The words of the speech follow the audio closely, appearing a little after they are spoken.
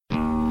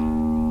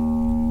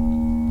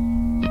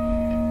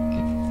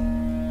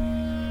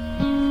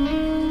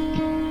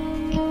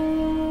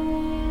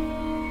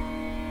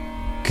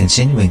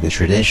Continuing the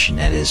tradition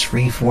that is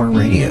Freeform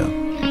Radio,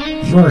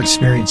 you are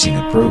experiencing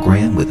a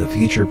program with a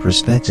future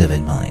perspective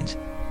in mind,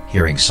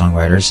 hearing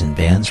songwriters and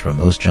bands from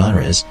most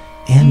genres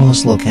and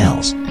most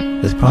locales,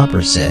 with proper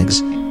segs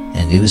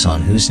and news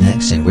on who's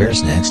next and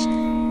where's next,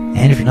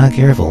 and if you're not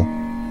careful,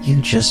 you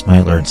just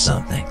might learn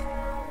something.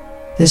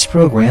 This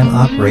program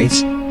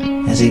operates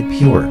as a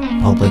pure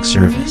public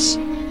service.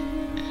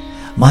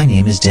 My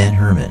name is Dan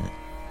Herman.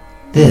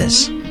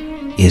 This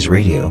is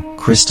Radio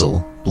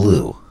Crystal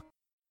Blue.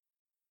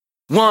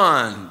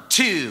 1,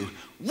 2,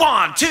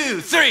 1,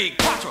 2, 3,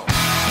 4.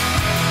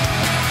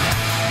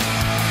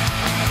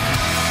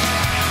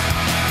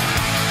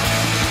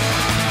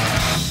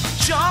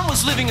 John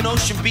was living in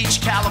Ocean Beach,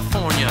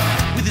 California,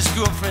 with his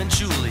girlfriend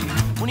Julie,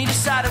 when he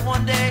decided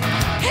one day,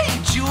 hey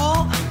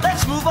Jewel,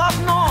 let's move up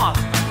north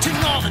to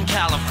Northern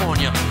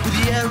California,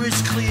 where the air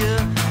is clear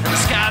and the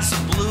skies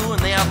are blue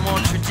and they have more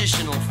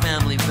traditional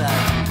family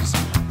values.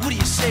 What do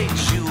you say,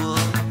 Jewel?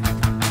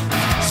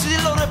 So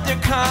they loaded up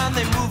their car and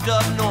they moved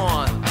up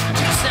north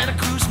to the Santa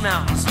Cruz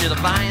Mountains near the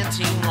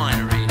Bayantine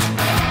Winery,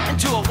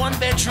 into a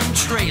one-bedroom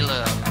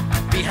trailer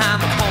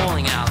behind the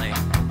bowling alley,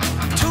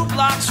 2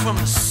 blocks from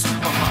the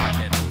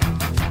supermarket,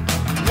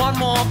 1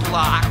 more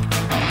block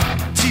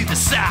to the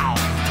south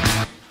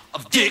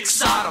of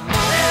Dick's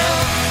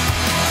Automotive.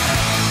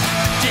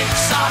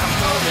 Dick's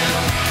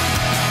Automotive.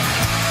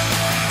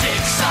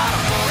 Dick's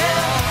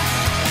Automotive.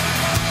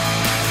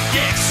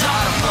 Dick's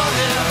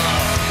Automotive.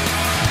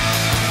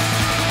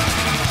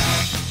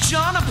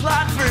 John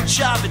applied for a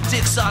job at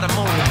Dick's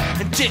Automotive,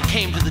 and Dick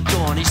came to the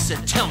door and he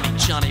said, tell me,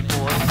 Johnny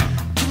boy,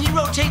 can you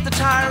rotate the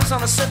tires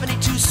on a 72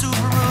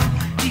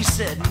 Subaru? He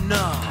said,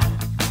 no.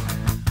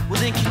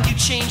 Well then, can you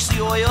change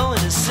the oil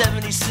in a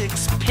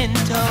 76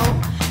 Pinto?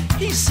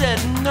 He said,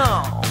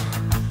 no.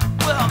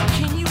 Well,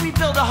 can you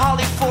rebuild a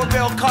Holley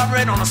 4-barrel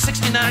carburetor on a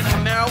 69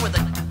 Camaro with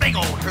a big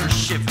old Hurst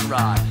shift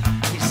rod?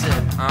 He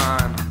said,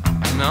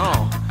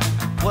 no.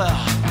 Well,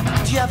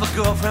 do you have a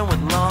girlfriend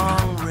with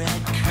long, red,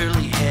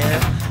 curly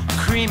hair,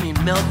 creamy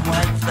milk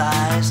white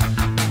thighs,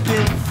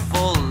 big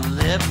full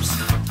lips,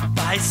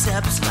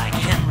 biceps like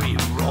Henry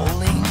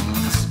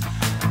Rollins?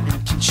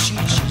 And can she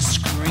just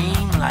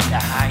scream like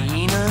a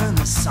hyena in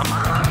the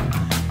summer?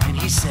 And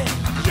he said,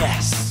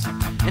 yes.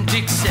 And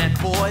Dick said,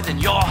 boy, then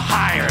you're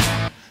hired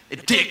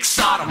at Dick's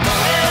Automotive.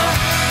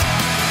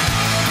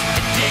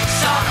 At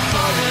Dick's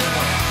Automotive.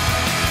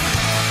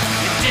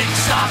 At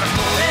Dick's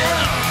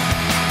Automotive.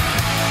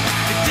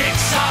 At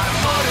Dick's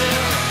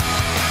Automotive.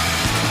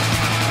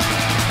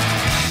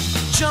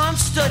 John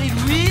studied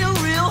real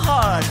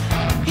hard.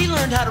 He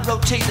learned how to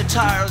rotate the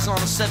tires on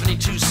a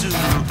 72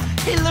 Subaru.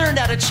 He learned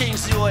how to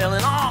change the oil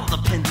in all the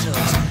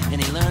Pintos.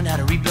 And he learned how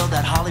to rebuild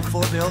that Holley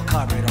 4-barrel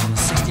carburetor on the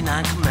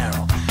 69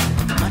 Camaro.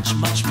 And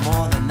much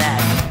more than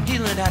that, he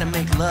learned how to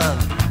make love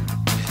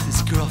with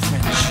his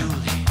girlfriend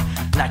Julie,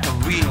 like a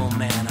real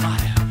man ought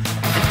to.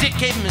 And Dick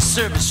gave him his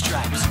service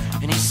stripes,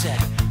 and he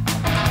said,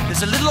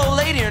 there's a little old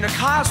lady and her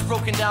car's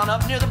broken down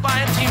up near the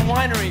Bayantine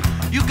Winery.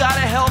 You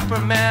gotta help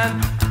her,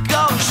 man.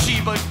 Go,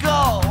 Sheba,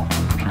 go.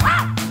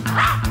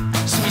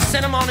 So he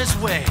sent him on his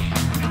way.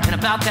 And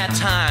about that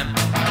time,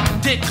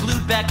 Dick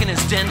glued back in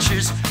his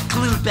dentures,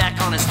 glued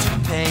back on his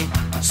toupee,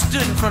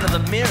 stood in front of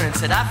the mirror and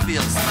said, I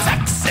feel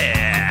sexy.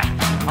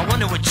 I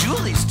wonder what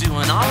Julie's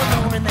doing all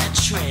alone in that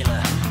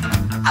trailer.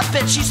 I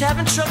bet she's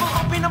having trouble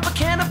opening up a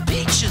can of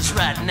peaches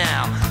right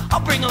now.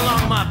 I'll bring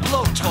along my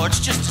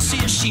blowtorch just to see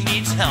if she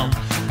needs help.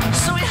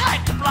 So he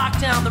hiked a block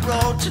down the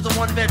road to the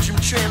 1-bedroom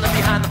trailer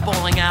behind the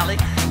bowling alley,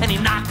 and he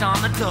knocked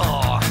on the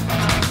door.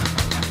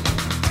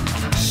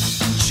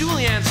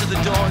 Julie answered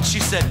the door and she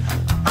said,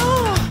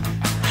 oh,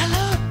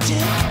 hello,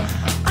 Dick.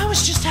 I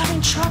was just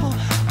having trouble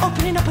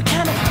opening up a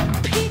can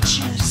of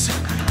peaches.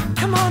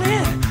 Come on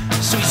in.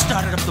 So he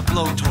started up the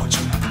blowtorch,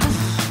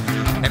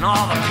 and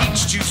all the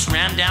peach juice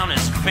ran down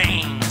his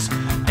veins,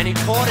 and he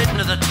poured it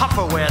into the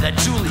Tupperware that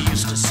Julie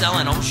used to sell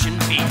in Ocean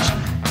Beach.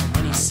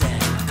 And he said,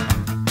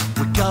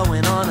 we're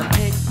going on a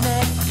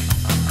picnic.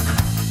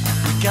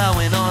 We're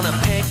going on a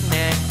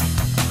picnic.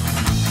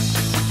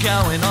 We're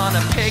going on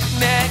a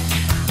picnic.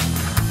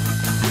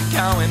 We're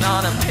going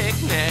on a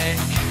picnic.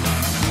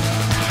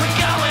 We're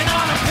going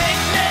on a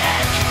picnic.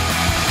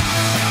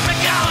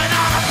 We're going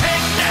on a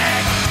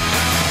picnic.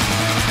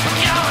 We're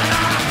going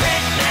on a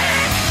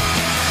picnic.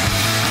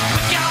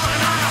 We're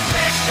going on a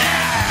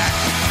picnic.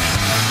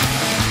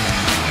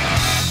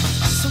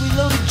 So he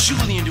loaded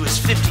Julie into his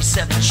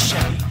 57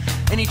 Chevy,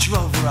 and he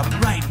drove her up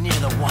right near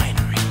the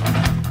winery.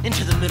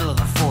 Into the middle of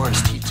the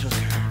forest he took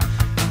her,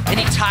 and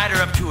he tied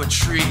her up to a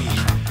tree,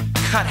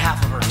 cut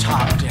half of her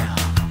top down,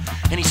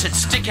 and he said,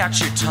 stick out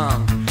your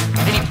tongue.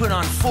 And he put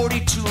on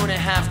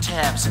 42.5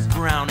 tabs of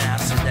brown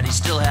acid that he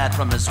still had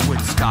from his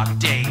Woodstock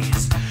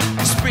days.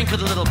 He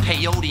sprinkled a little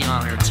peyote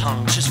on her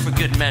tongue, just for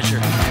good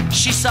measure.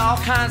 She saw all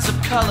kinds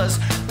of colors: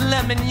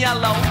 lemon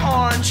yellow,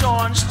 orange,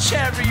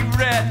 cherry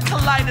red,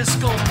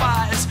 kaleidoscope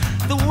eyes.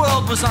 The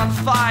world was on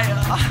fire.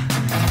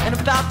 And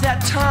about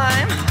that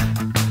time,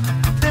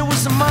 there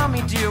was a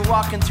mommy deer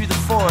walking through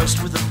the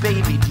forest with a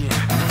baby deer.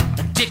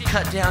 And Dick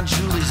cut down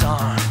Julie's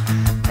arm,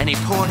 and he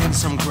poured in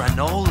some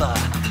granola,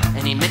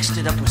 and he mixed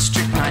it up with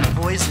strychnine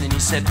poison, and he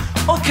said,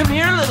 "Oh, come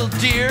here, little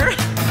dear.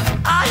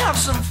 I have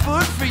some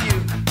food for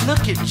you.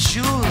 Look at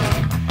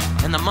Julie."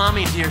 And the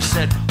mommy deer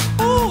said,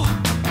 "Oh,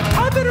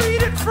 I better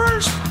eat it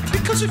first,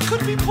 because it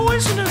could be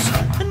poisonous,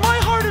 and my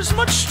heart is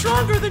much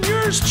stronger than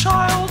yours,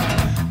 child."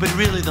 But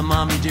really, the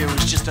mommy deer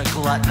was just a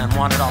glutton and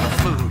wanted all the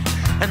food.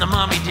 And the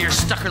mommy deer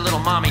stuck her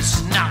little mommy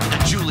snout into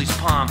Julie's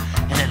palm,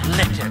 and it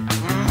licked it.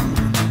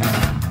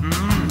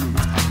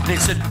 They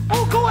said,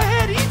 "Oh, go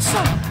ahead, eat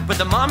some." But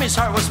the mommy's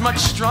heart was much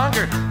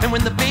stronger, and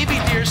when the baby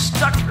deer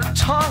stuck her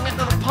tongue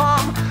into the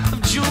palm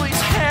of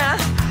Julie's hand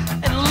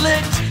and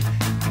licked,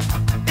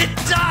 it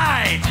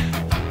died.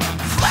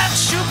 Flat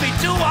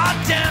shoopy-doo-wah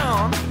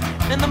down.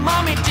 And the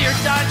mommy deer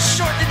died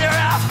shortly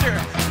thereafter.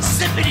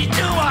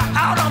 Zippity-doo-wah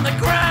out on the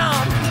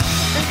ground.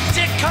 And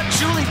Dick cut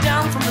Julie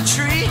down from the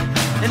tree,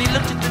 and he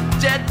looked at the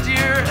dead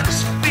deer at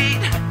his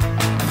feet,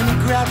 and he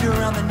grabbed her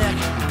around the neck,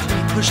 and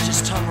he pushed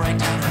his tongue right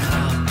down her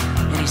mouth.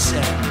 And he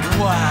said,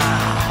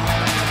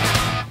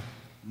 "Wow,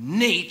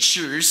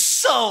 nature's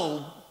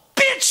so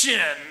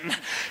bitchin'."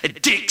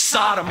 Dick's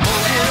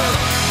Automotive.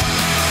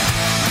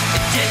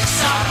 Dick's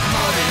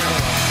Automotive.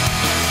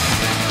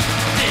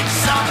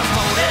 Dick's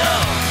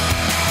Automotive.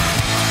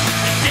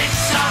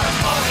 Dick's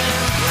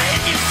Automotive.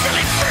 And you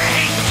silly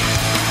freak.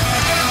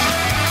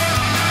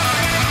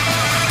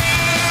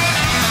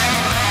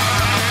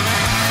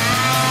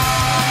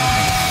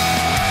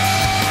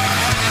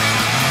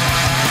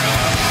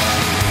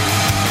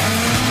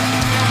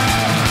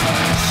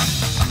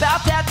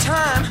 About that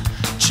time,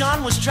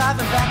 John was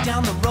driving back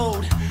down the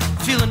road,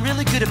 feeling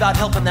really good about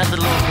helping that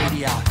little old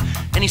lady out.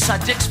 And he saw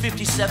Dick's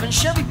 57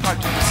 Chevy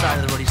parked on the side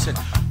of the road. He said,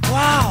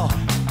 "Wow,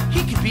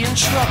 he could be in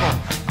trouble.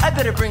 I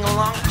better bring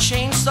along a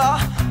chainsaw,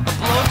 a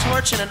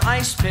blowtorch, and an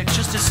ice pick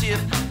just to see if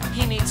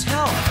he needs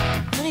help."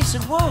 And then he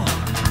said, "Whoa,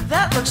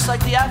 that looks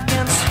like the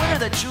Afghan sweater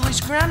that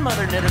Julie's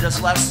grandmother knitted us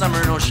last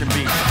summer in Ocean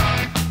Beach.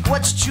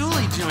 What's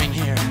Julie doing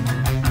here?"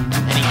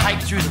 And he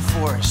hiked through the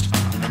forest,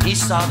 and he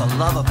saw the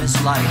love of his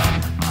life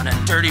on a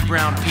dirty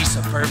brown piece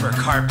of Berber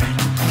carpet.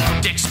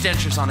 Dick's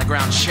dentures on the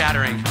ground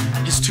shattering,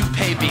 his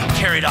toupee being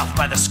carried off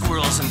by the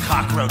squirrels and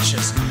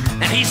cockroaches.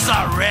 And he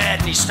saw red,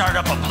 and he started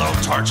up a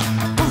blowtorch.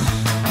 Oof.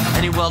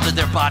 And he welded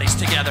their bodies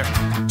together,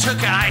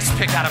 took an ice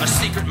pick out of a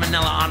secret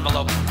manila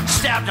envelope,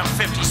 stabbed him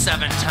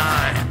 57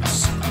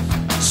 times,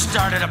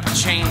 started up a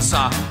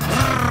chainsaw,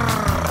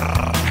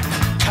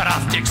 cut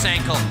off Dick's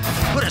ankle,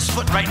 put his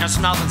foot right in his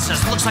mouth and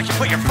says, "Looks like you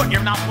put your foot in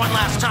your mouth one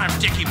last time,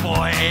 Dickie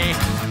boy."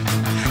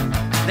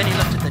 Then he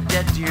looked at the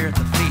dead deer at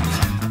the feet,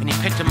 and he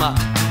picked him up,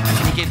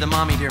 and he gave the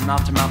mommy deer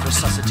mouth-to-mouth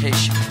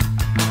resuscitation.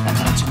 And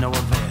went to no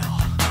avail.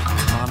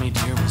 Mommy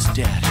deer was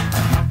dead.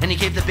 And he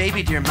gave the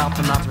baby deer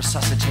mouth-to-mouth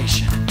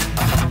resuscitation.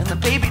 And the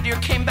baby deer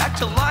came back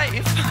to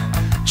life.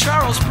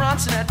 Charles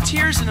Bronson had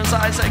tears in his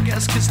eyes, I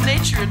guess, because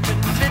nature had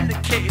been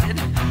vindicated.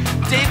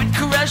 David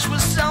Koresh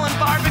was selling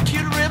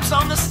barbecued ribs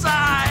on the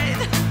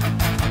side.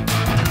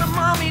 And the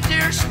mommy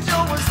deer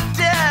still was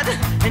dead.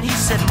 And he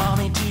said,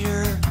 "Mommy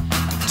deer,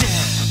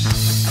 dead.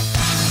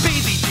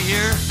 Baby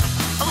deer,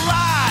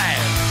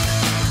 alive.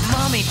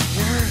 Mommy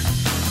deer,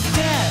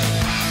 dead.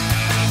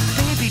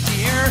 Baby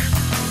deer,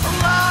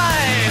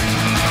 alive.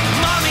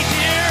 Mommy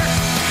deer,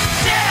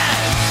 dead.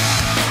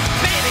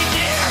 Baby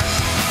deer,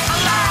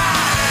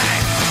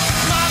 alive.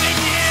 Mommy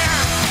deer,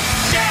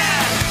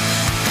 dead.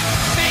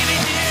 Baby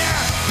deer,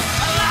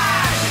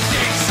 alive."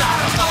 Dick's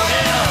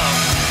Automotive.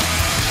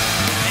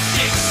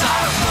 Dick's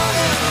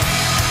Automotive.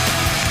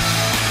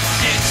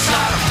 Dick's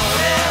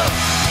Automotive.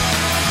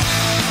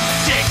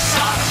 Dick's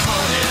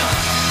Automotive.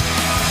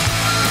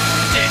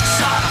 Dick's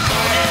Automotive.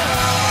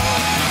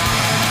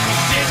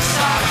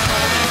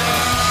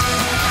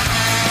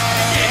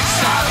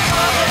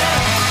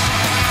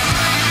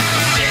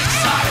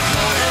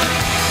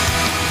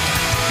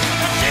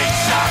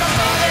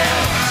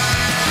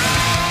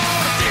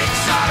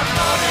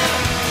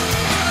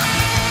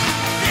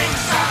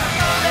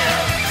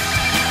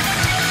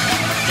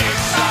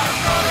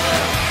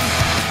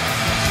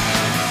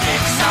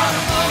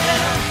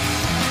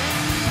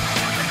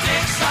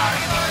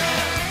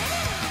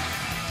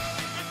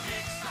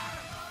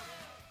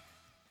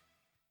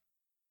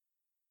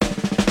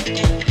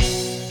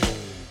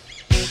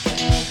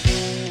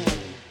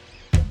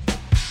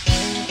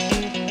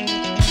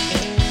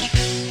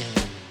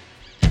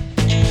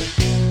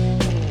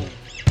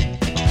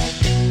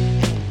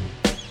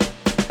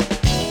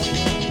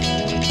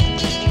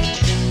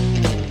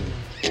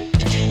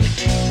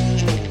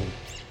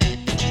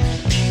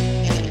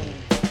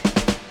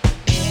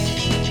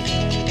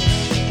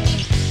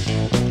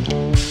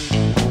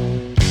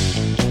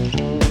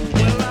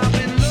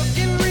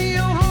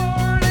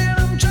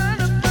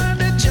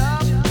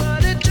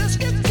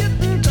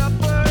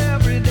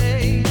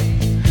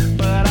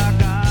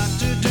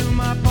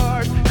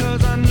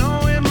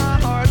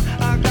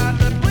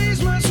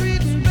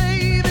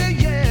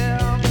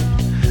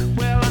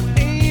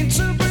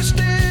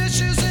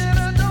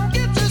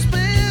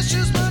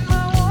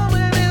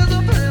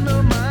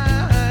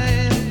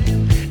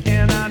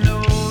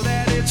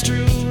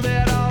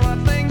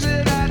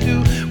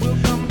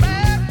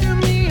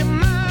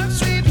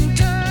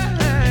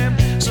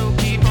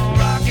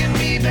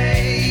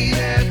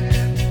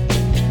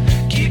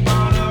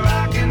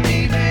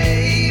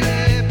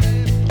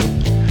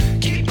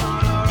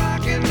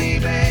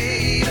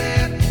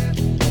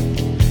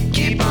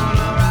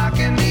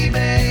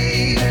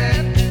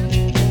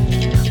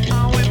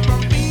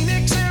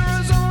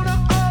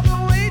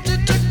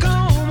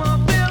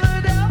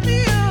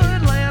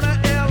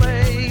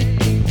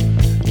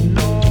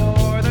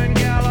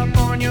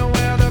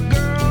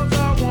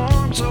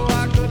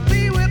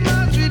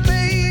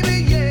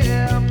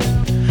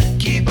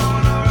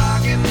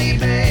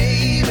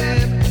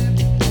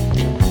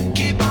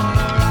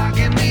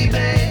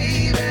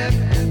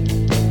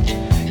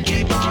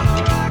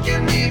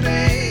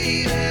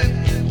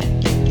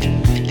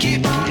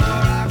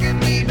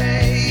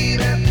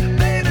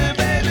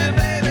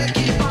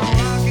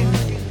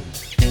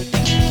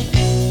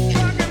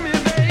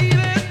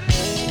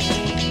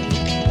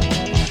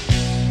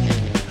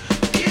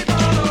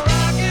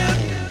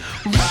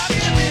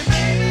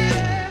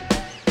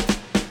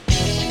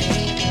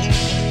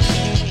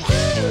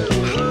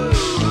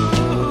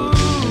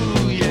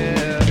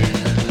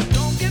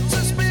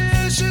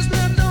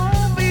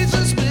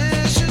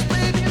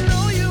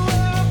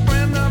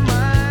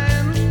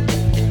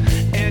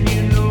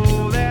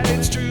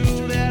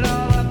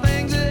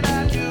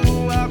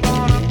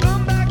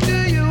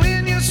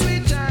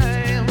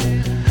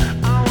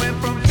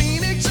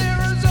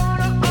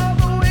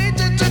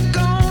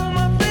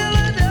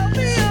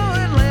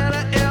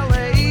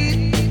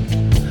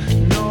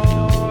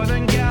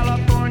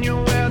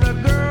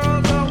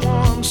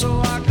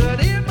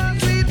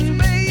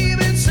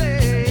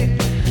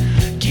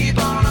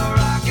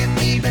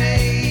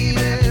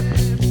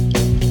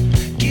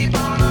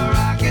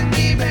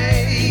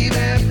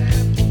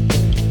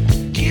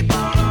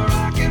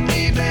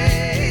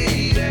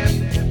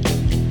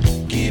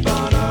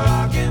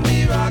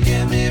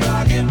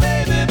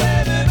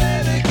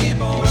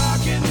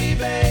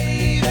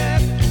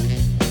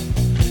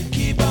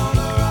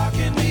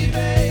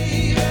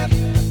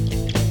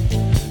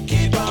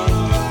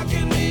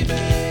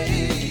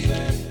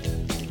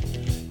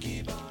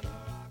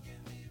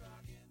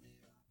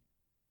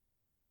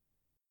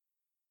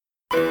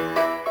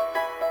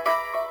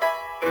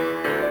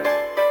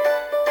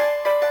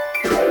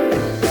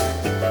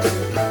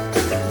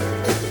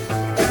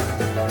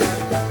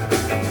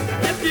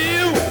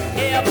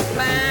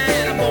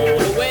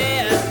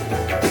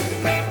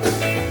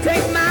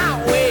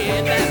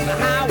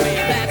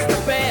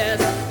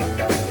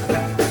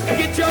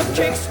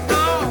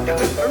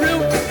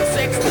 Route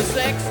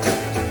 66.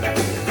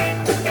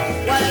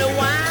 Well, it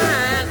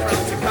winds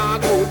from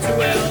Chicago to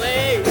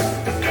LA.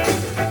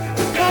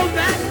 Goes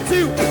back to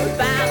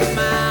 1,000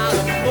 miles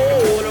of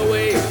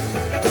motorway.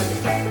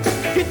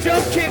 Get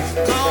your kicks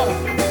on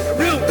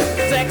Route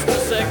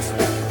 66.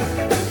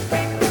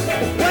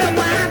 Well, it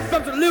winds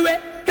from St. Louis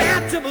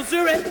down to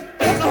Missouri.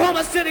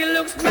 Oklahoma City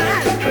looks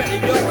mighty pretty,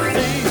 you'll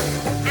see.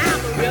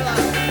 Amarillo,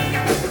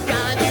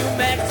 down New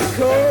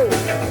Mexico.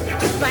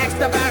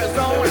 Flagstaff,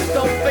 Arizona,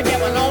 don't forget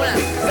Winona.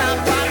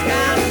 South Park,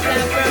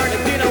 San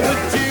Bernardino,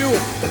 would you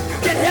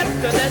get hip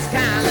to this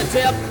kind of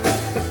tip?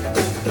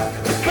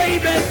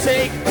 Baby,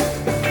 take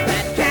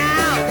that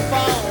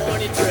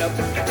California trip.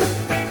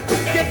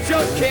 Get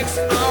your kicks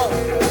on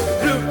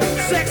Route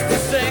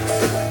 66.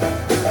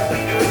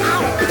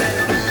 All right.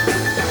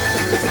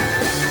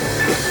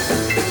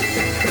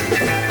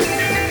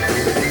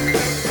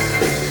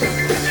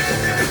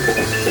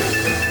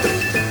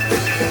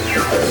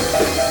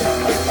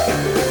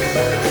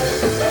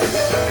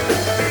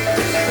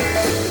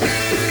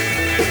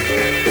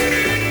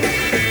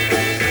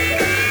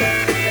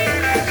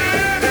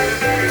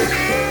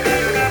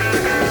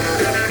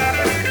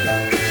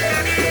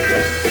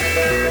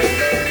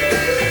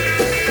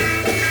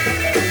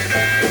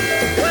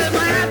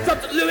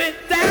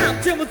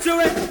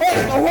 Missouri,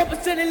 Oklahoma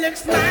City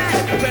looks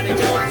nice. Ready to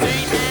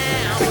see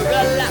now,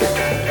 Amarillo.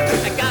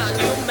 I got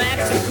New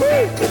Mexico.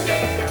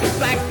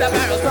 Flagstaff,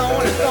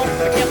 Arizona, don't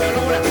forget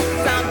Winona.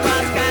 South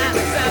Park,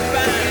 San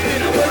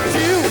Bernardino, would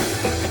you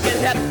get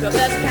hip to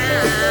this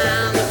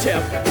kind of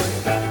tip?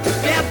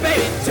 Yeah,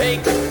 baby,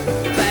 take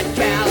that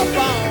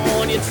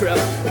California trip.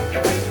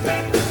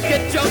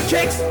 Get your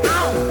kicks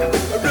on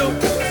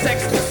Route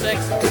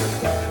 66.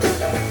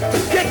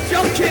 Get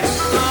your kicks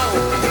on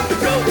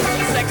Route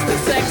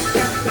 66.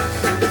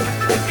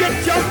 Get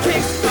your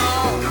kicks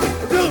on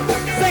Route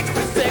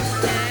 66.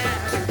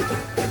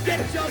 Yeah.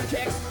 Get your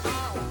kicks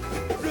on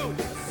Route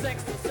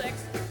 66.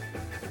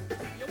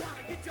 You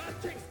wanna get your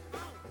kicks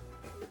on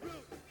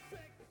Route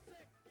 66?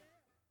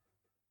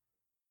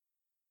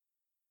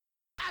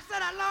 I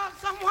said I lost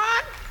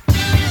someone,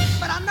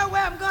 but I know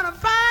where I'm gonna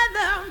find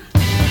them.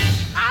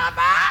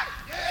 Alibi?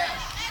 Yeah.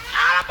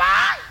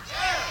 Alibi?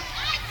 Yeah.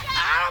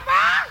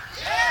 Alibi?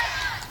 Yeah.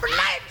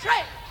 Night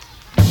train.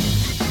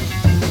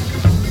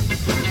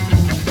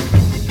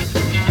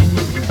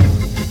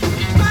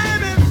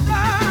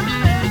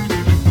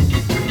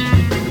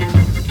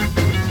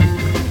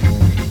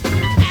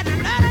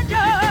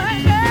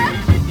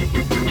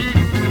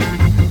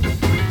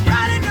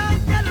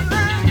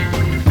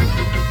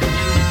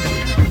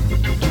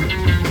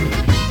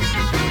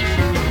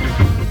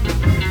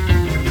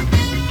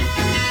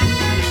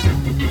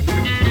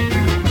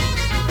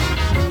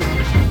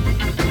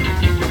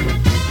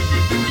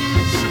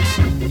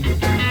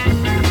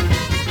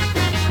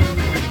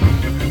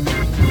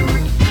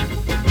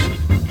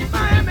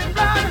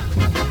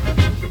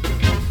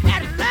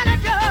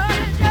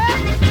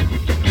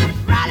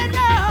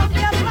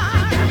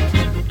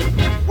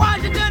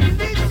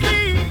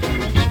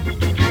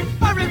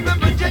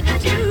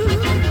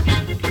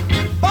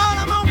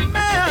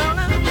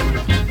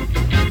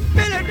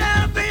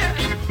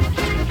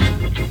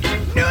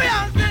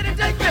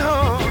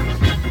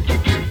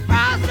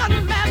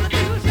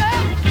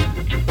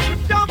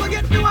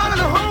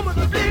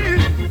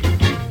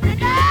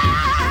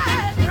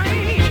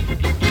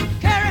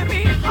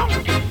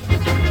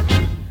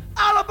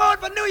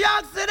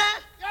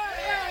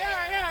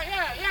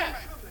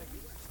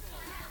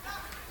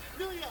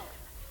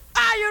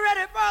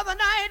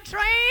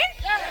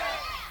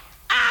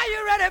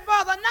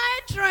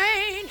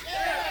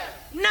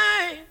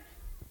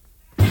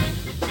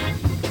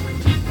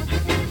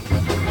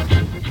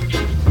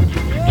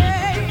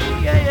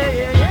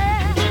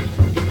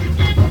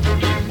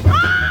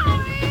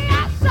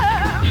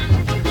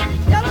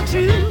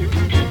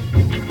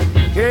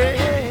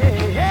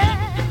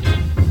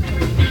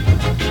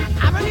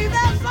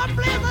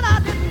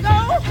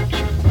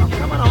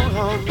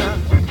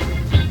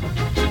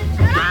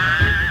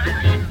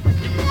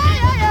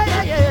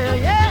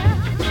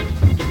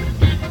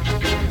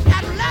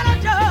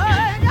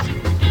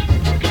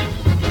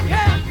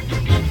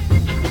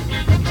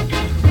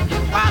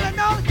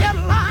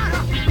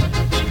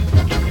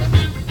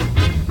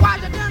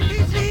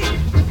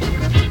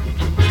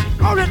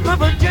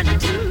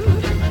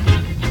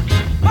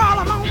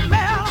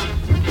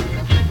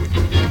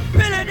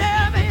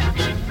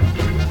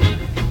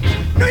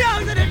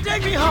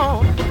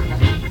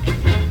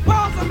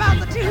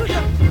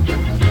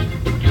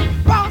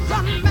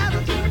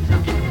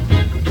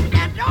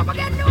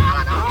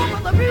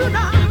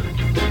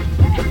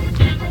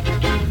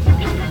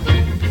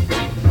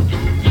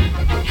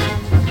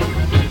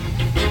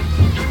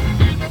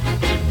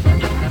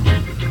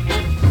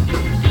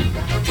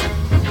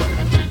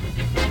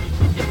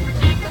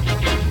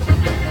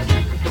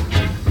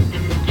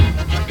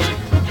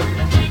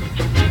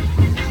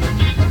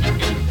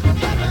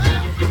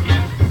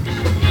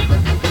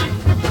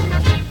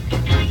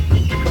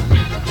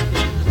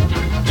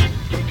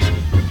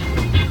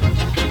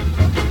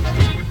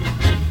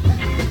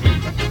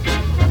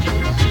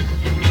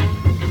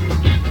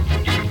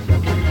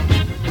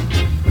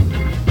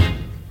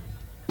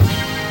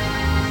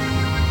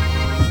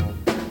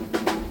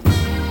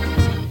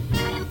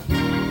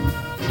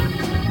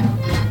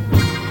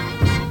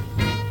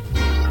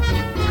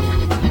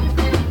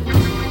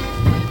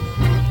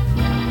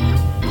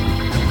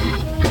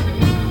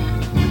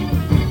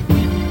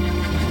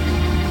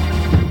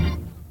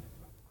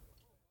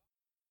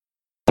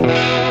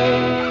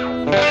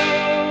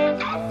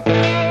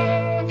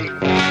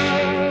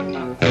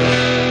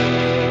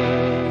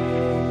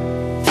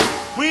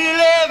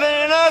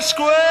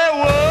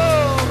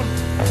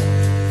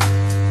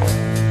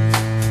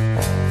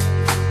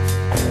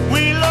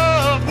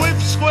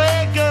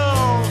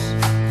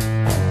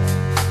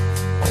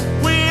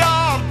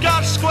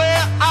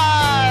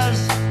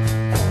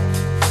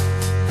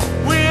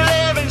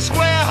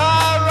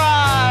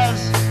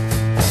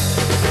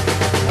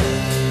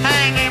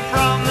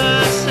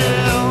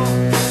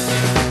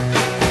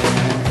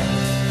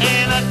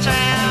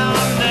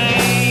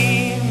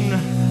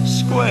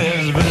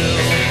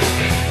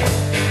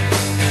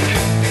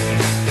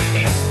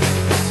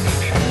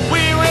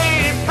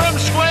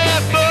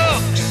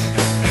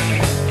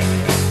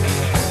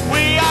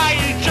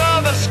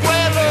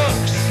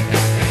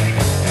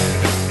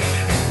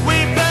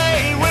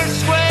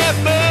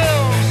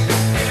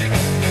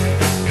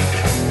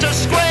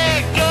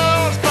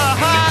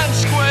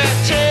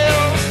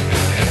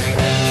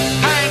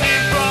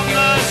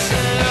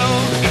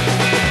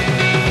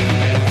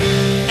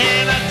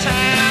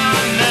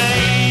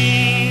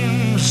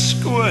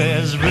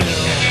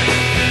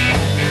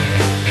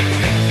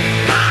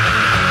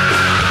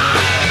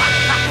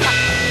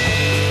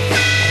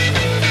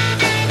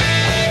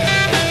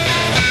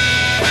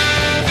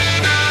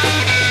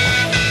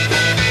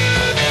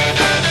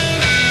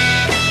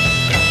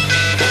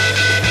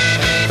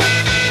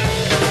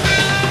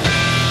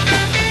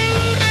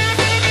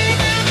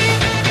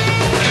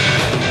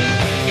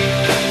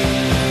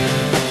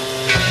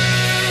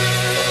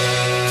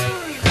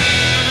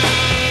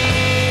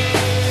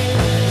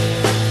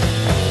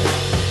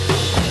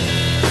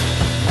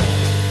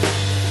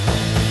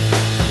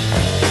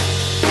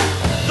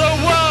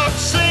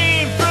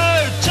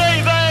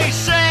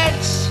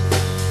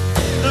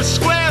 the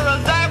squarer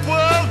that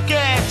world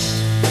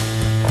gets.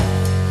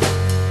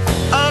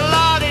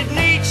 Allotted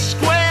neat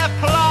square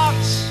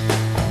plots,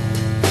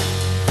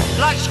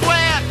 like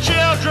square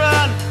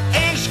children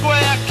in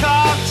square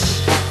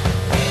cots,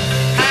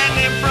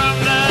 hanging from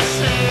the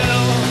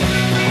sill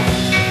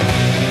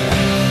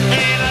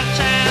in a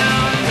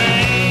town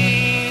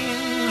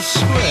named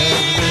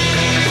Squareville.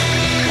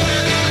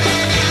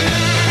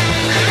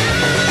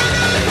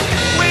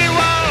 We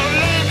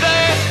won't leave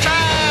this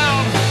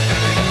town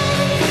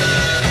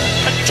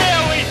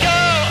until we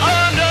go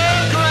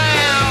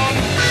underground,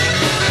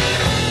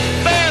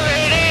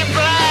 buried in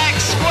black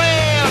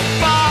square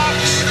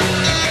box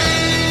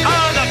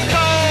on the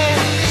cold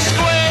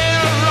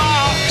square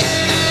rocks,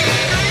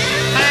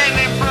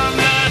 hanging from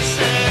the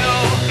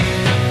sill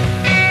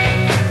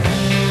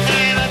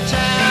in a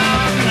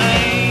town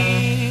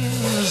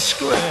named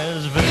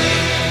Squaresville.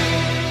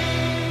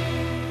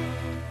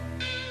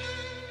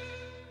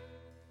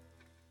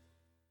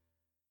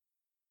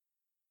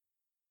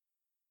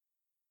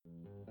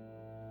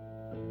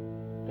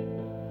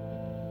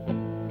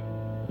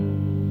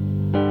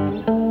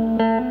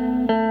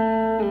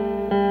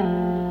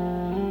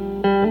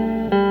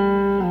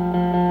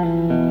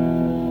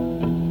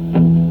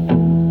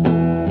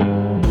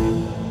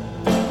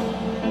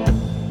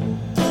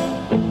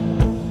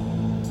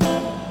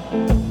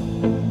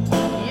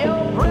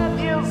 Your breath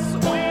is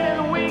sweet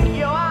and weak,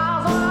 your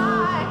eyes are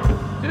like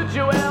two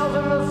jewels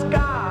in the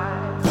sky.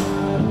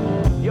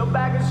 Your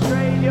back is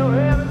straight, your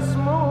hair is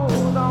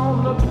smooth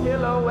on the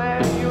pillow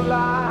where you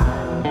lie.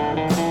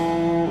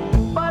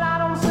 But I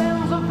don't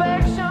sense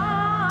affection,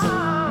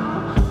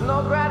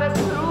 no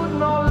gratitude,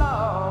 no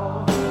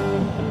love.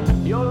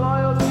 Your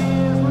loyalty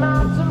is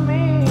not to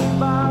me,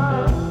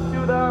 but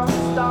to the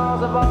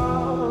stars above.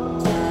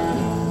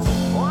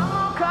 One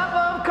more cup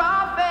of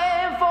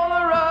coffee for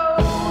the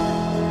road.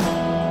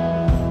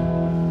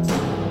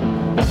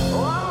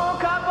 One more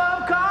cup of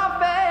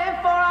coffee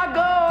before I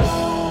go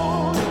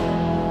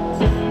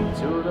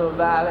to the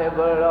valley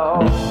below.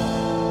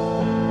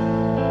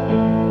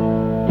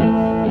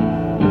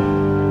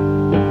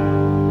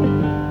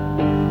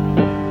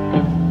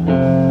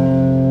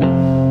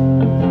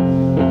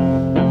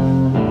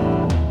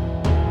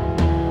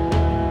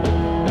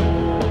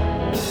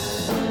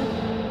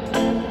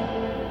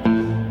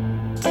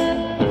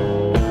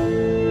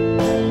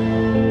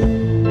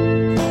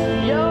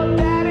 Your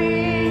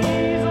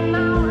daddy's an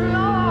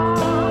outlaw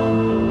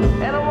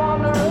and a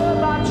wanderer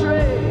by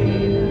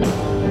trade.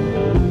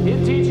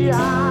 He'll teach you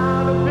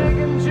how to pick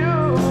and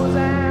choose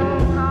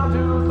and how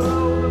to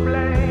throw the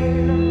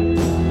blade.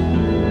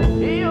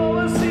 He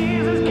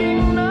oversees his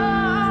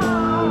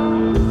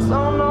kingdom, so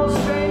no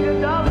stranger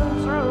does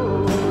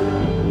intrude.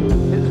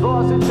 His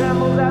voice it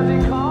trembles as he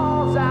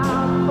calls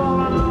out for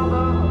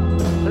another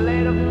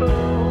plate of food.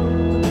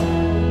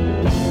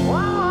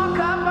 One more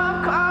cup of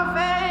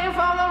coffee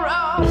for the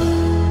road.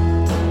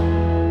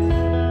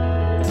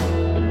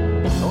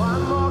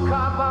 One more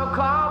cup of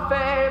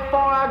coffee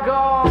before I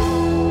go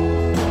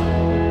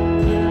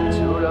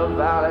to the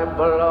valley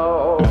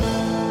below.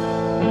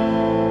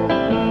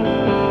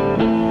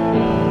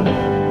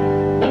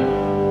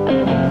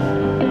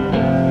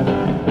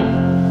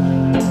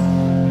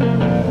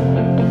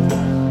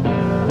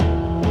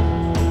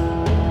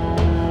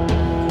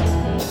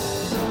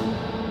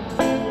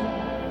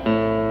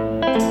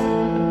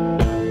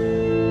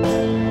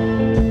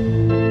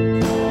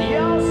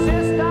 Your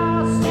sister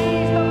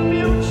sees the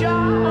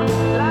future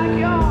like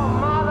your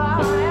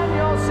mother and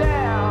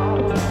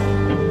yourself.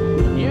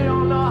 You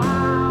don't know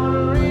how to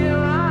read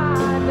and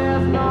write,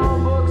 there's no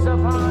books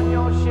upon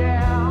your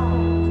shelf.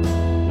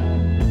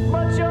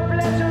 But your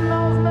pleasure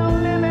knows no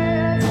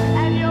limits,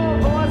 and your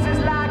voice is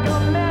like a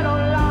meadow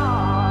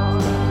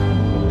lark.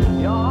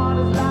 Your heart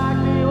is like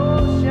the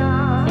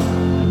ocean,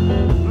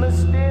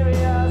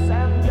 mysterious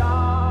and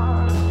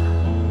dark.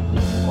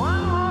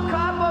 One more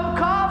cup of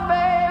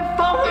coffee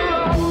for the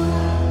road.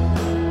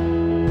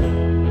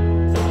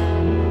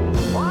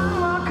 One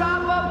more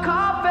cup of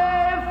coffee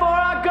before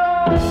I go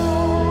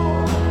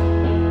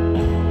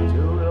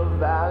to the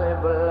valley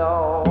below.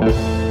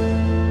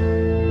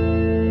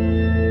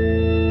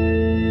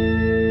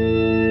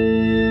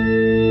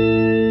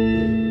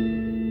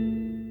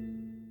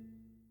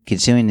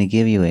 Continuing to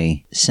give you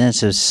a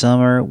sense of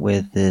summer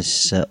with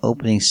this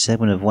opening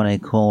segment of what I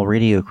call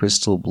Radio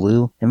Crystal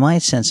Blue. And my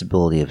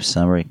sensibility of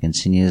summer, it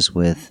continues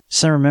with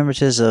some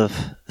remembrances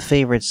of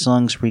favorite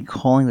songs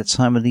recalling the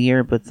time of the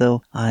year, but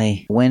though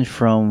I went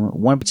from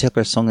one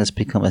particular song that's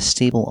become a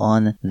staple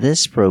on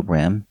this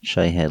program, which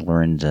I had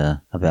learned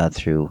about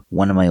through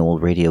one of my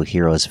old radio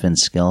heroes,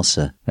 Vince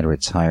Scelsa, that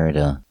retired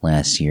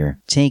last year,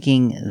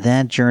 taking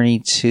that journey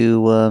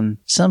to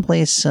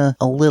someplace a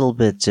little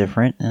bit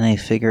different, and I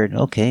figured,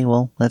 okay,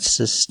 well, let's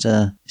just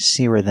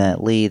see where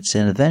that leads,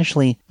 and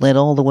eventually led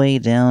all the way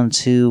down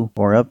to,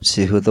 or up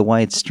to, the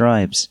White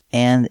Stripes,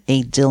 and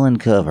a Dylan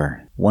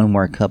cover, One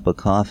More Cup of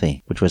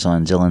Coffee, which was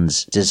on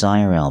Dylan's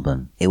Desire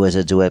album. It was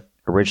a duet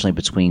originally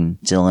between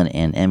Dylan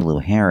and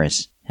Emmylou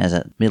Harris, has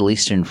a Middle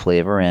Eastern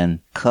flavor, and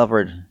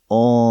covered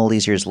all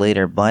these years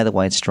later by the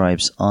White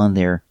Stripes on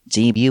their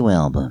debut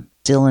album.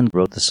 Dylan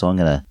wrote the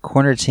song at a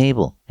corner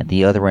table at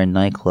the Other End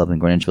nightclub in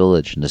Greenwich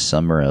Village in the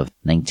summer of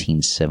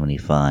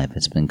 1975.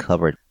 It's been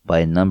covered by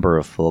a number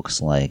of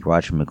folks like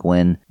Roger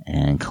McGuinn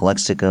and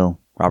Calexico,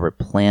 Robert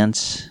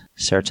Plant,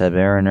 Serta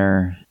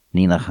Beriner,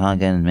 Nina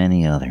Hagen, and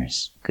many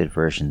others. Good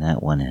version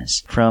that one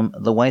is. From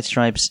the White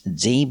Stripes'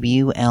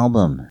 debut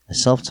album, a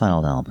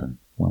self-titled album,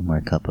 One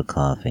More Cup of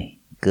Coffee.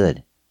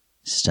 Good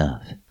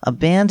stuff. A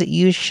band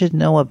you should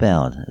know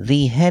about,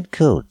 the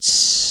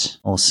Headcoats,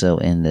 also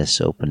in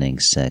this opening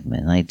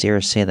segment. I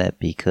dare say that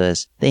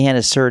because they had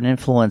a certain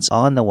influence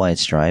on the White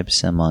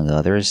Stripes, among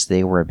others.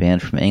 They were a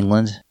band from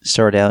England,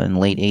 started out in the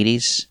late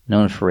 80s,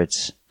 known for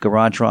its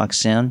garage rock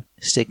sound,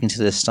 sticking to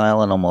this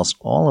style on almost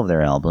all of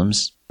their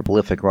albums.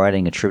 Prolific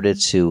writing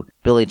attributed to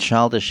Billy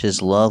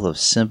Childish's love of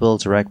simple,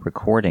 direct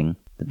recording.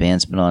 The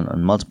band's been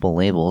on multiple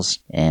labels,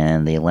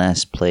 and they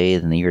last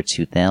played in the year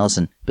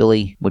 2000.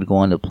 Billy would go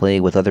on to play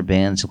with other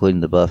bands, including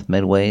the Buff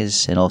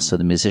Midways, and also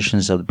the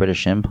Musicians of the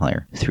British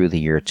Empire, through the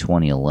year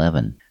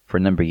 2011. For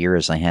a number of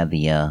years, I had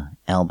the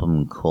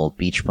album called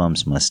Beach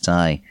Bums Must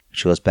Die,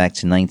 which goes back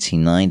to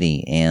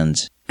 1990,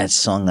 and that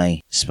song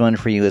I spun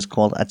for you is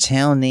called A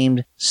Town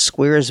Named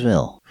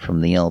Squaresville,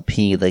 from the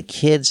LP The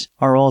Kids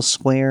Are All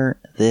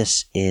Square,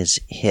 This Is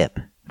Hip,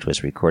 which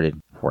was recorded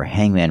for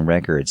Hangman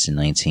Records in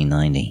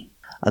 1990.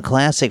 A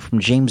classic from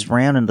James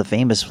Brown and the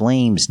Famous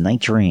Flames,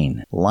 Night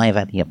Train, live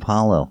at the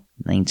Apollo,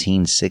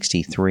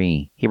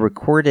 1963. He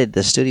recorded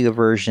the studio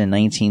version in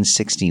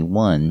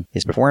 1961,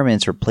 his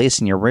performance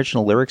replacing the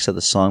original lyrics of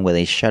the song with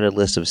a shouted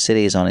list of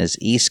cities on his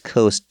East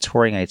Coast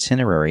touring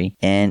itinerary,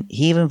 and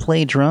he even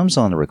played drums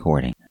on the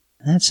recording.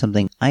 That's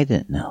something I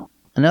didn't know.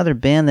 Another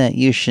band that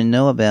you should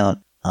know about,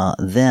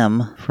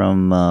 them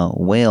from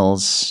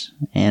Wales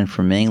and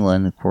from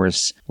England, of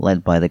course,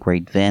 led by the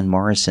great Van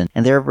Morrison,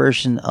 and their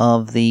version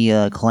of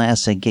the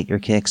classic Get Your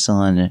Kicks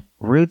on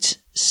Route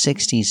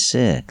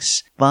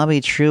 66.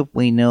 Bobby Troup,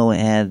 we know,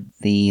 had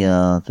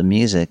the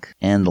music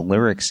and the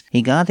lyrics.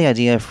 He got the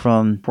idea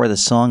for the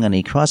song on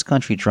a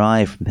cross-country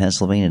drive from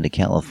Pennsylvania to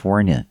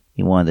California.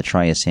 He wanted to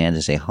try his hand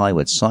as a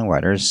Hollywood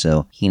songwriter,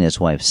 so he and his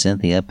wife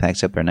Cynthia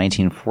packed up their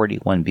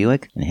 1941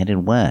 Buick and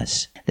headed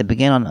west. They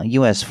began on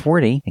US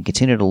 40 and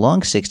continued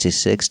along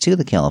 66 to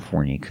the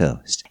California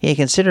coast. He had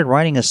considered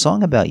writing a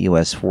song about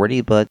US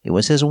 40, but it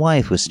was his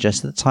wife who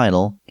suggested the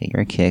title, Get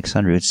Your Kicks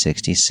on Route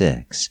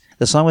 66.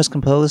 The song was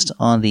composed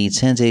on the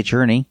 10-day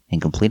journey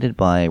and completed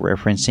by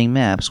referencing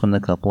maps when the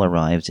couple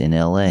arrived in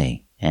LA.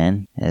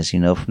 And, as you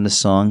know from the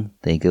song,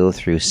 they go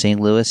through St.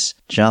 Louis,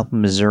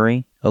 Joplin,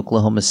 Missouri,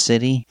 Oklahoma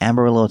City,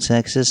 Amarillo,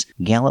 Texas,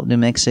 Gallup, New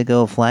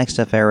Mexico,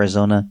 Flagstaff,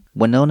 Arizona,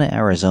 Winona,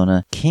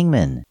 Arizona,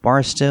 Kingman,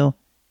 Barstow,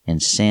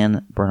 and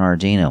San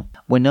Bernardino.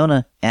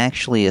 Winona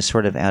actually is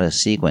sort of out of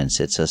sequence.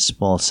 It's a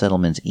small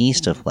settlement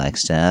east of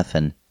Flagstaff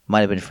and might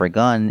have been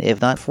forgotten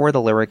if not for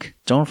the lyric,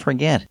 Don't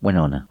Forget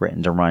Winona,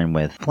 written to rhyme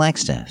with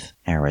Flagstaff,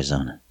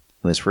 Arizona.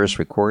 It was first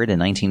recorded in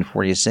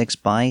 1946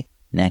 by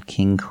Nat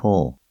King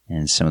Cole.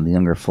 And some of the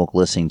younger folk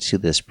listening to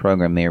this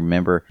program may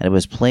remember that it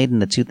was played in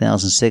the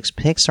 2006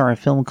 Pixar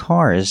film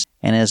Cars,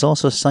 and is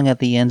also sung at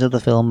the end of the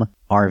film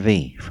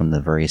RV from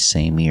the very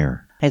same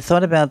year. I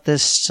thought about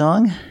this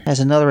song as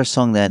another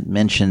song that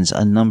mentions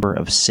a number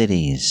of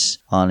cities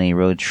on a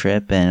road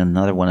trip, and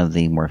another one of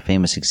the more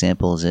famous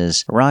examples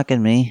is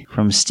Rockin' Me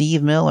from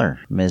Steve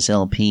Miller from his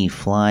LP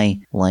Fly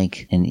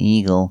Like an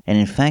Eagle, and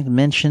in fact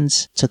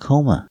mentions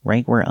Tacoma,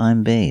 right where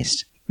I'm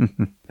based.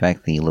 In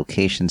fact, the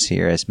locations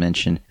here, as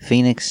mentioned,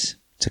 Phoenix,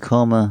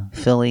 Tacoma,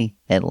 Philly,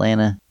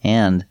 Atlanta,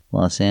 and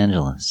Los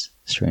Angeles,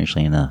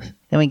 strangely enough.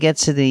 Then we get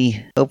to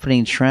the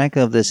opening track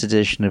of this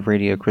edition of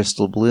Radio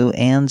Crystal Blue,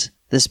 and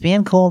this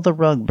band called the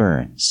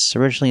Rugburns,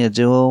 originally a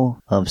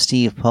duo of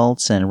Steve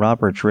Pultz and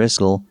Robert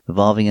Driscoll,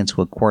 evolving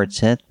into a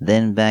quartet,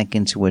 then back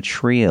into a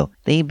trio.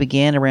 They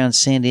began around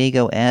San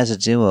Diego as a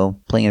duo,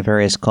 playing at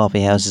various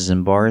coffee houses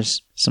and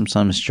bars,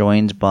 sometimes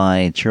joined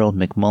by Gerald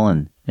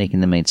McMullen,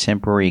 making them a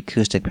temporary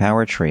acoustic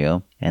power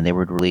trio, and they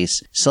would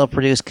release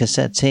self-produced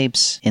cassette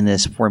tapes in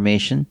this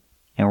formation,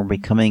 and were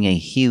becoming a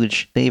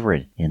huge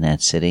favorite in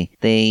that city.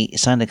 They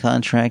signed a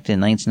contract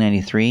in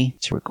 1993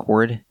 to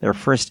record their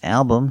first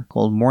album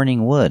called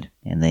Morning Wood,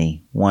 and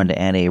they wanted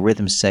to add a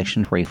rhythm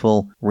section for a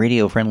full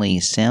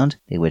radio-friendly sound.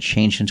 They would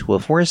change into a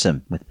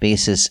foursome with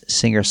bassist,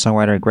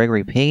 singer-songwriter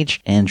Gregory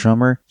Page and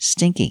drummer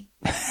Stinky.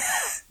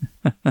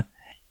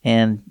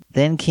 And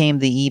then came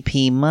the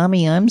EP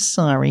Mommy, I'm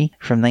Sorry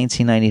from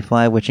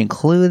 1995, which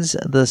includes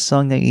the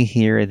song that you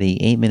hear, the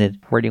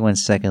 8-minute,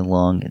 41-second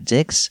long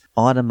Dick's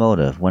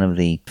Automotive, one of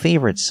the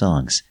favorite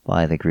songs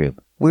by the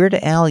group. Weird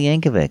Al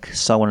Yankovic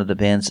saw one of the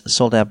band's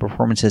sold-out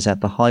performances at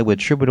the Hollywood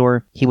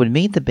Troubadour. He would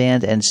meet the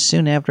band and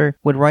soon after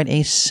would write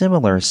a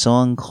similar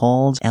song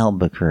called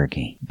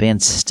Albuquerque. The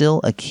band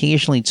still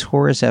occasionally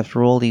tours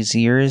after all these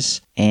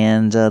years,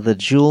 and the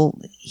Jewel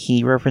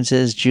he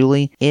references,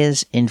 Julie,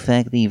 is in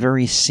fact the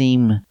very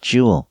same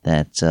Jewel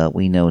that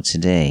we know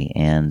today.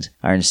 And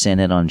I understand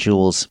that on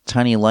Jewel's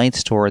Tiny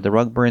Lights tour, the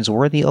Rugburns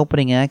were the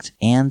opening act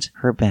and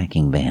her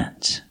backing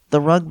band. The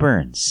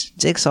Rugburns.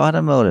 Dick's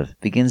Automotive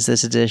begins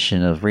this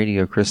edition of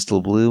Radio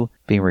Crystal Blue,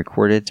 being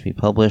recorded to be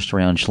published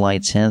around July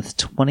 10th,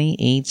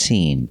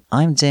 2018.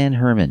 I'm Dan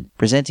Herman,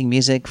 presenting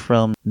music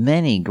from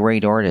many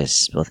great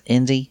artists, both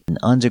indie and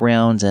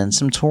underground, and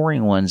some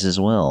touring ones as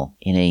well,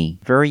 in a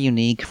very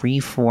unique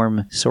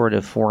freeform sort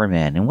of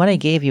format. And what I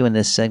gave you in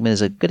this segment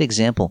is a good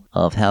example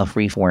of how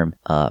freeform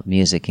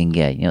music can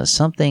get. You know,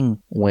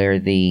 something where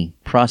the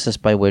process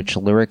by which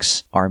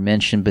lyrics are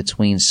mentioned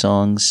between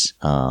songs,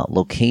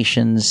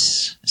 locations,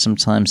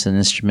 sometimes an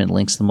instrument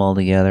links them all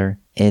together.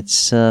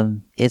 It's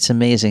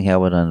amazing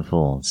how it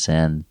unfolds,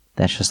 and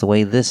that's just the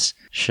way this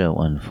show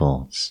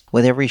unfolds.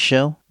 With every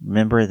show,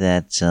 remember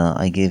that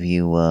I give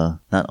you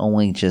not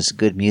only just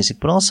good music,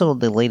 but also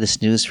the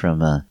latest news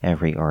from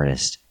every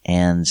artist.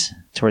 And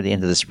toward the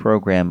end of this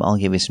program, I'll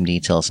give you some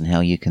details on how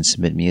you can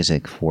submit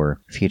music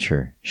for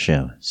future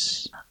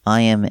shows.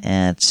 I am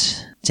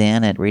at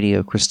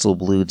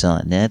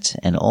dan@radiocrystalblue.net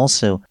and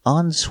also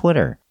on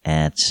Twitter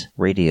at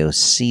Radio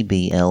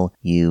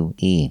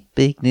CBLUE.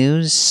 Big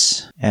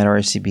news at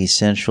RCB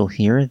Central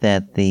here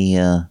that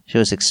the show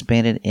has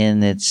expanded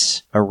in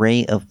its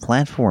array of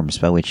platforms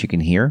by which you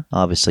can hear.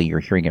 Obviously, you're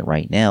hearing it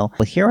right now.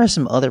 But here are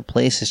some other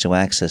places to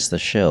access the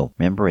show.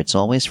 Remember, it's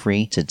always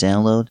free to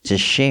download, to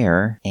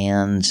share,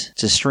 and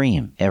to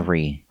stream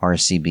every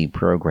RCB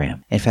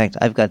program. In fact,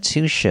 I've got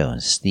two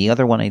shows. The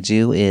other one I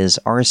do is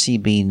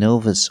RCB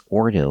Novus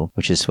Ordo,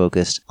 which is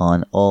focused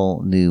on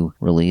all new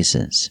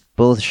releases.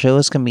 Both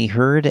shows can be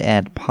heard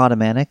at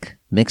Podomatic,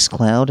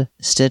 Mixcloud,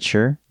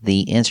 Stitcher,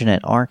 the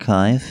Internet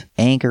Archive,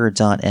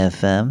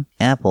 Anchor.fm,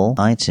 Apple,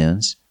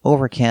 iTunes,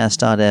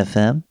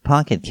 Overcast.fm,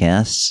 Pocket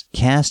Casts,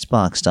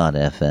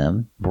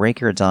 Castbox.fm,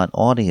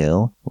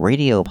 Breaker.audio,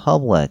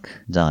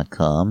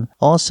 RadioPublic.com,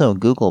 also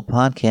Google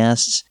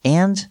Podcasts,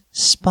 and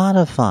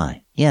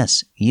Spotify.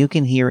 Yes, you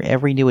can hear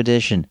every new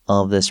edition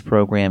of this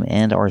program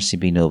and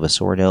RCB Novus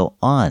Ordo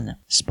on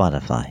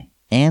Spotify.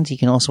 And you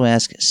can also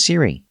ask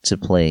Siri to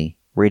play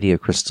Radio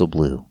Crystal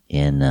Blue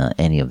in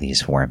any of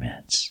these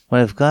formats.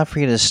 What I've got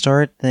for you to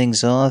start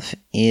things off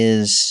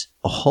is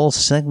a whole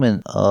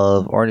segment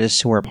of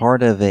artists who are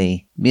part of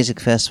a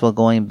music festival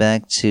going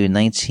back to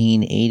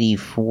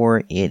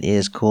 1984. It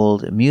is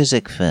called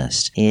Music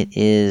Fest. It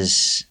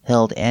is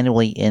held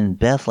annually in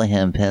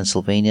Bethlehem,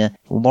 Pennsylvania,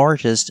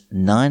 largest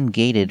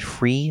non-gated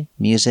free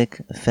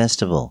music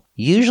festival.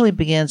 Usually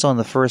begins on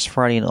the first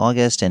Friday in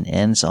August and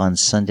ends on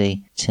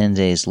Sunday 10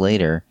 days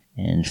later.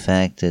 In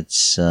fact,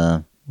 it's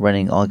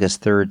running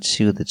August 3rd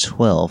to the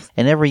 12th.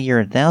 And every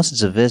year,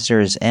 thousands of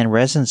visitors and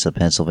residents of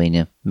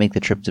Pennsylvania make the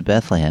trip to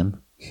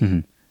Bethlehem,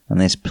 a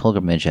nice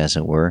pilgrimage as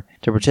it were,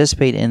 to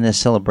participate in this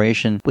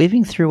celebration,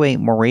 weaving through a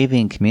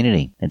Moravian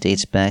community that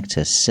dates back to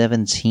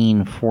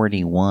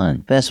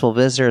 1741. Festival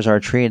visitors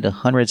are treated to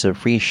hundreds of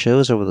free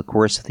shows over the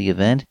course of the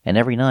event, and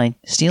every night,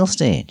 Steel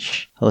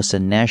Stage hosts a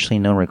nationally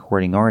known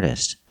recording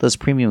artist. Those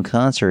premium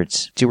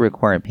concerts do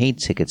require paid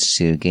tickets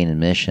to gain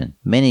admission.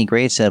 Many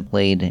greats have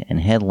played and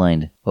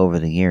headlined over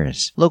the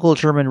years. Local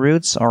German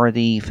roots are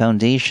the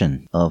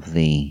foundation of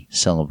the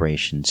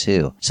celebration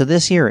too. So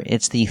this year,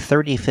 it's the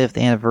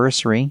 35th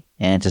anniversary,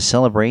 and to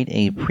celebrate,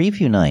 a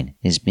preview night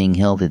is being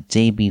held the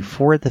day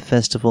before the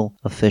festival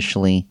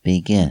officially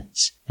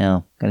begins. Now,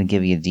 I'm going to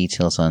give you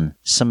details on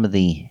some of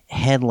the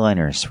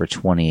headliners for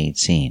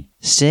 2018.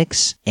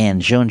 Styx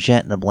and Joan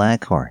Jett and the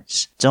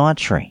Blackhearts,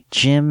 Daughtry,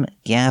 Jim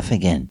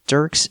Gaffigan,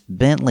 Dierks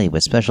Bentley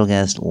with special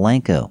guest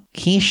Lanco,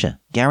 Keisha,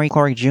 Gary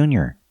Clark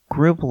Jr.,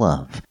 Group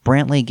Love,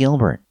 Brantley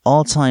Gilbert,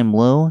 All Time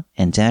Low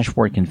and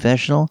Dashboard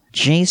Confessional,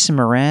 Jason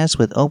Mraz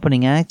with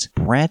opening act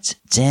Brett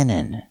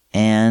Dennen,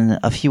 and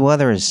a few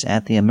others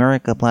at the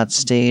America-Platt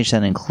stage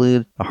that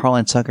include the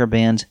Harlan Tucker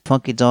Band,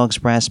 Funky Dogs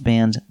Brass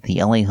Band,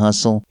 the LA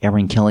Hustle,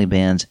 Aaron Kelly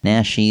Band,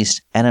 Nash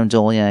East, Adam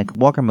Doliak,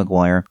 Walker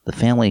McGuire, the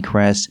Family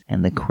Crest,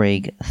 and the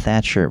Craig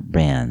Thatcher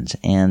Band.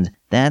 And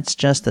that's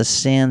just the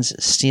Sands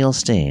Steel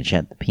Stage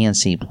at the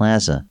PNC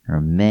Plaza. There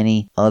are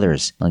many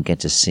others I'll get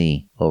to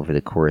see over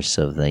the course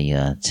of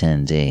the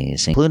 10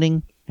 days,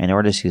 including an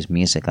artist whose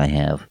music I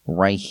have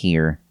right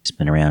here. He's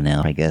been around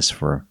now, I guess,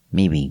 for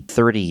maybe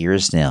 30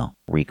 years now,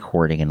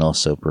 recording and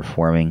also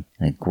performing.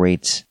 A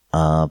great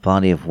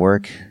body of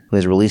work, who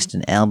has released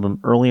an album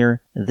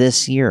earlier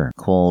this year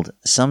called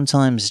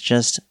Sometimes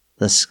Just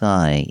the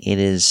Sky. It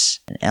is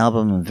an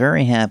album I'm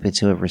very happy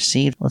to have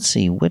received. Let's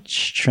see,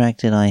 which track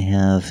did I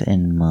have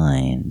in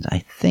mind? I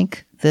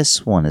think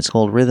this one is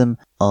called Rhythm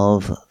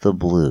of the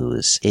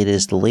Blues. It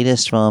is the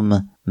latest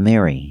from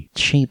Mary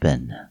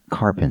Chapin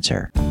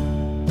Carpenter.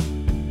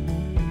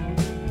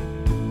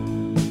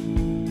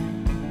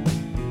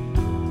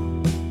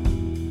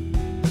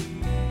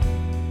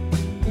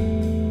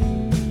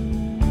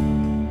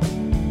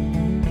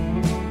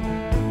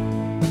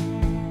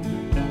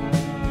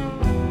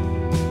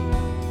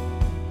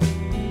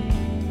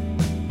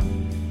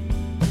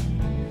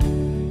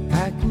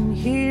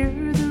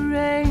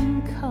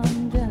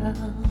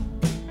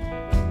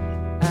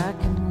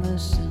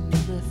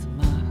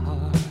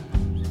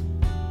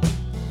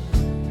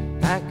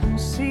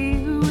 See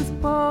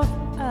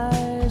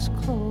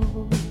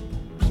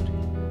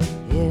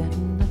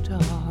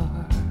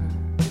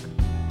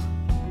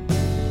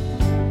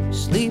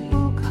Sleep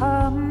will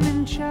come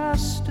in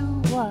just a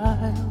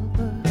while,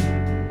 but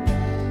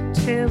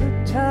till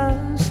it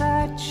does,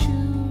 I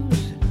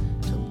choose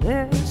to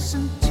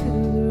listen to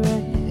the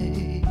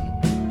rain.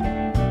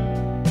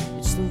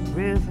 It's the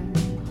rhythm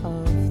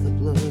of the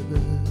blood.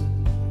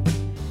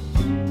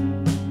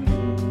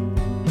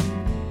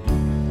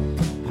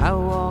 I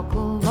walk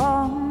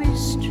along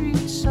these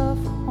streets of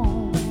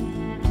home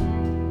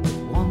that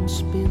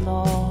once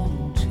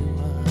belonged to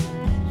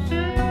us,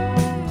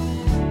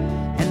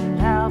 and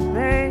now,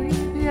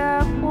 baby,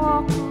 I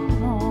walk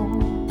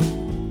alone,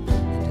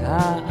 and I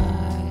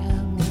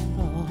am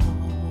lost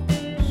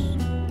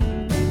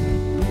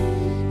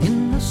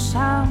in the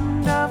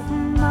sound of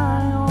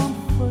my own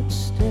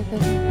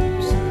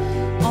footsteps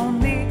on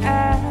the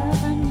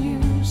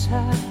avenues. I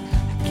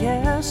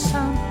guess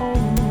I'm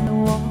only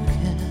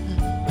walking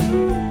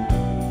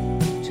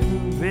to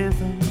the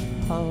rhythm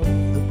of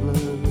the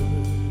blues.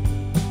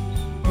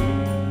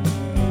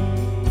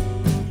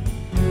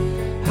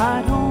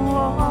 I don't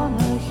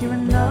wanna hear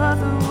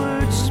another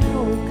word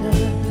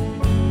spoken.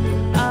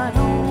 I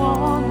don't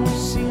wanna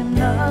see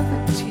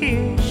another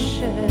tear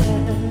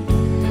shed.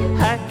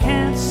 I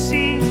can't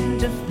seem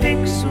to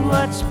fix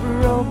what's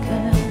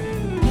broken,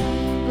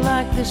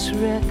 like this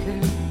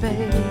record,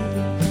 baby,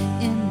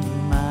 in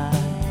my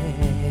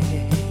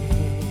head.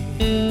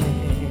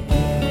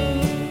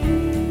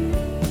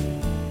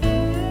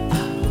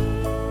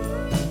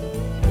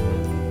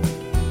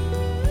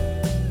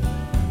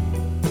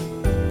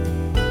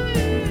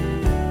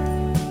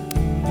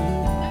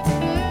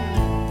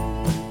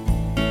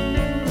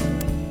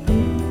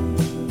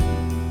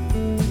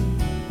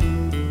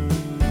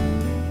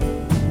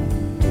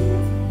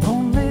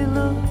 Lonely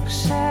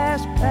looks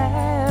as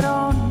bad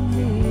on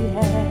me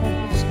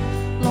as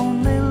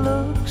lonely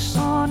looks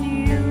on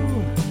you,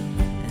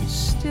 and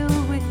still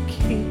we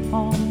keep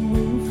on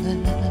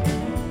moving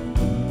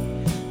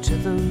to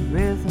the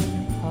rhythm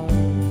of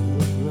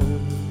the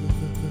blues.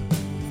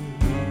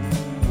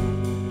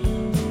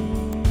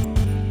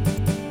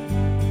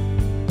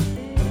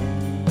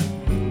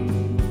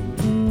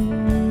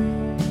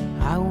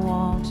 I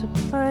want a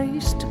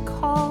place to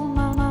call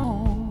my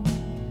own,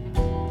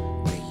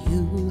 where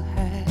you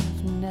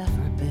have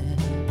never been.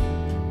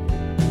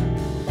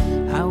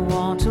 I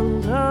want to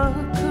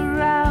look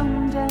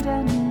around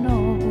and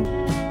know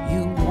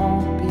you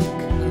won't be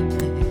coming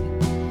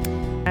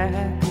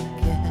back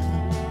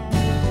again.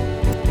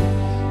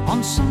 On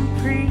some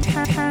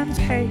pretend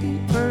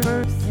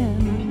paper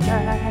thin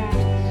that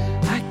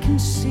I can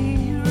see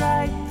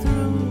right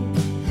through.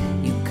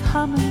 You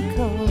come and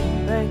go,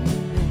 baby,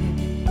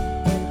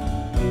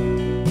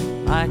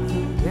 like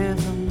the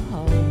rhythm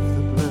of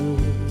the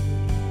blues.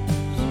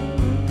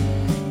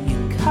 You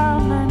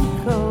come and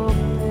go,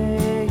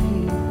 baby,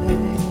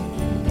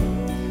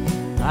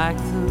 like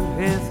the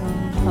rhythm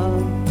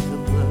of the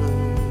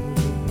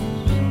blues.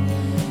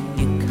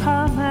 You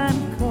come and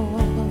go,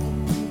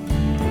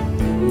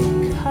 you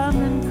come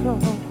and go,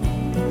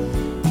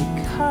 you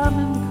come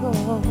and go.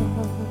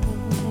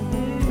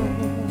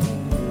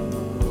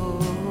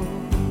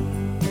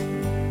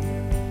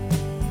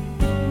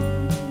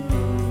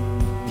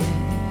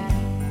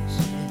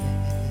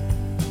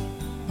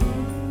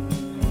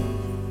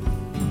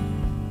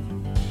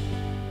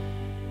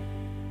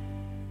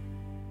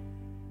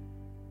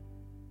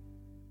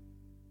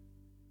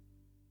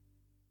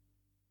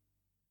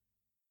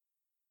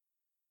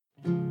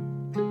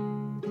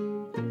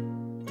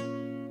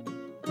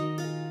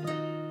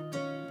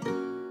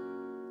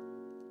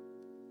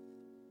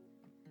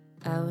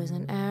 I was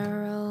an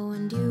arrow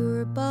and you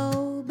were a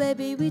bow.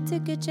 Baby, we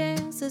took a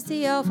chance to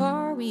see how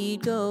far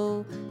we'd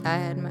go. I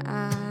had my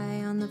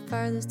eye on the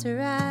farthest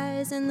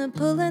horizon, and the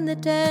pull and the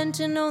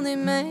tension only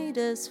made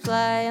us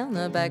fly. On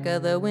the back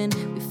of the wind,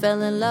 we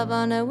fell in love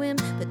on a whim.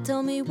 But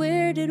tell me,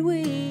 where did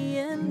we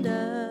end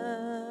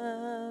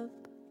up?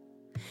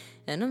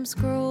 And I'm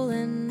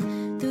scrolling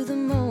through the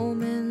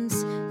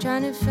moments,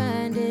 trying to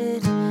find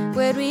it.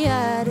 Where'd we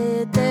hide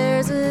it?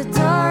 There's a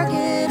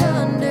target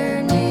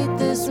underneath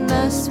this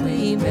mess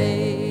we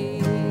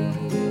made.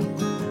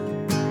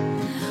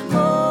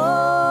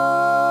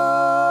 Oh,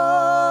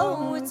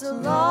 it's a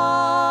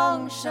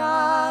long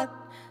shot,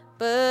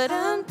 but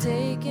I'm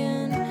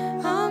taking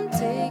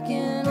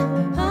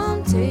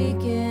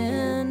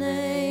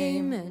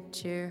aim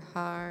at your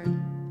heart.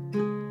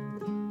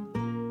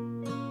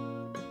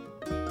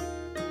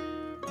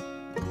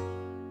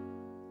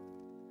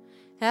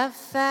 I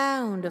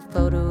found a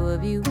photo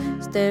of you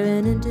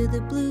staring into the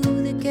blue,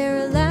 the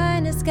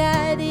Carolina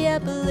sky, the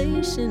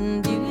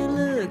Appalachian view. You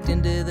looked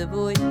into the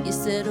void, you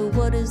said, oh,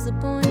 what is the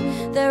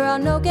point? There are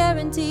no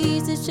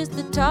guarantees, it's just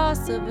the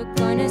toss of a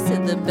coin. I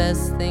said the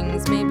best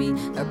things maybe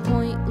are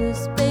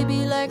pointless,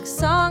 baby, like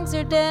songs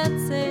or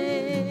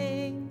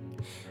dancing.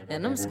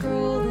 And I'm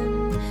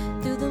scrolling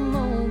through the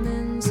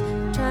moments,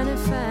 trying to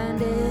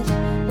find it.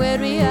 Where'd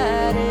we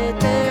hide it?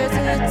 There's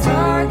a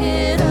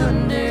target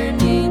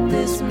underneath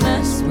this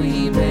mess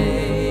we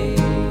made.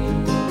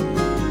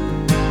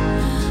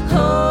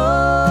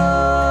 Oh,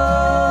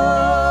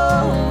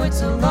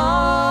 it's a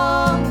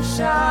long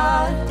shot.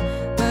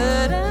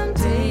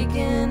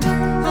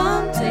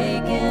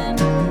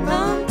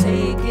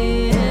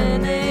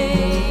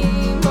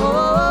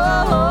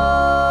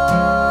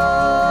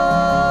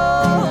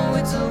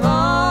 it's a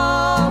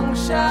long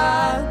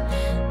shot,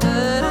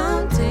 but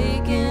I'm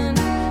taking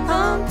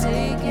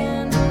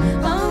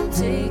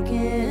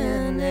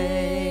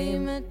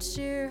aim at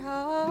your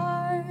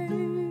heart.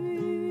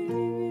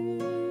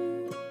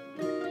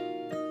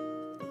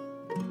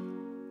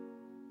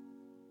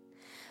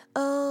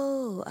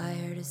 Oh, I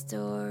heard a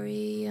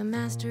story, a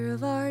master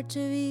of art to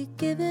be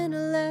given a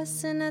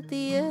lesson at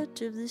the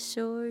edge of the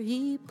shore.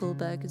 He pulled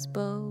back his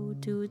bow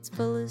to its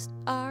fullest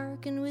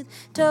arc, and with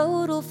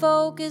total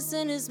focus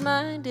in his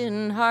mind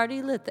and heart,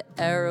 he let the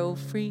arrow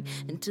free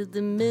into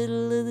the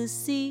middle of the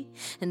sea,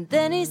 and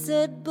then he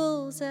said,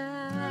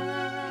 bullseye.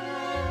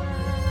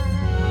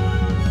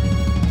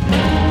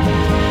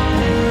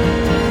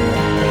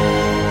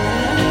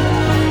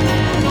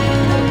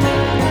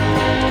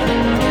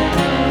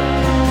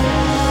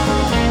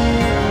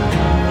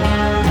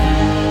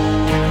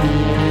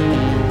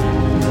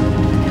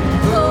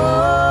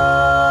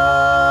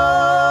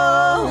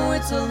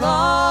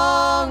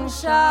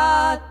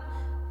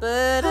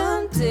 But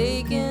I'm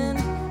taking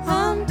aim.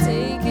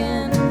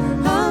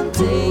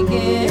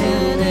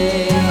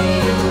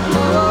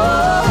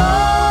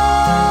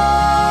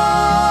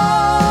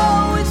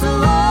 Oh, it's a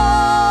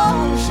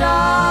long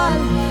shot,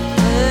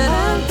 but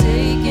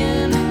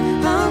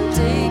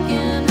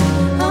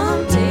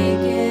I'm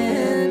taking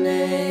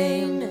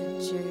aim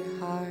at your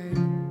heart.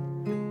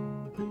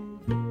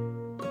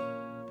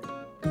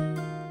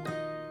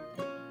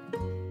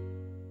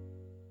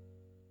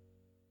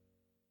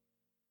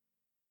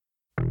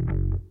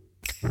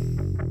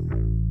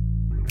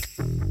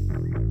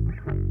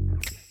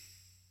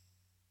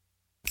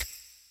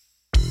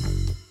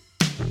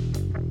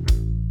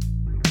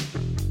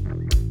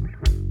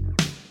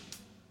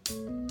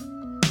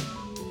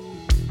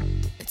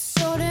 It's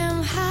so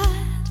damn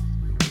hot,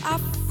 I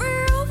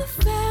feel the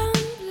fan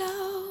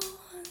blow.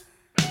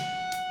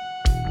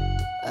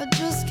 I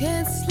just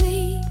can't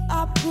sleep,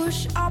 I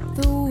push up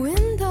the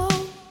window.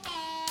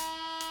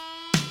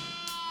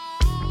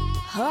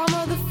 Hum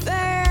of the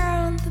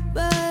fan, the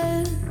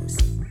buzz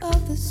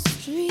of the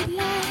street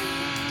light,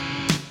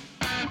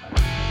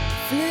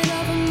 flit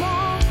of a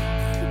moth,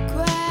 the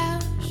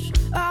crash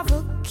of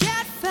a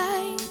cat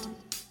fight.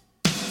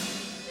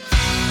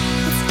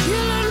 It's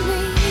killing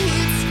me,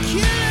 it's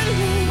killing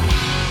me.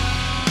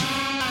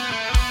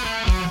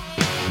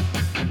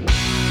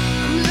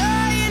 I'm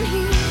lying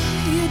here,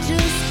 you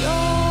just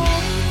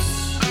don't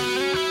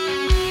see.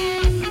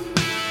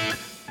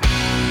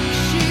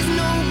 She's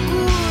no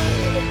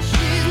good,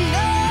 she's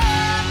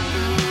not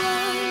the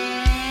one.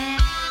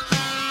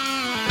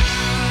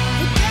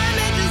 The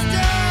damage is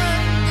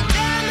done, the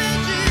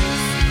damage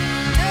is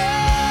done.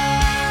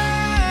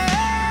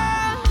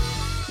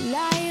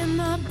 Lie in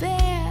my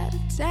bed, a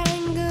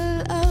tangle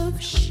of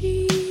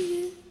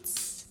sheets.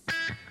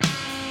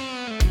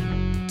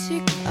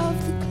 Tick of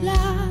the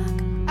clock,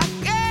 I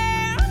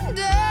can't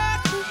dare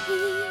to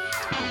heat.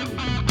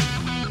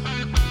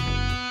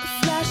 A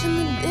flash in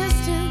the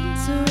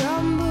distance, a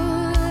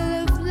rumble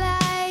of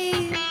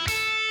light.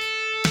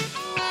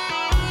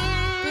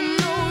 But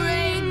no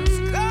rain's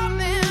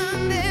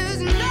coming,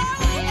 there's no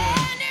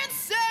end in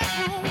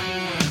sight.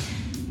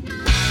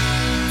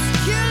 It's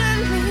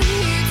killing me,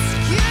 it's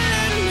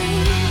killing me.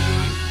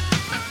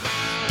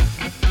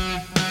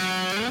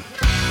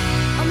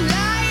 I'm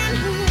lying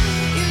here,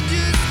 you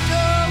just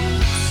don't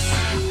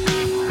see.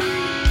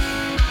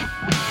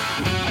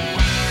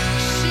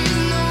 She's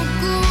no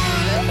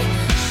good,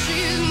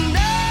 she's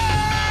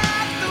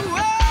not the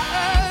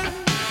one.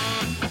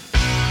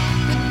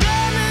 The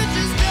damage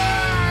is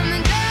done, the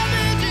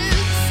damage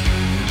is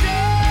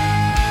done.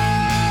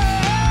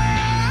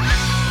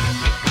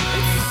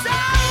 It's so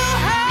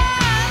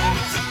hot,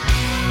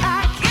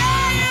 I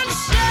can't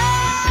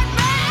shut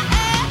my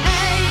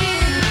eyes.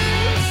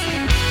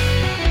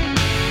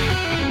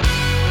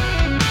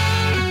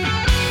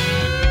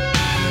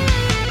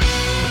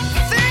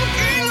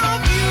 Thinking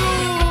of you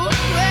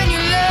when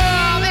you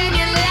love and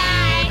you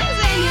lies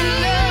and you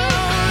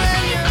love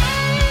and you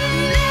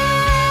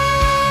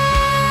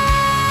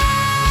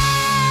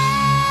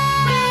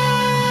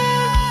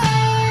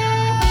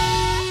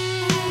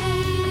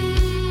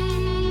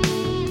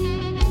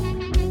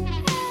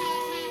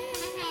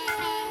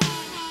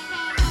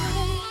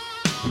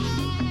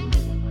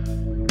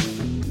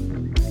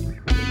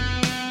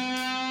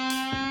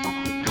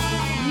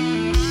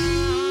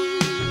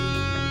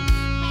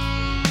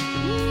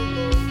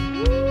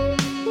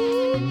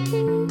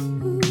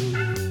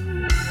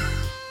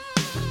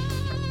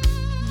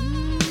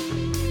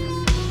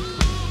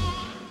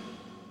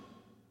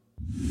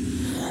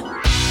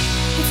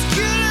It's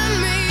killing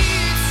me,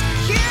 it's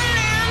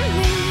killing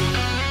me.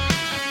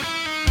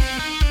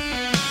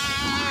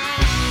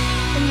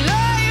 I'm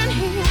lying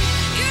here,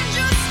 you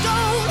just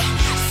don't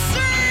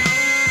see.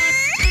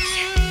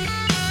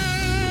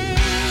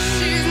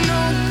 She's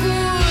no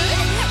good,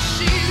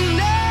 she's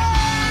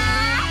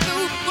not the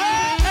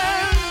one.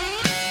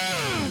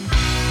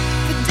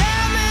 The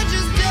damage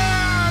is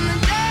done, the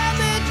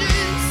damage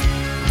is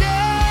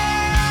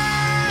done.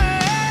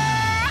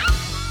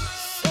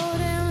 So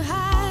damn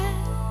high,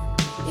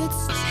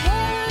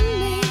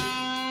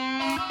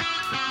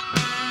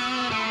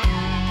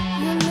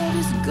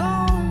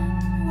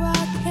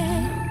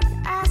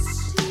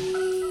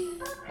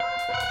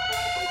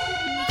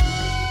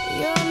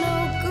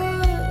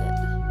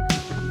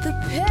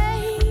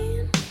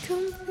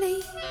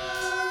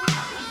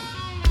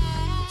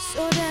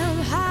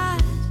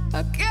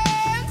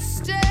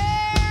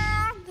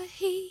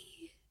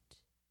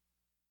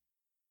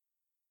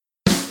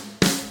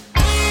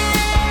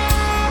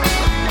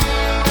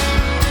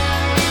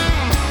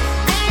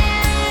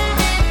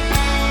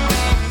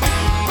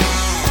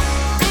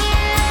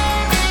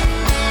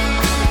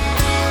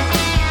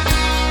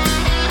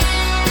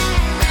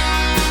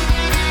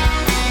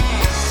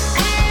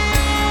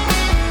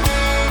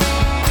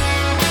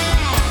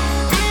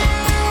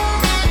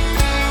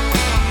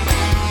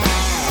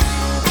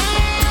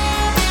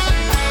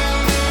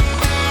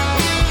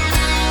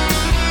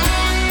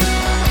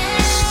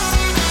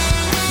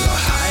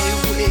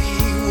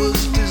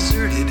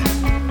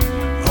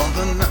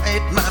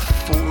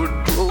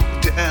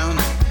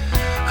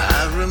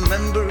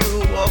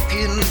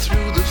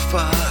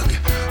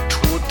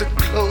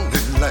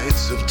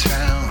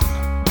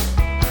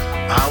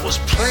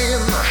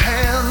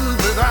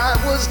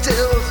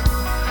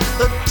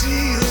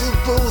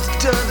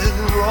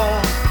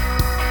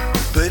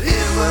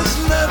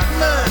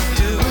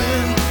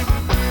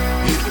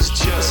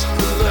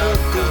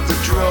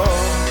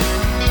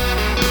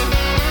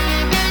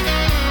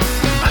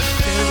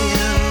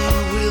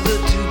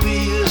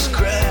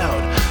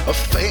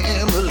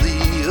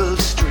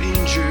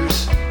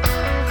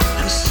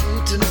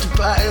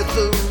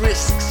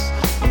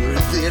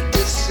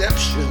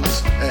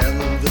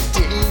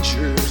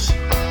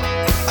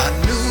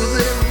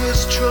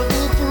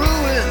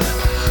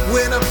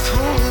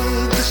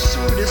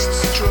 latest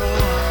straw.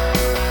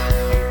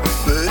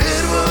 But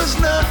it was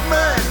not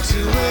mine to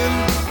win.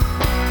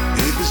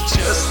 It was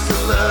just the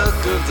luck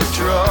of the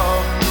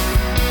draw.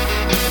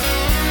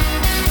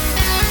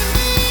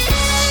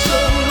 So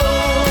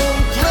long,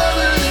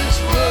 Providence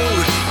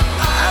Road.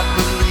 I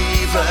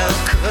believe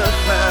I've cut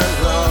my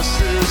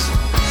losses.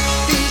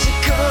 Easy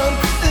come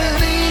and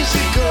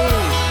easy go.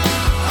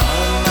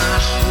 All my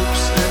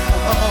hopes and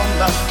all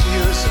my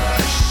fears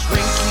are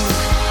shrinking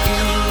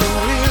in the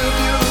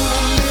rearview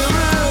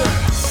mirror.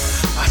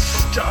 I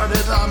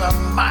started on a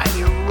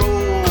mighty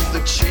roll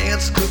the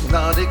chance could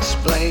not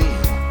explain.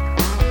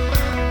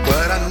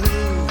 But I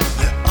knew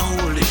the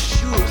only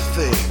sure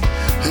thing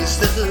is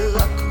that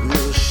luck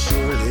will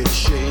surely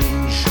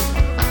change.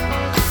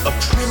 A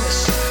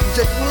premise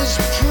that was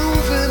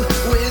proven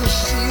when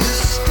she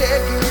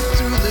staggered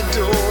through the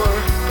door.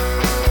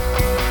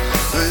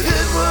 But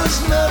it was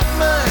not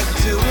my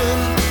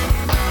doing.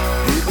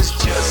 It was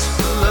just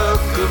the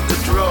luck of the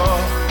draw.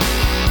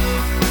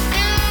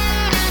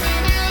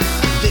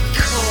 They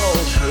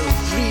called her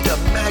Rita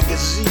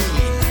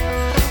Magazine,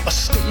 a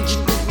stage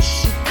name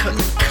she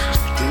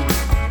concocted.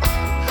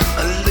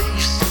 A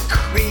lacy,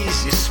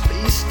 crazy,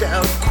 spaced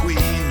out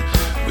queen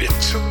with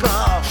took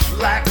off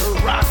like a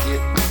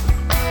rocket.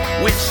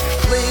 When she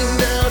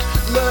flamed out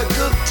like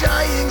a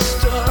dying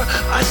star,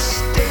 I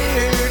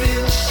stared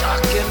in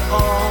shock and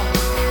awe.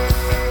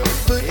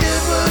 But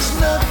it was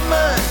not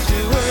my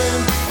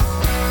doing.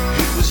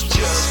 It was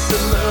just the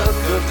luck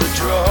of the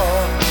draw.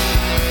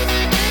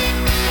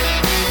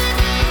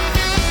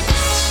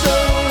 So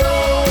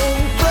long,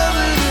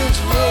 Providence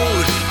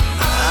Road.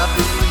 I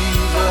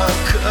believe I've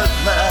cut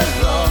my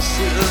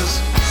losses.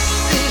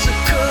 Easy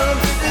come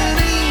and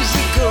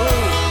easy go.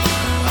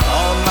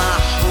 All my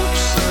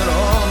hopes and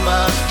all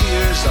my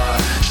fears are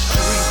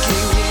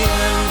shrinking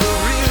in the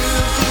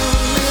rearview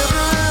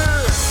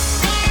mirror.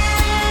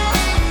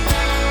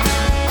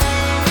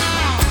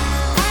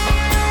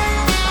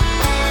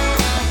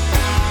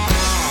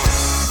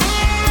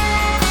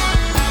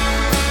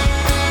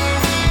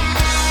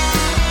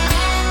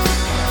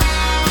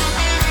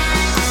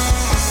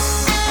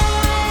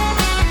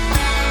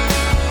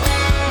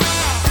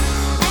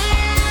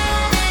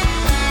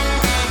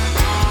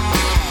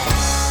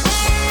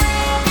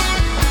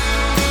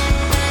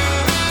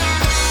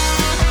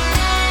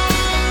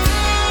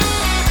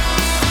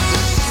 The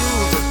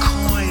silver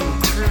coin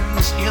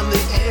turns in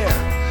the air.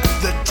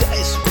 The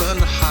dice run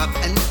hot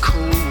and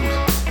cold.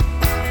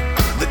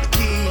 The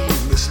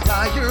game is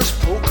liar's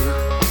poker.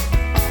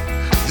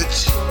 The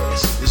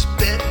choice is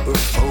bet or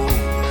fold.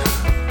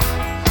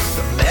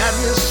 The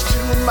madness to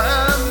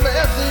my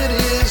method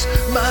is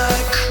my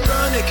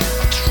chronic,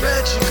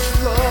 tragic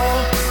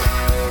flaw.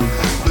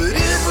 But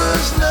it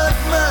was not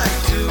my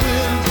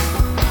doing.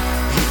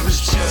 It was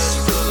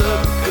just the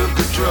luck of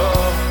the draw.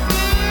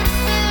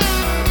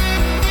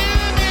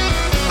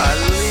 I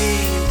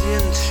leaned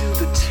into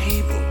the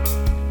table.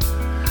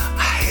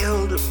 I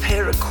held a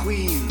pair of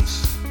queens.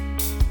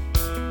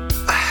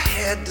 I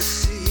had to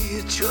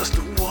see just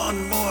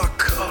one more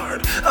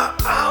card.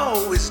 I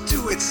always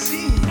do, it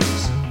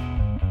seems.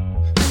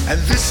 And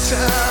this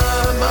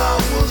time I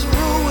was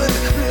ruined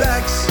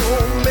like so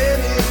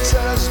many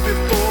times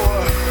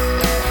before.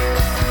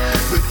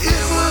 But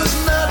it was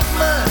not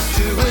my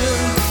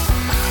doing.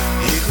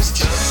 It was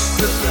just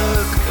the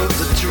luck of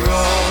the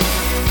draw.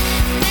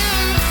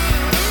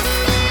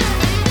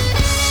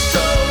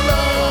 So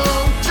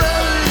long,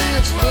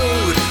 Providence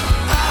Road.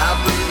 I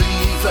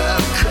believe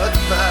I've cut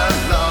my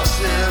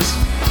losses.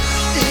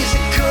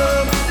 Easy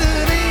come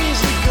and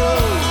easy go.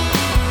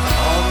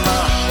 All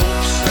my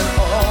hopes and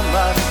all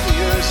my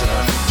fears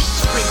are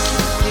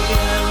shrinking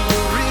in the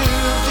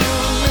rearview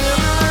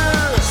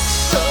mirror.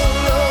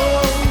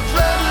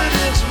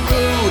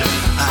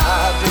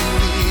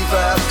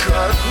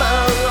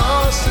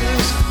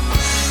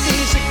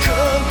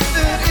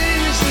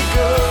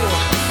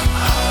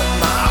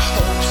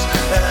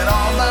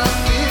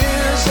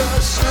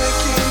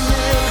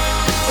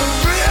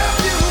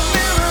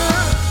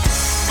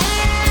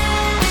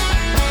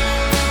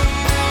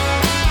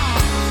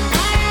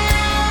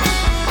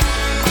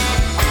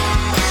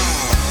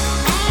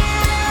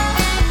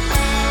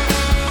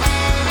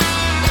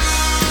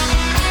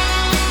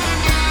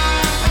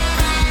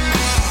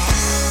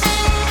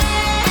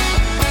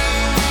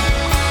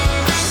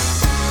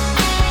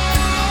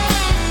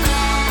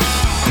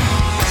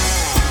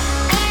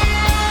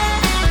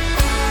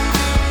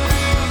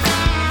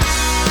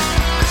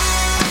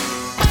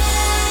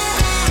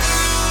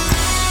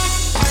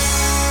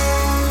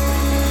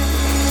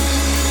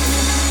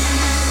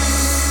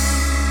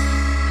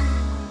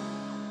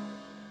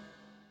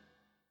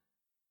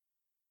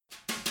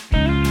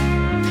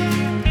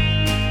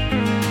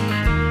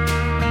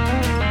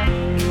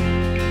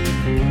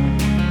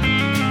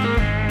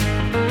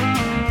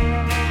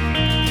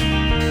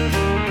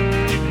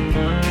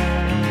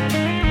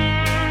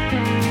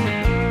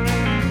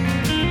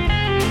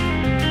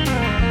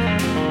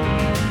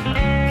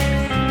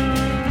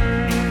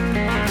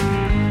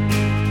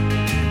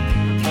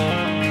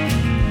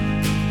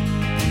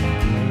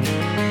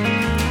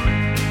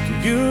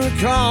 you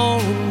recall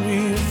when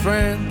we were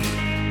friends.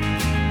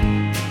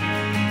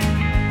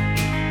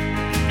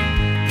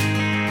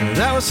 And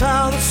that was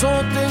how this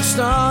whole thing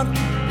started.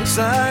 It's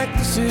like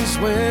this is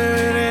where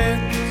it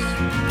ends.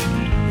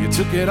 You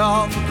took it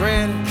all for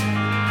granted.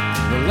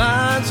 The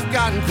lines have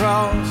gotten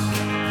crossed.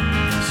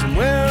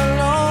 Somewhere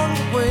along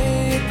the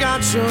way you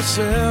got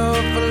yourself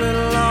a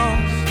little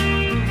lost.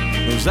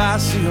 Those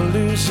icy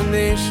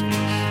hallucinations,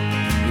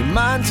 your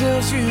mind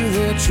tells you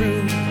they're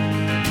true.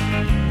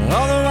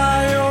 All the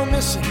while you're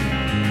missing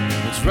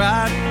what's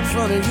right in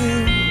front of you.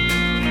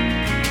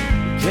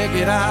 You can't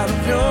get out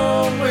of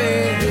your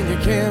way and you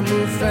can't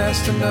move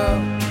fast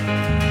enough.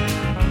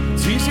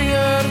 It's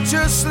easier to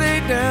just lay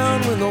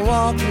down when the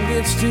walking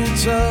gets too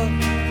tough.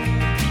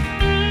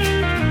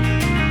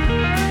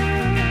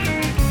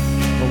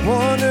 I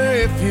wonder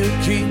if you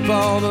keep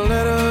all the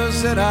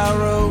letters that I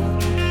wrote.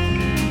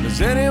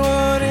 Does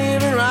anyone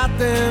even write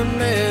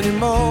them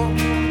anymore?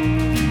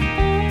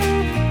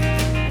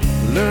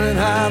 Learning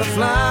how to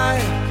fly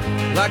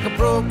like a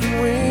broken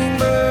winged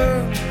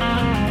bird.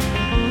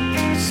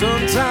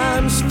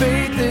 Sometimes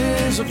faith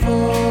is a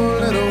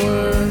four-letter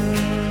word.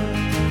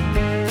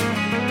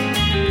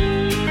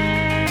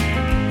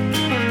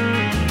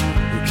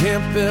 You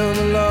can't build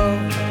a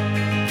love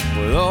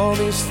with all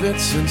these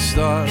fits and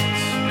starts.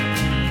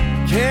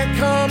 Can't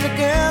come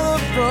together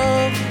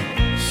from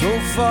so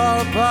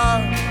far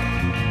apart.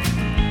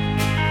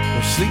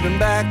 We're sleeping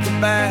back to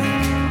back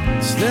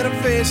instead of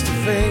face to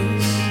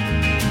face.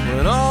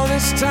 When all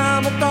this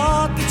time I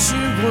thought that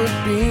you would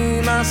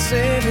be my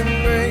saving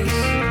grace.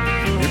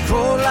 You're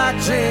cold like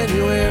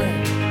January,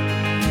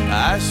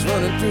 ice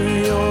running through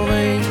your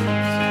veins.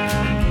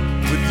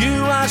 With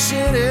you I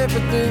shed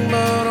everything,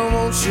 but I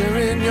won't share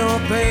in your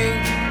pain.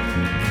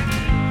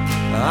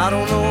 I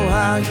don't know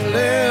how you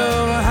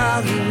live or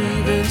how you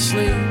even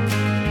sleep.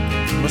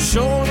 My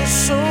shoulders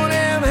so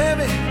damn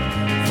heavy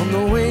from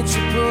the weight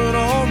you put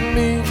on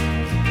me.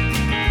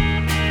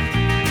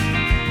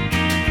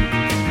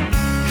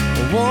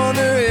 I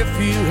wonder if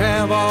you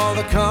have all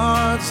the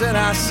cards that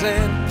I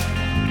sent.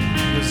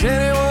 Does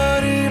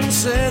anyone even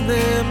send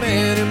them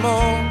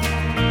anymore?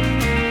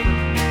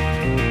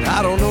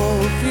 I don't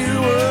know if you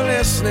were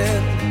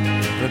listening,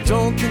 but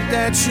don't think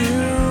that you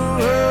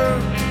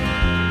heard.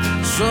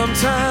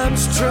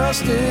 Sometimes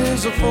trust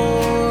is a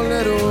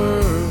four-letter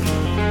word.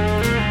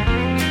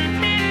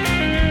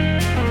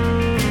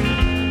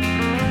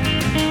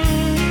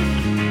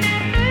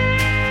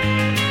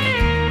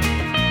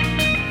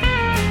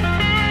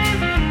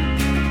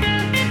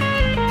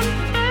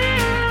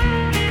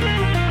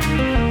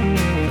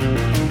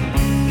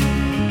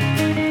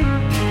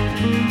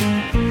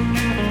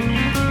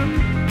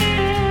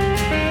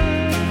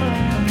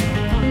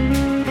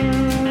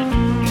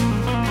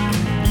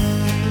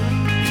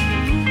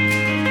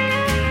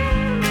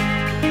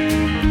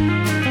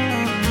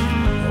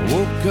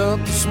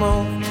 Up this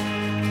morning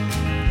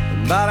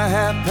about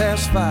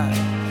 5:30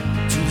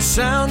 to the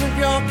sound of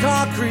your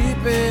car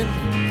creeping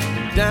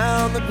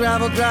down the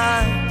gravel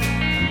drive.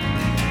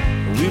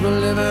 We were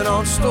living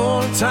on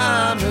stolen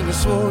time and you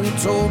swore you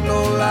told no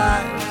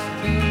lies.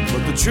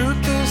 But the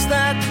truth is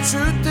that the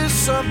truth is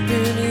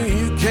something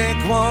you can't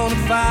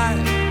quantify.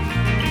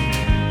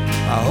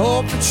 I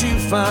hope that you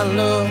find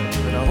love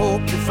and I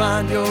hope you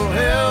find your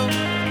help.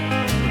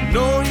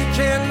 No, you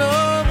can't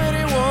love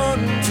anyone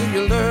till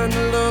you learn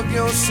to love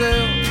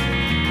yourself.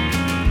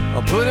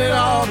 I'll put it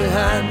all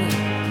behind me,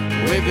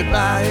 wave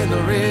goodbye in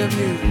the rear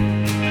view.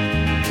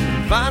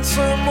 Find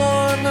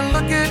someone to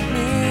look at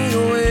me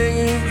the way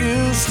you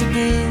used to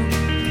do.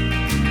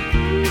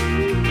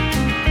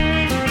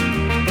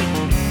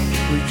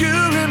 Will you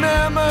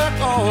remember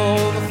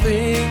all the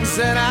things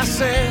that I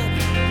said?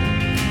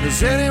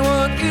 Does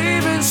anyone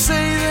even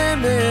say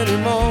them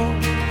anymore?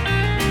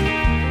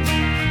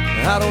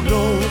 I don't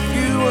know if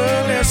you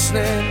were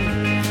listening,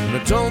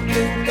 but don't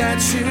think that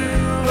you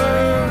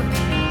were.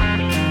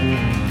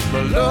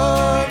 But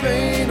love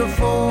ain't a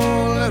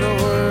four-letter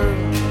word.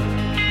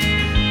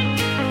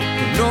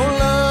 No,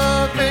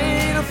 love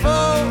ain't a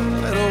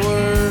four-letter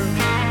word.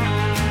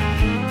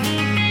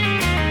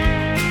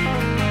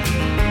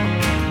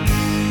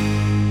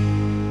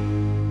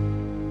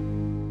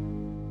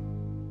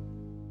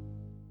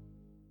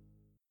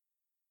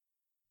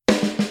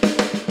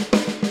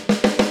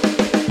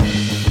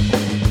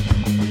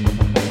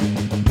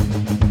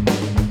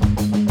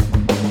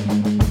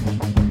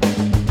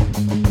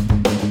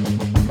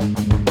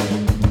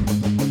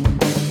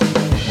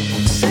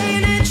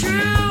 Saying it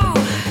true,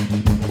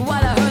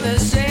 what I heard her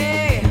say.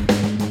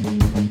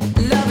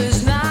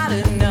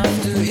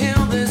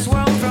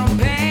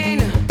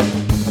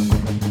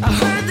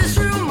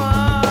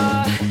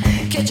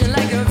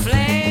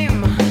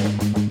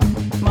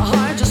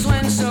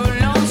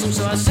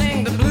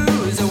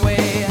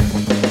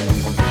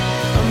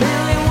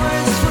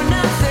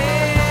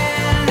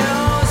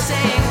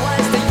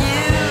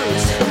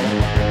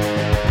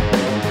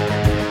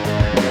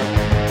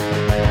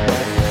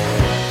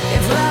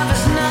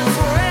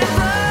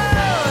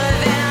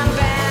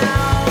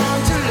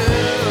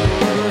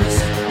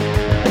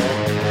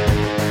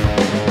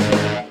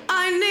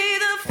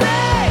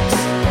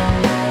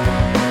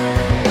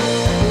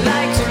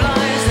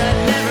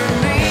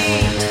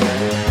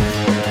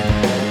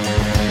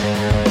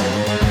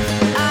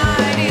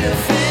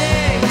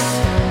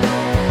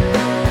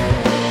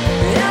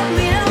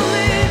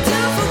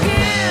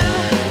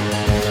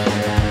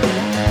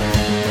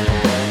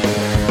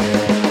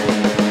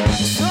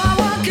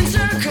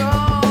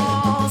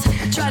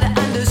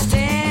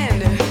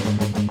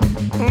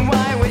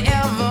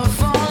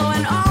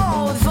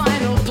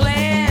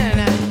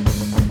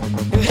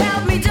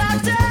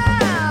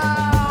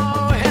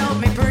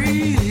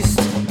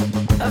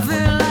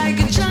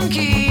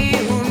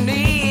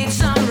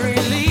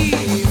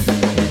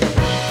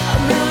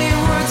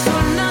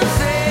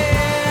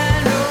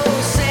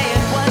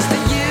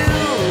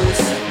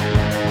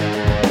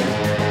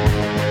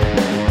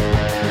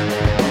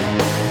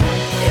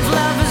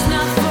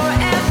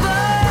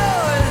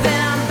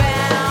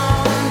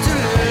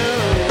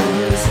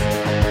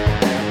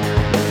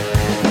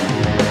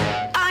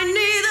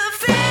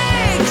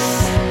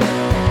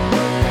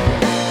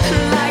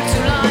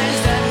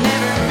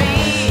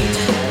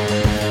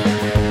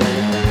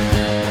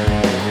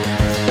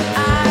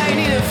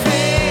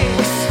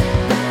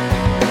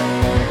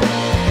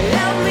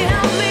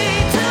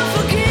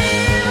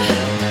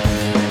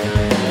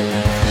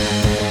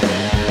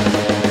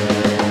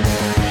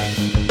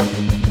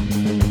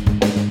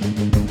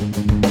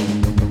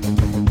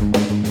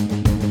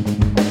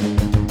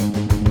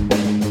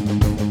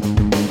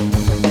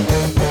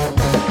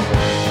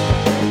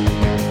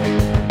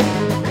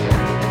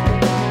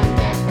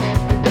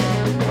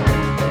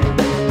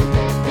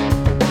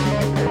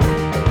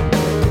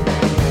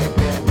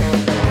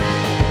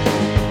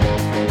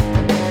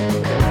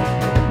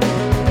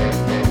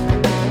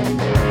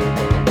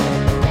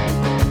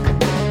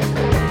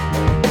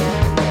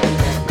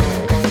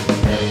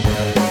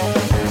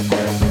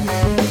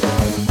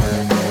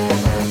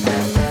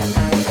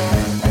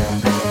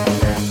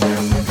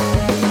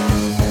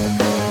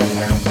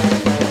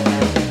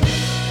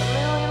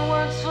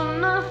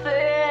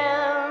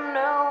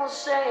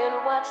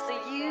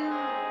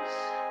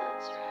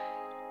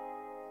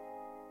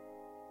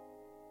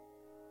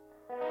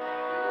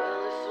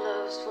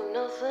 just for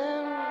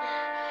nothing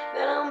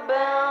that I'm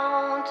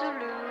bound to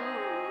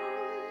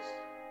lose.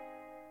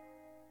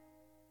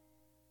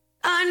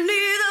 I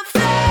need a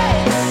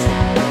face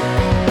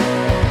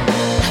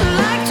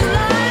like two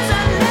lines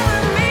I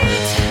never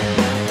meet.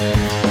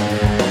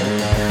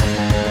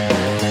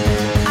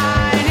 I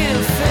need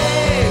a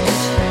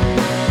face.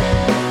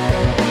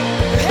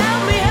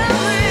 Help me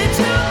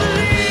to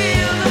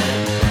believe.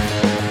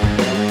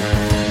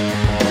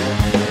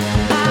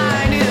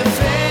 I need a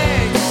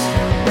face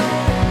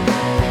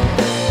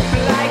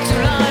like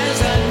two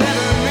lines I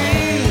never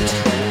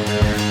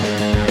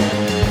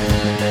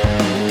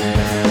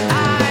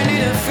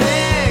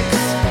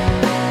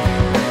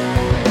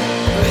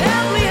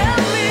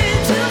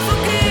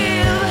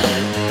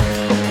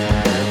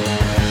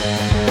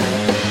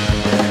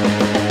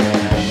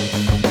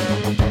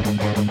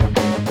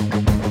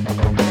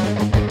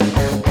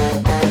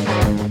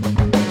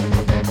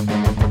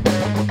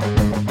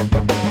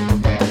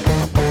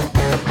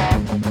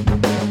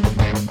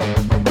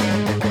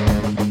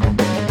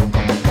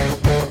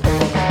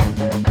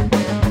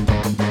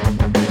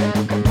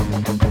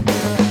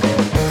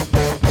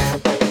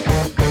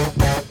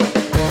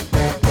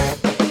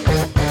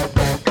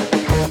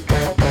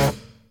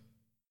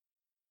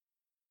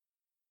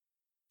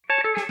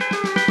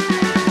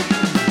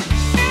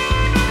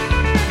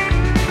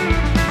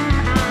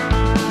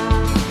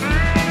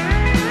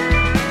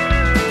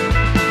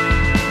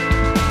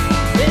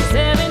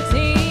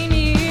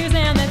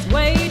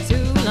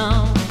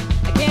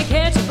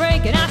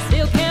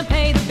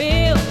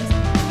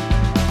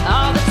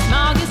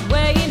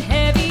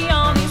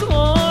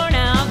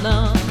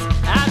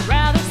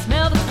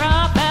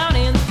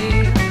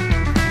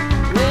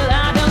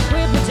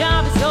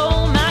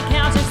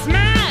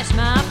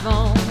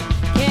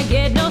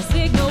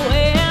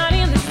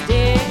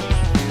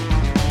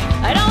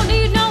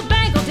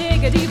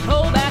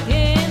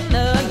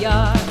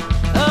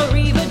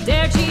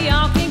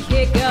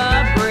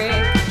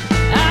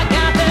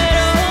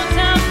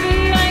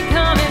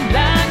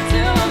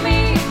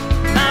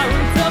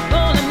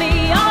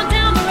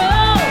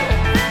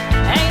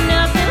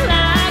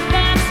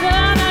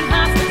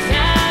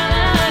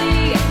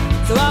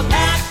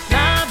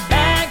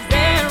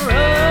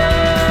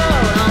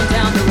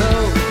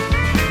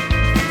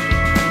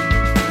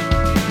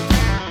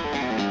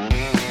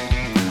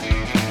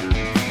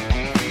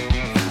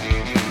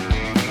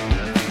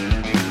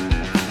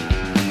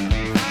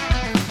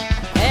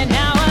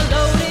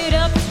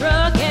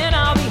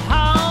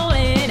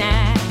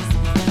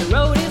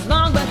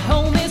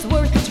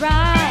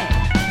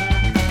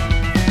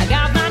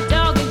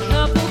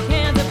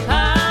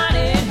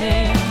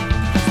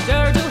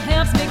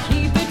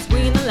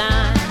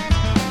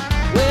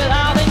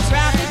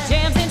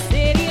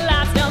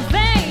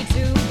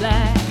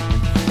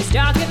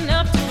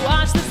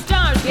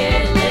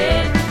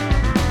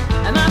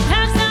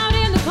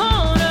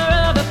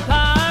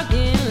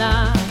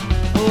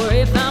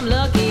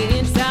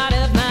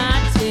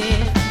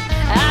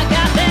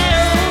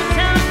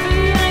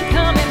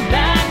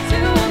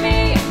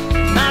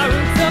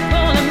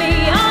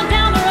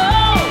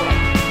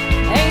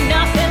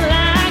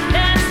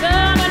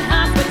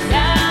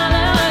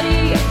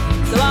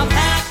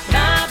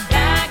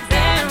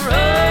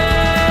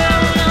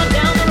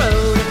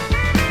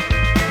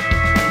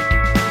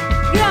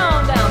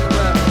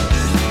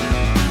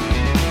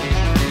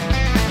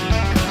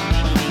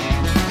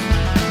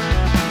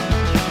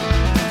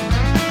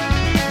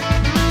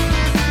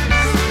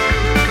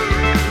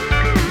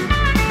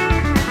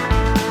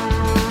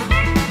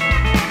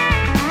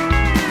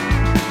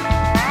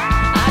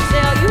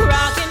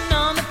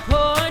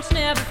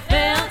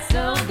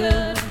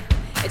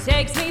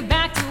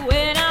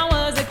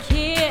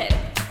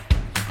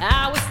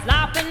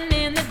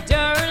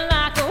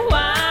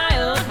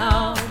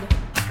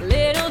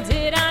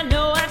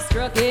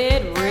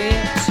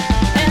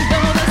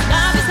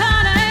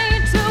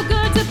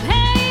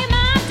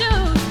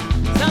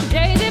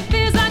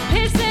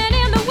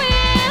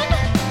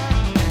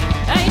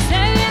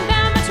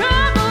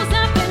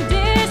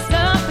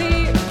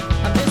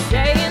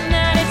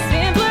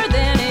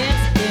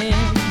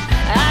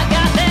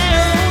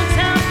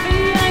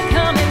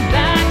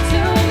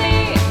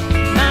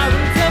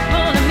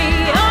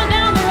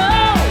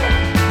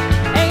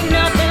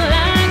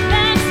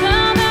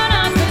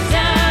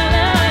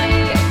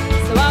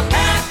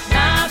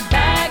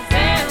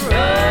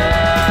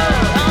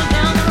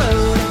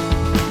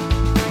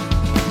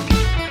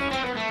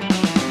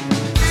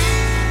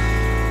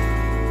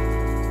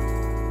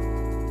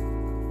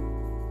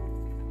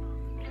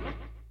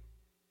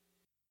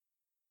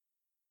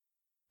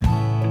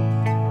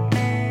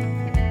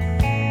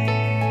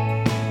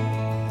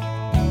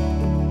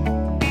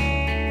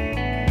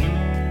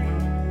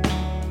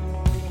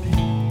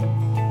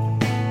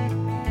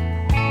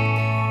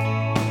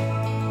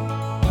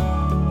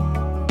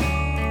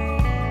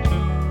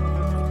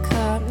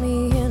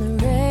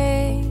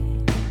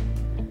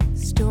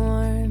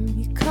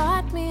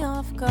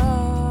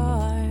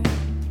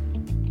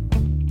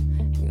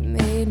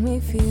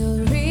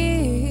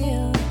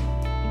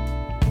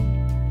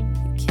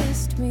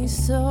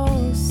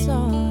so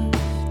soft.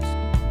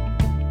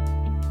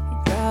 You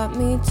brought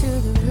me to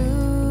the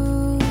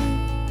rooftop.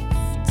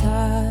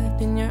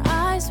 In your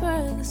eyes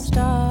were the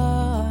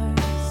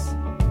stars.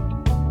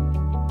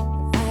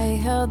 I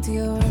held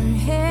your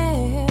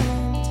hand.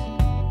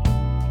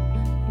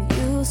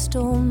 You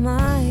stole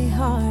my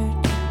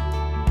heart.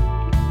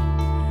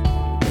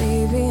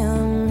 Baby,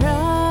 I'm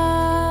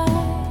right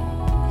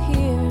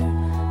here.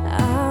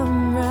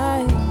 I'm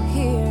right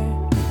here.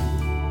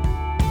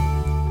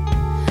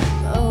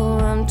 Oh,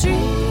 I'm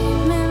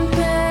dreaming,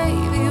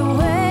 baby.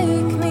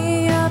 Wake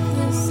me up.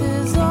 This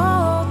is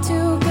all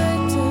too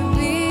good to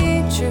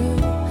be true.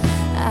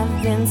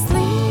 I've been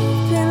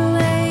sleeping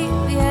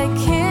lately. I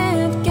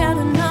can't get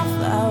enough.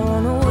 I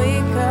wanna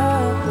wake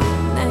up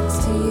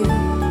next to you.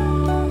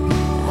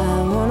 I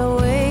wanna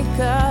wake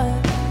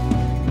up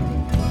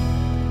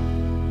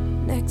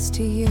next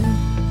to you.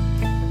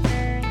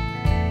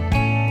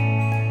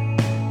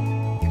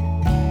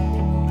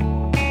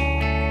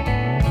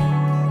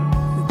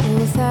 We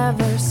both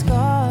have our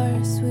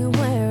scars we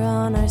wear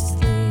on our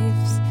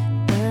sleeves,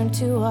 burned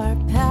to our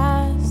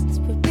pasts.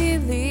 But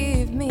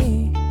believe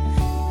me,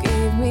 you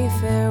gave me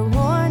fair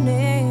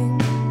warning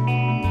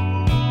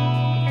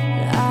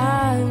that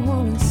I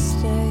wanna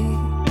stay.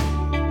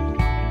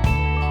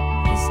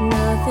 There's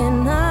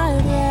nothing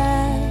I'd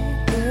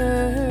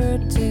rather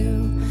do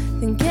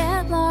than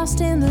get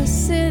lost in the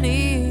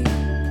city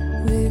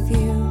with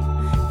you.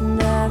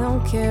 And I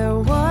don't care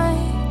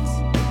what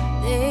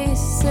they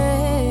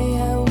say,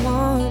 I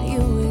want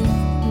you with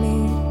me.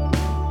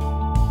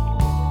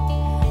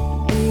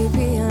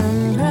 Baby, I'm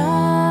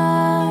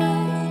right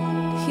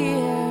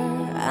here.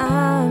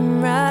 I'm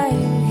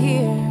right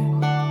here.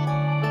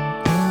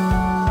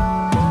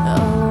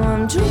 Oh,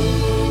 I'm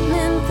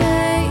dreaming,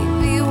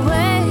 baby.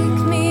 Wake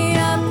me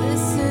up.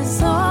 This is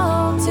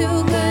all too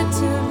good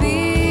to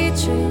be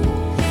true.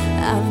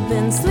 I've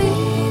been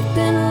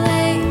sleeping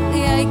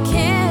lately. I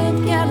can't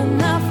get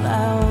enough. I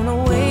wanna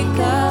wake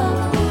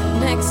up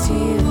next to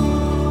you.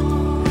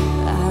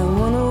 I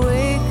wanna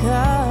wake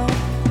up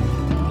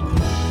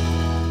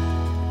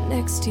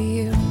next to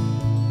you.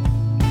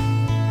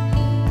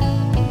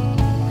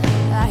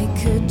 I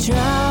could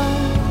drown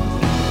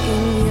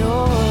in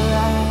your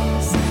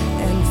eyes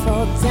and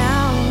fall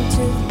down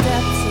to the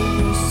depths of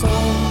your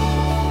soul.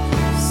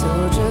 So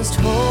just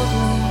hold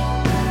me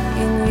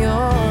in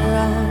your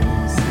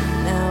arms.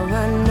 Now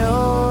I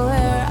know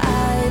where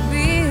I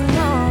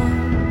belong.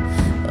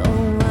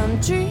 Oh, I'm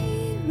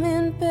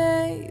dreaming,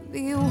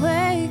 baby.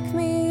 Wake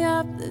me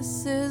up. This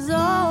is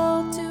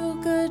all too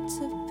good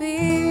to be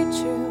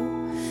true.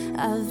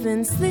 I've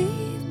been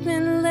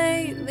sleeping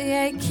lately.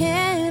 I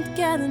can't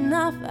get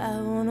enough. I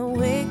wanna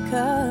wake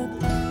up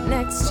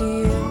next to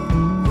you.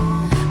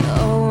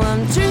 Oh,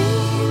 I'm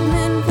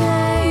dreaming,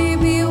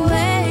 baby.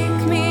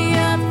 Wake me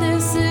up.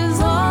 This is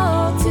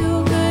all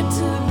too good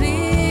to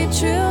be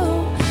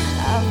true.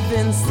 I've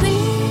been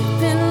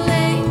sleeping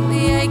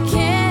lately. I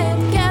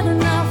can't get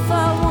enough. I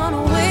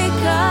wanna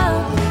wake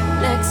up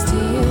next to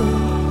you.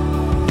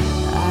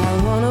 I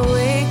wanna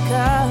wake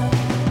up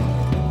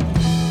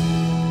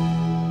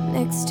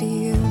next to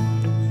you.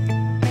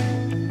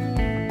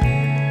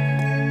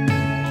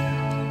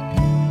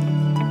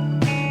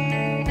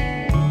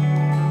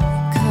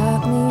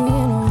 Caught me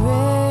in a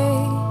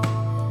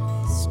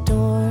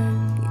rainstorm.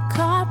 You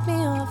caught me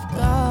off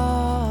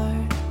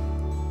guard.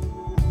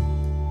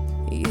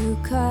 You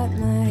caught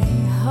my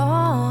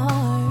heart.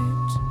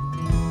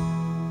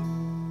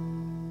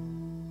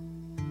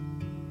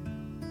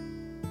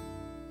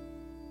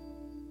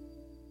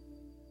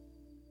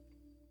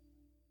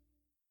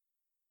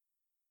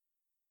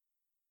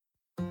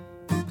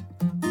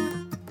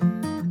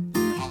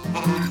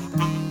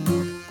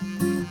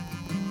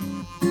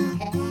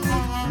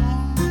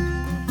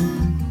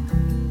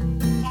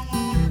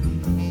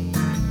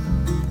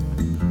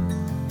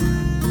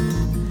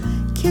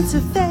 Kids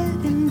are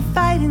fed and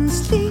fight and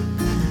sleep.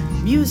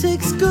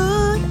 Music's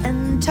good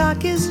and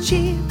talk is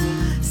cheap.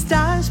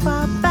 Stars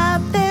pop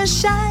out their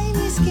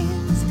shiny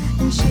skins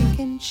and shake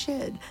and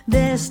shed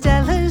their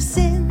stellar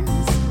sins.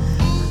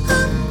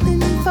 I'm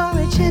in for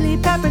a chili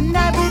pepper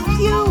night with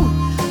you.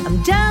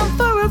 I'm down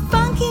for a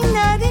funky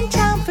night in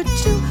town for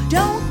two.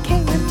 Don't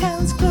care if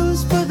town's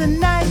closed for the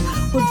night.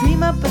 We'll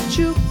dream up a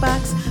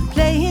jukebox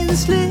playing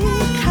slick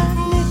hot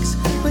licks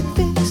with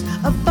fix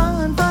of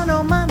fun,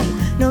 no money.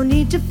 No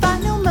need to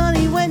find no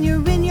money when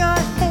you're in your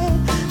head.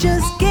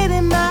 Just get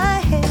in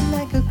my head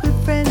like a good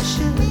friend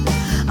should.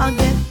 I'll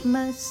get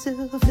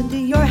myself into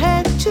your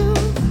head too.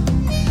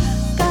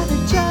 Got a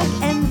jug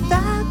and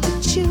fat to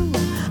chew.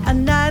 A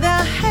night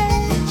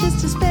ahead just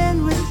to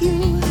spend with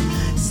you.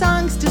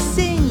 Songs to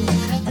sing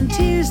and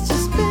tears to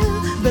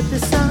spill. But the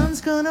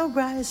sun's gonna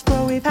rise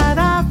for we've had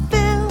our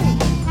fill.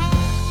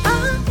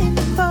 I'm in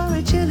for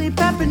a chili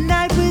pepper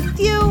night with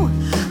you.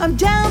 I'm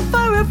down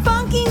for a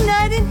funky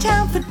night in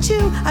town for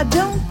two. I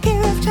don't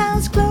care if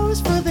town's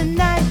closed for the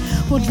night.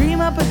 We'll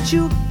dream up a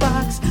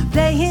jukebox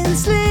playing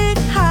slick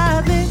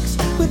hot licks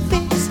with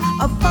fix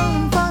of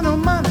fun, no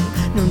money.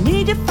 No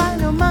need to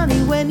find no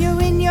money when you're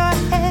in your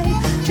head.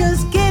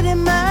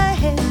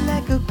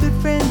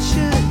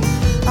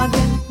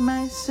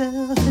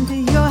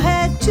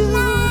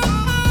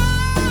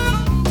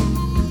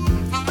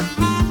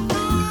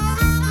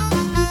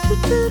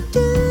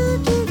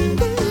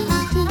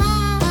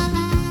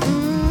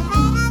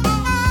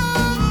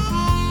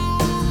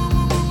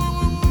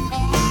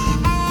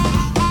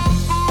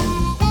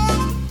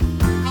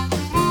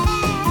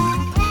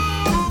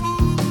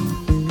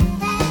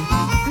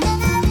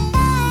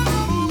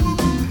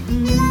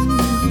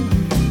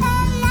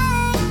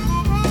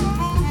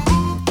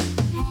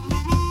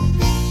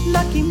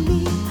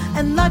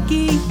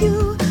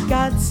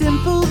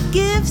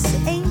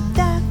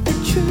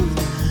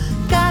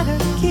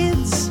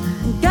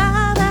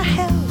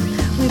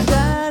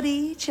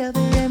 other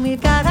and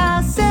we've got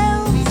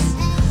ourselves.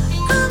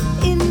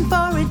 I'm in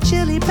for a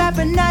chili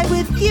pepper night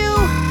with you.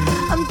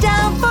 I'm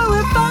down for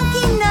a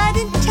funky night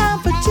in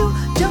town for two.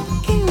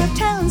 Don't care if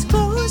town's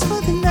closed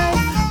for the night.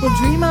 We'll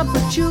dream up a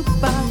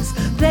jukebox,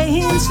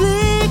 playing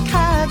slick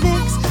high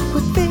licks.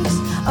 Quick fix,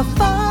 a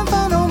fun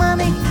for no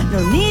money.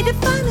 No need to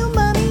find no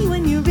money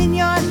when you're in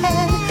your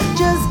head.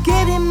 Just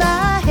get in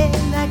my head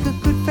like a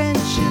good friend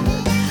should.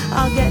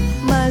 I'll get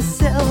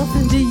myself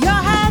into your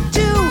head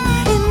too.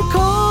 In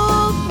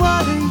cold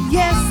water,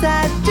 yes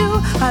I do.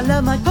 I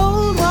love my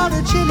cold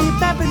water chili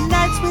pepper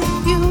nights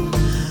with you.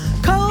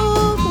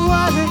 Cold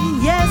water,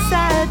 yes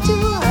I do.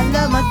 I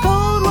love my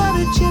cold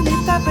water chili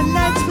pepper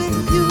nights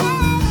with you.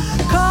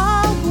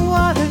 Cold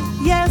water,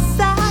 yes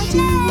I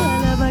do. I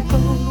love my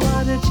cold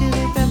water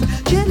chili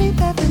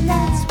pepper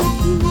nights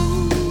with you.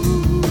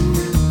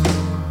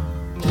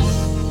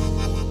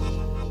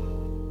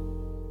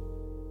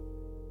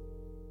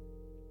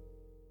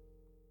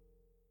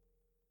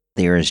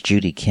 There's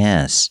Judy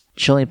Cass,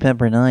 Chili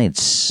Pepper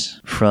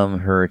Nights, from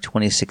her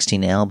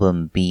 2016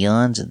 album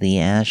Beyond the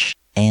Ash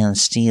and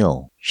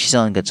Steel. She's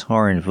on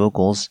guitar and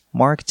vocals,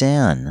 Mark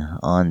Dan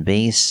on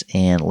bass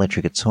and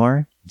electric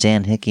guitar,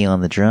 Dan Hickey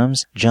on the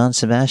drums, John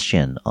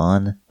Sebastian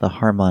on the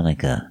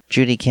harmonica.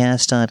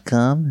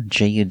 JudyCass.com,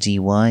 JudyKass.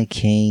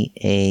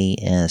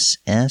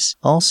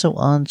 Also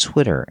on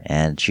Twitter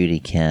at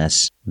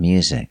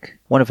JudyCassMusic.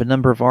 One of a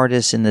number of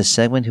artists in this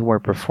segment who are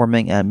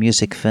performing at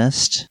Music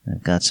Fest.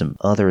 I've got some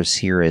others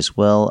here as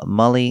well.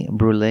 Molly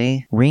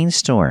Brule,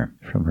 Rainstorm,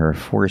 from her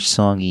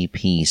 4-song EP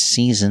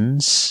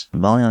Seasons.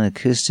 Molly on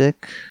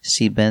acoustic,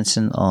 C.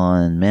 Benson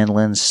on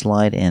mandolin,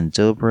 slide, and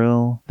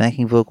dobro.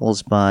 Backing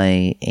vocals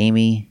by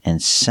Amy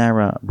and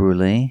Sarah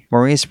Brule.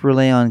 Maurice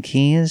Brule on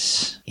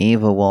keys.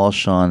 Ava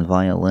Walsh on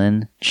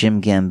violin. Jim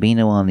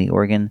Gambino on the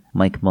organ.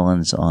 Mike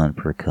Mullins on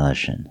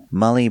percussion.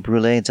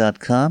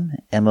 MollyBrule.com,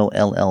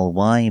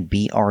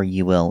 MOLLYBRULE.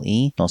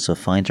 Also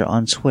find her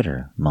on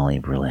Twitter, Molly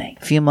Brule. A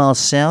Few Miles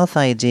South,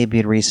 I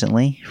debuted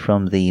recently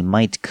from the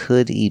Might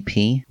Could EP.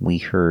 We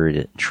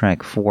heard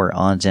track 4,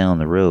 On Down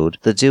the Road.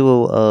 The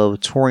duo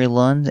of Tori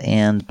Lund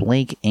and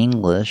Blake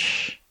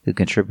English, who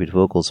contribute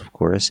vocals, of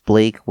course.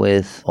 Blake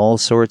with all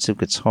sorts of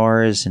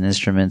guitars and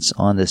instruments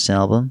on this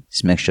album.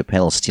 Some extra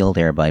pedal steel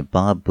there by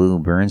Bob Boo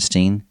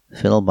Bernstein.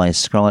 Fiddle by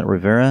Scarlett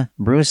Rivera.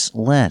 Bruce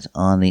Lett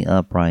on the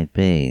upright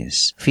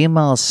bass.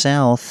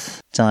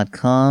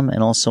 FewMilesSouth.com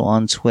and also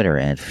on Twitter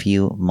at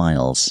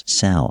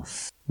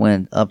FewMilesSouth.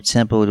 Went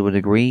up-tempo to a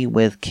degree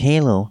with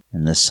Kalo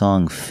and the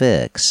song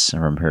Fix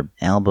from her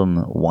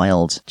album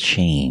Wild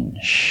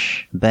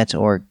Change.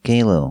 Betor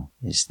Kalo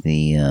is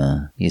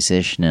the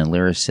musician and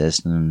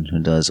lyricist who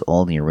does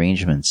all the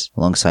arrangements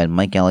alongside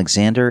Mike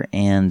Alexander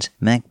and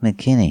Mac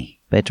McKinney.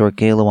 Betor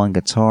Kalo on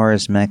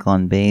guitars, Mac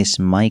on bass,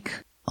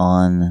 Mike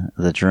on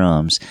the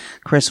drums,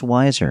 Chris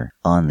Weiser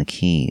on the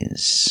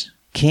keys.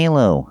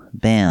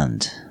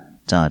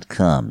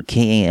 KaloBand.com,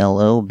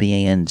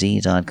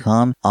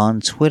 KaloBand.com, on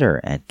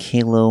Twitter at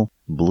Kalo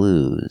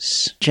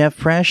Blues. Jeff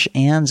Presh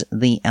and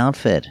The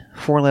Outfit,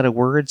 4-letter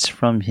words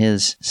from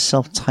his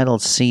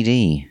self-titled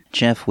CD.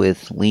 Jeff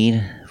with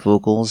lead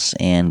vocals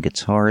and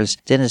guitars,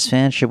 Dennis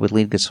Fancher with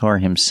lead guitar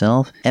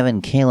himself,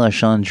 Evan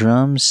Kalish on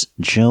drums,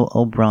 Joe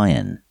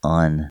O'Brien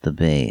on the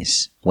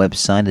bass.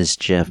 Website is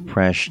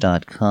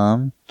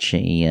jeffpresh.com,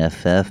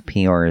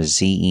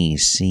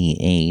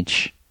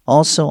 JEFFPRZECH.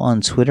 Also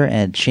on Twitter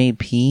at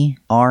JPRZECH.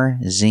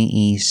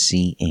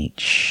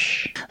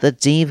 The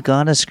Dave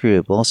Goddess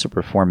Group, also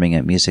performing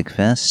at Music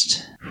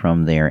Fest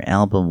from their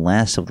album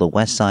Last of the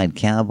West Side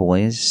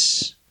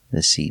Cowboys.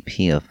 This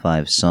EP of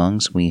 5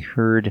 songs. We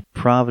heard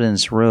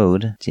Providence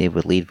Road, Dave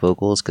with lead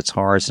vocals,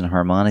 guitars, and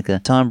harmonica,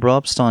 Tom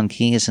Brobst on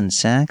keys and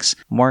sax,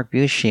 Mark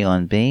Boucher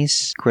on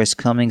bass, Chris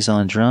Cummings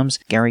on drums,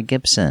 Gary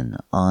Gibson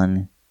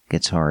on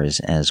guitars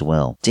as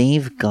well.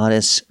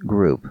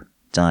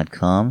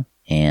 DaveGoddessGroup.com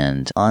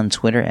and on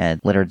Twitter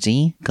at letter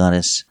D,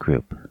 Goddess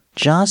Group.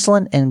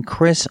 Jocelyn and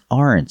Chris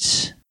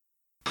Arndt,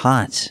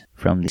 Hot,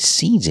 from the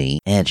CD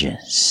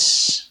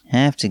Edges.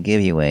 Have to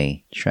give you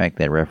a track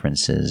that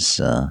references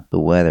the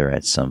weather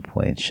at some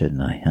point,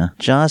 shouldn't I, huh?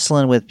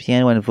 Jocelyn with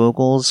piano and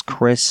vocals,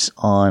 Chris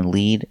on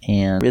lead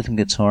and rhythm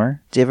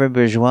guitar, David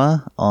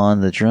Bourgeois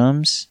on the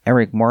drums,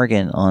 Eric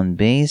Morgan on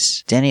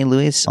bass, Danny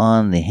Lewis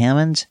on the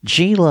Hammond,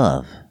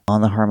 G-Love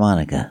on the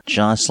harmonica.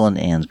 Jocelyn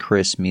and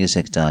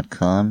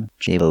ChrisMusic.com,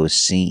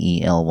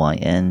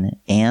 JOCELYN,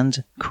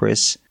 and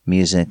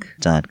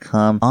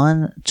ChrisMusic.com,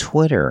 on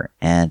Twitter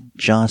at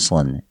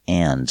Jocelyn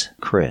and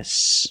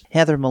Chris.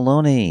 Heather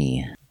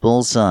Maloney,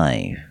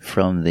 Bullseye,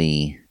 from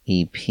the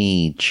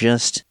EP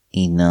Just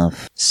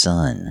Enough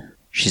Sun.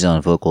 She's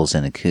on vocals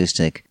and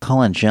acoustic.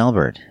 Colin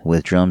Jalbert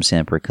with drums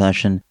and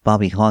percussion.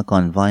 Bobby Hawk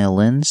on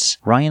violins.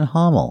 Ryan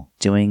Hommel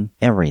doing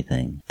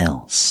everything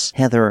else.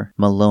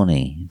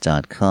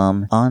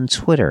 HeatherMaloney.com, on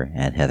Twitter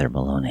at Heather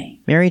Maloney.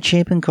 Mary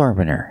Chapin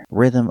Carpenter,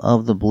 Rhythm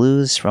of the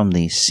Blues, from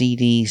the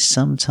CD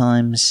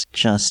Sometimes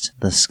Just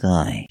the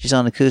Sky. She's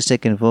on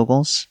acoustic and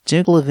vocals.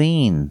 Duke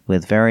Levine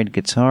with varied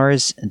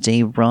guitars.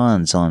 Dave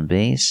Bronze on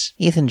bass.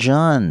 Ethan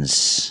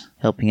Johns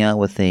helping out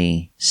with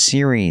a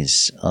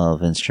series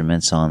of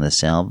instruments on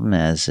this album,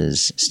 as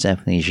is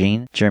Stephanie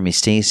Jean, Jeremy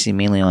Stacy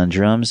mainly on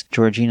drums,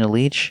 Georgina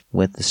Leach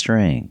with the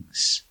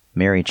strings.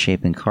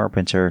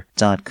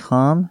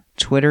 MaryChapinCarpenter.com.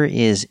 Twitter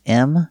is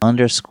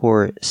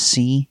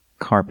M_C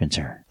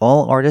Carpenter.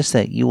 All artists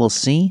that you will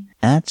see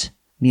at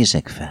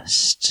Music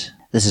Fest.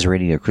 This is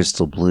Radio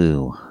Crystal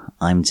Blue.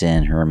 I'm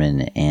Dan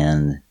Herman,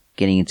 and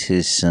getting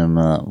into some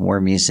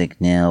more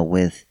music now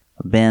with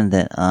a band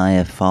that I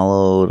have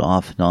followed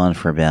off and on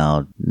for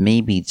about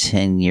maybe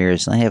 10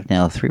 years. I have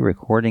now 3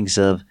 recordings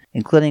of,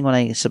 including what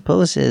I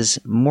suppose is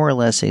more or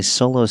less a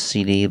solo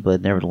CD,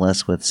 but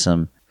nevertheless with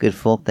some good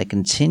folk that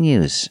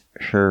continues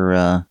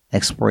her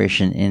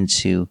exploration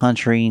into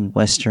country,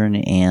 western,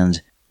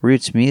 and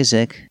roots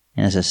music.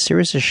 And as a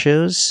series of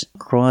shows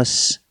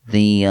across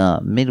the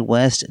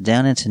Midwest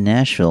down into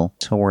Nashville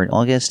toward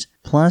August,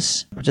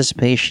 plus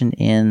participation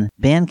in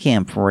band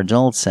camp for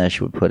adults, as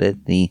you would put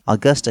it, the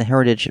Augusta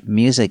Heritage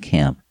Music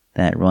Camp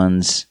that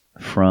runs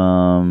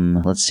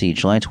from,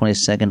 July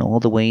 22nd all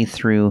the way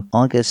through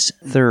August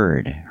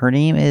 3rd. Her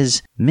name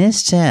is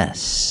Miss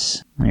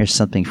Tess. Here's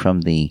something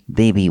from the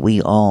Baby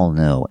We All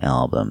Know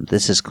album.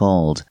 This is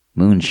called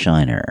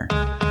Moonshiner.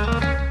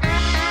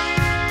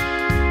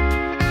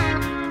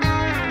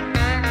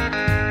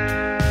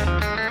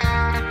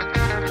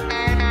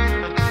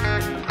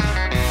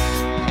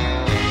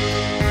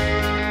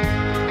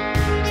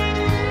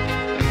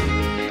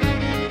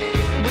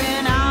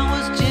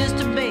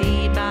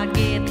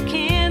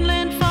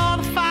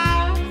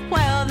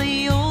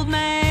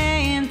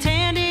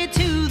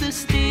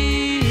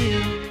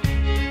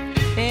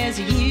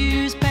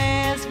 Years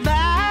pass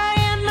by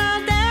and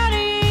my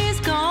daddy's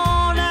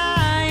gone,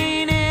 I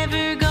ain't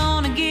ever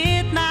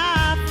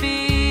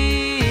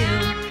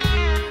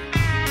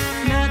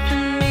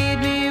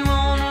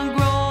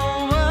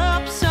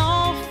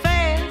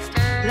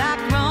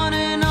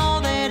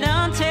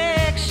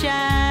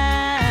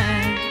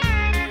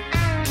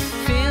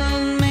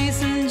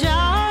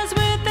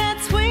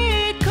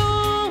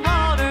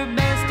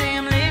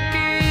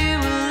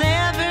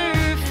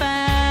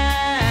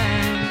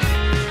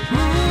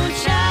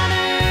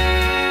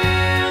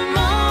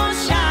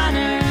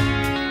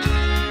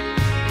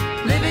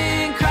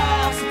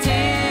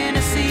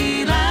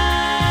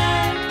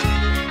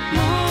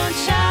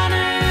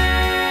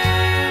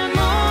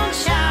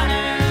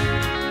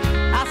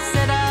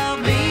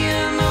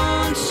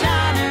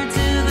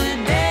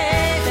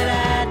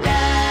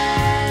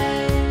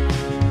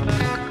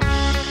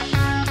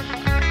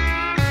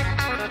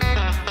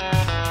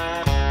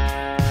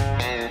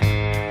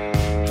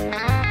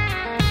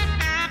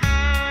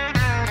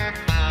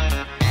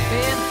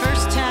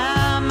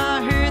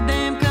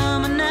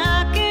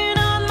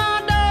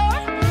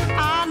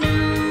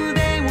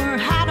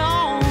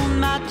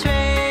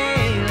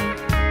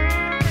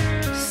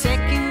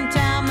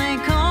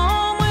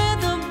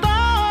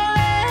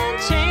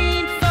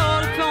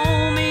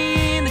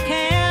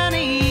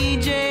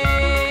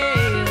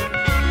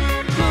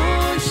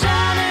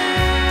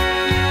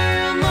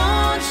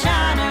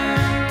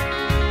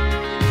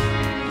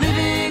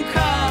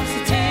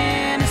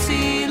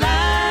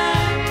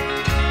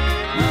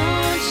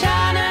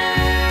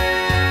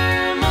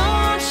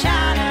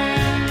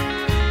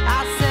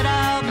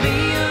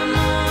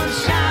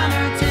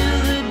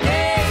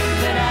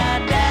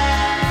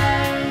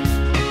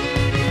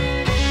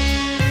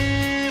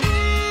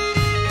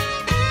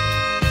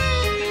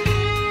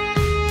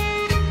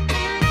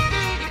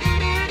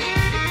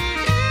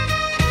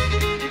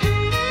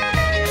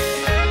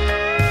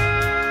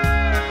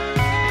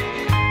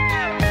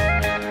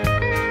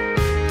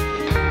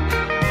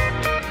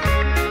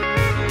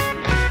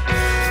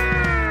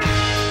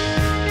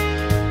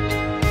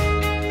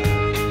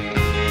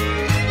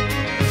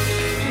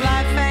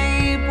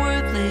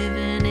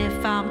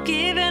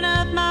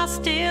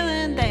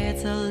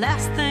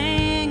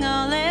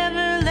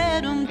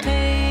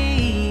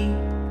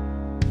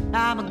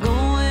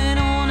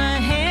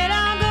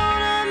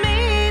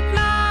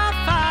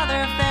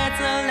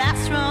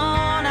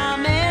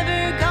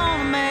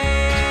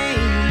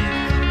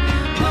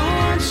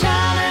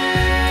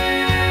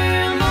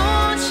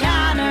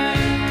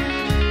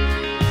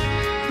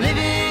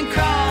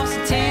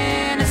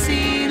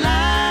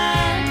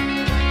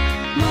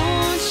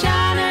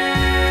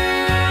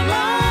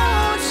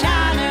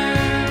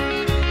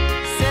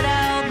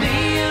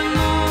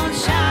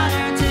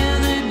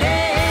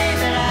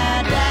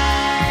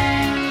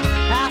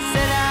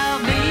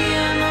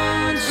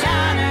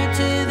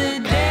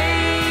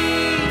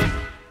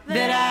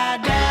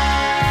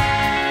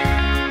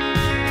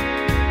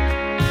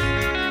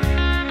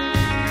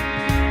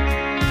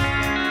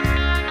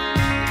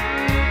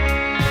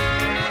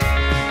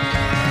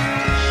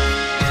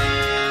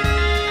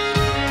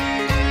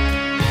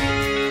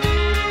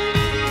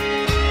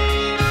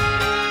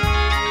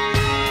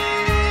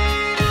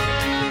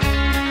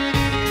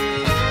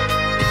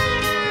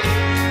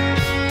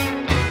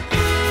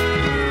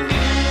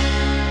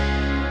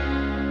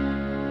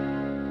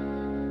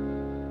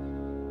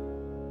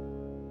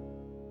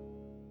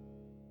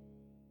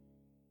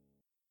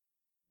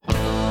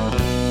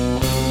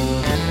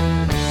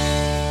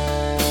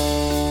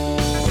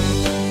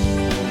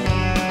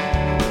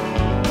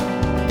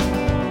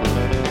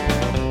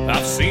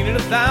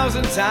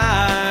 1,000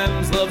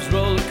 times love's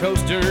roller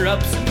coaster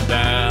ups and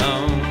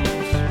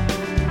downs.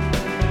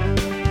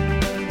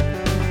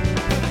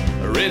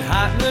 Red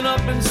hot and then up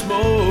in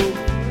smoke,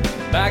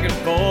 back and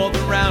forth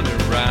and round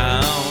and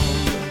round.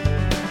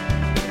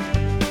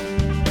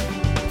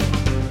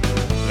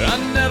 I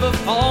never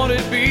thought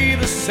it'd be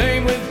the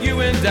same with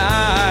you and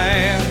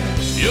I.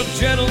 Your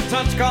gentle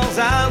touch calls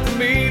out to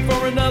me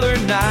for another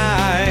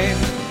night.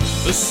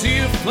 The sea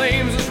of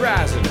flames is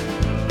rising,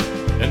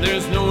 and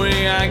there's no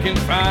way I can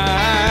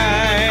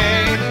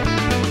fight.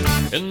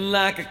 And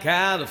like a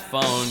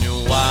California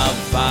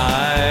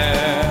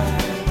wildfire,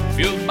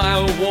 fueled by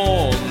a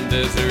warm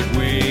desert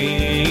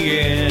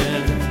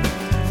wind,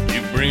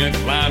 you bring a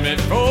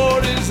climate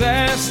for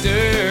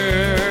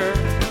disaster.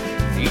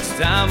 Each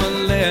time I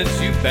let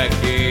you back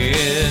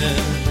in,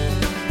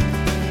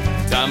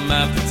 time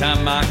after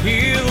time I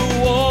hear the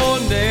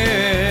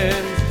warning.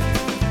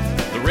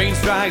 The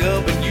rains dry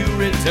up and you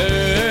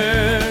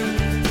return.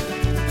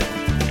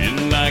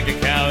 And like a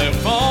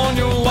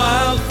California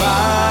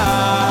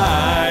wildfire,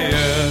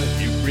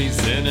 you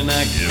breathe in and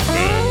I get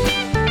burned.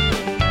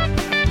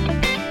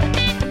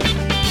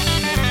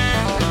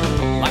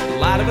 Like the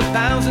light of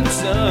 1,000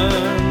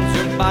 suns,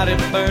 your body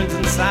burns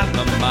inside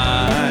my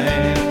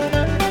mind.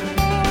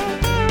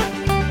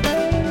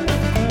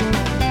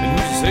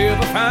 Say if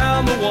I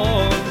found the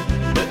one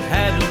that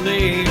had to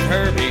leave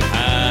her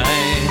behind.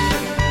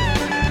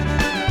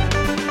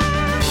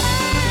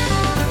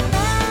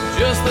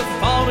 Just the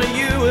thought of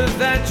you is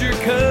that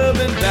you're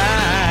coming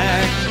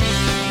back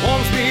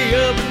warms me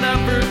up and I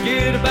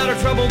forget about our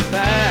troubled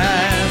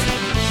past.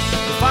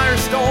 The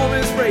firestorm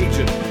is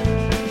raging,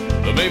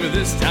 but maybe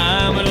this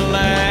time it'll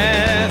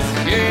last.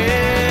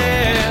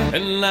 Yeah,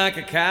 and like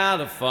a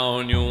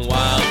California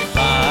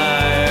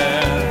wildfire,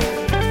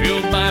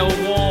 fueled by a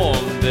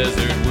warm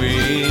desert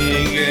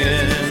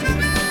wind,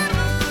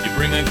 you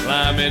bring a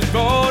climate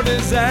for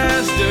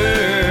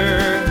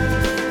disaster.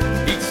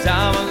 Each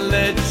time I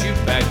let you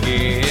back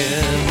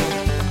in,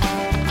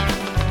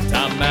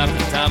 time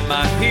after time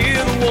I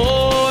hear the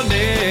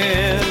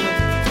warning.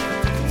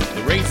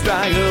 The rains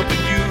dry up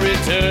and you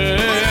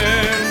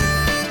return.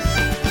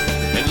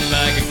 And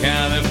like a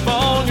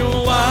California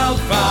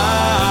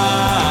wildfire,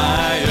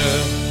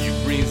 you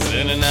breathe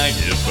in and I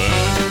get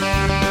burned.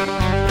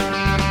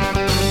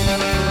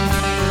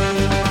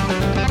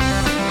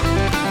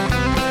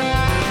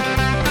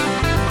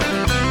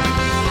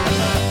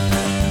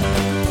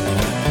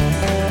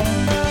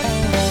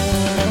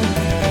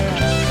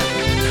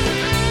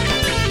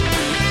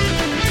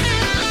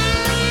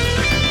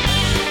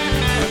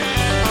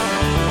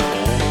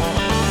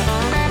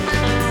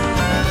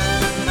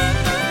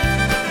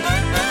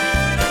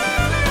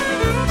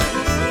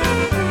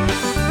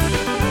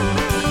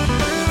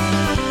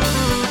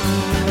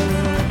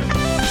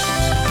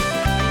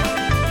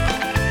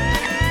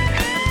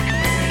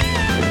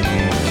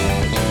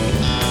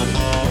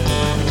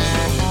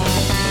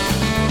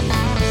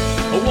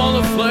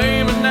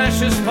 Flame and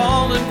ashes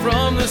falling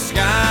from the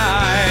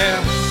sky.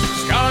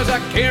 Scars I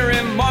carry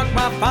mark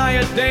my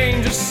fire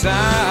danger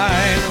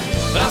sign.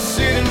 But I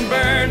sit and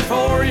burn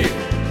for you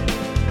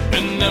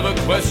and never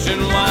question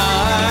why.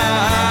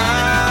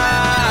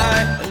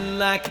 And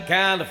like a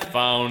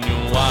California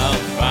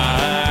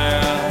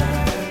wildfire,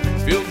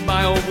 fueled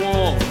by a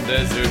warm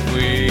desert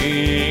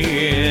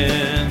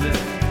wind,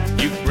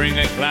 you bring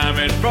a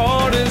climate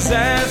for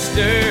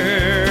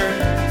disaster.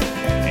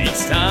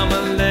 Each time I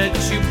let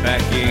you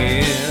back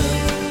in,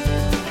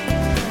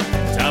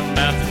 time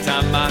after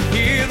time I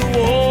hear the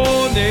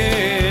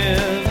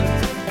warning.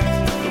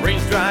 The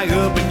rains dry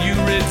up and you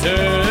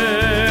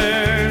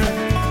return.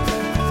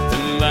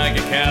 And like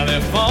a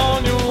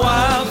California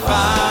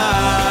wildfire,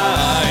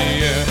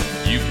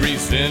 you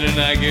breathe in and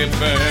I get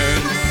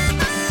burned.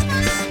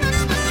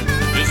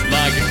 Just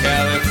like a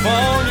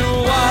California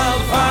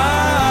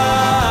wildfire,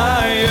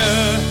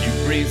 you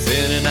breathe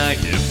in and I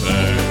get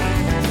burned.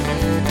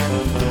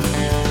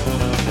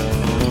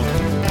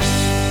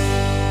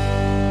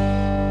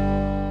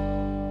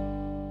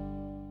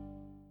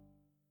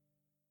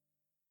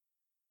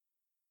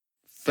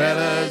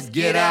 Fellas,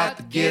 get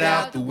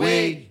out the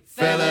way.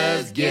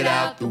 Fellas, get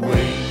out the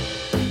way.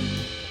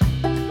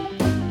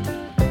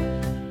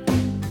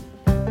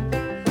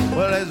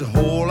 Well, there's a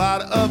whole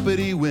lot of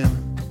uppity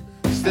women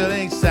still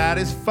ain't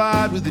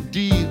satisfied with the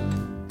deal.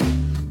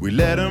 We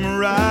let them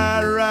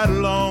ride right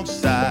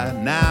alongside.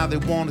 Now they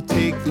want to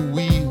take the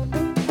wheel.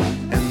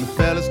 And the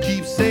fellas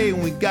keep saying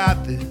we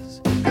got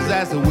this, 'cause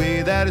that's the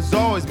way that it's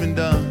always been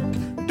done.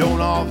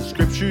 Don't all the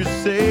scriptures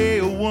say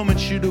a woman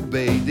should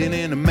obey?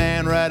 Didn't a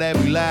man right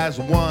every last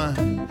one?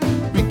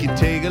 We can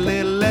take a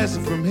little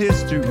lesson from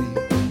history.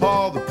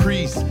 All the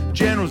priests,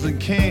 generals, and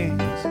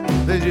kings,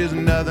 there's just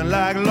nothing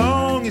like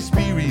long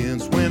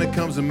experience when it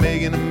comes to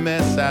making a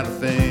mess out of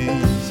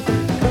things.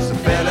 So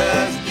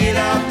fellas, get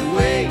out the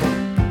way.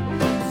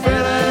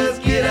 Fellas,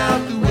 get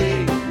out the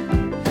way.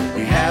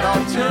 We had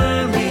our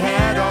turn, we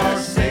had our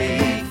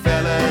say.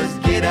 Fellas,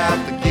 get out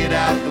the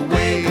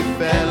way.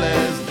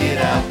 Fellas, get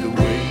out the way.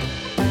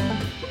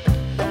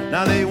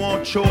 Now they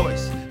want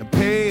choice,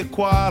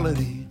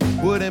 equality.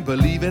 Wouldn't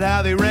believe it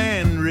how they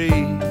ran and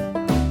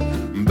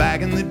raved.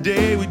 Back in the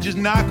day, we'd just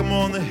knock them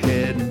on the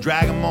head and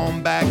drag them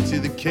on back to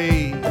the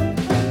cave.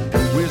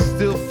 And we're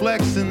still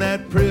flexing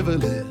that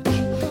privilege,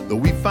 though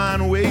we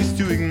find ways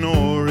to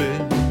ignore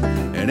it,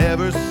 and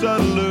ever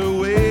subtler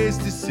ways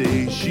to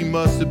say she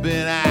must have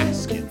been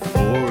asking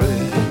for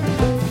it.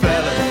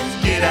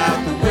 Fellas, get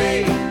out the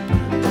way.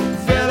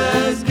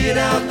 Fellas, get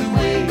out the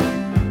way.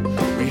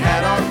 We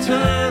had our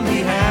turn, we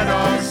had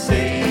our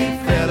say.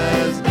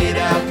 Fellas, get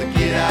out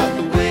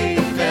the way.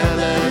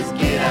 Fellas,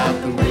 get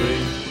out the way.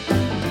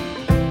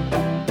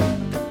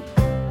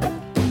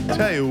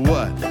 Tell you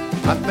what,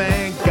 I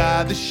thank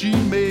God that she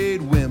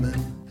made women.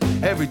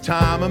 Every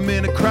time I'm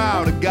in a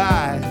crowd of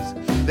guys,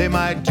 they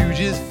might do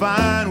just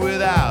fine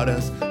without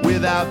us.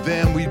 Without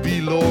them, we'd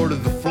be Lord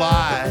of the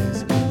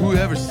Flies.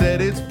 Whoever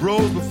said it's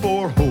bros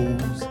before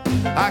hoes,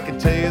 I can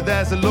tell you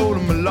that's a load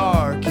of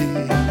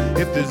malarkey.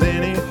 If there's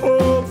any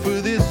hope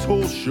for this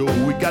whole show,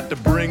 we got to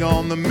bring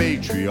on the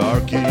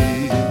matriarchy.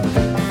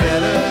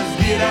 Fellas,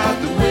 get out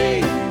the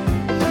way.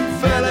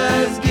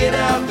 Fellas, get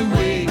out the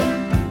way.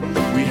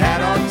 We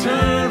had our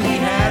turn, we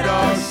had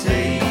our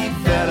say.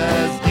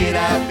 Fellas, get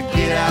out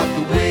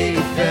the way.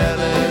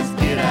 Fellas,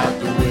 get out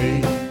the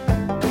way.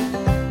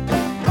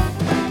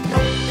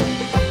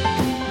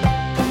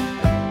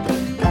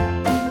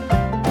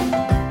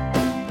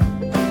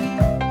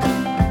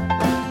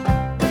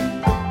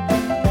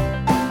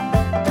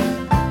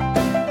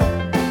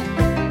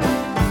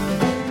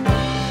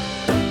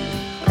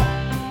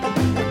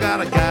 I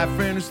got a guy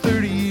friend who's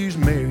 30 years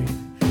married.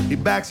 He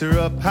backs her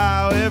up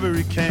however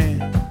he can.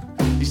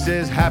 He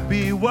says,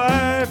 happy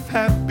wife,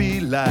 happy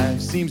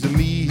life. Seems to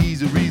me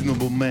he's a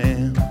reasonable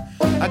man.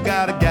 I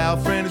got a gal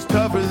friend who's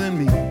tougher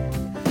than me.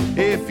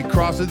 If he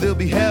crosses, there'll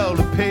be hell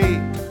to pay.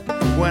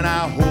 When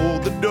I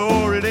hold the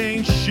door, it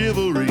ain't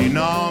chivalry.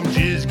 No, I'm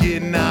just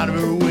getting out of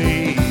her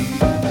way.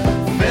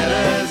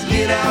 Fellas,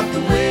 get out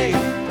the way.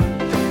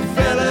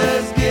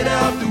 Fellas, get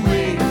out the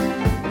way.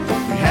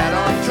 We had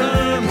our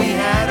turn, we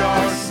had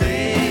our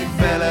say.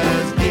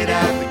 Fellas, get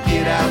out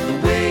the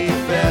way.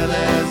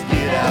 Fellas,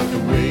 get out the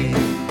way.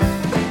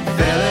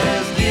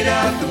 Fellas, get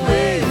out the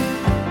way.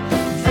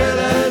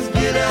 Fellas,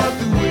 get out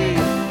the way.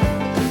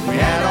 We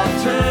had our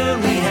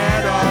turn, we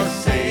had our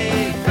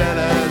say.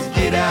 Fellas,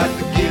 get out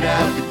the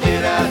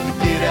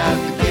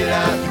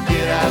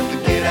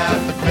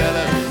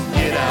fellas,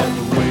 get out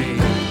the way.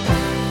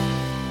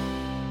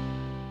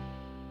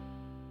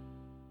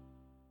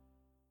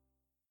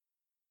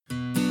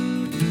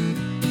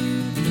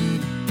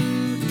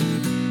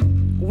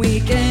 We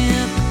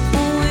can't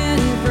win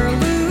for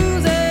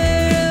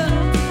losing,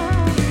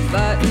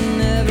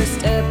 fighting every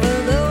step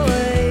of the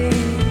way.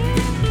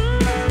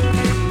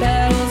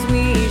 Battles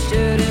we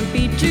shouldn't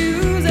be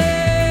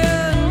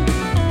choosing,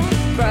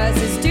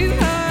 prices too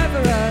high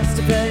for us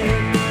to pay.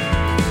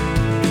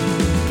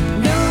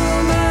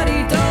 Nobody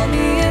told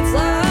me it's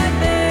like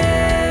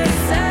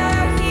this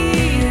out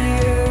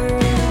here.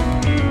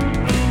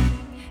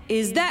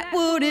 Is that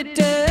what it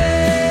takes?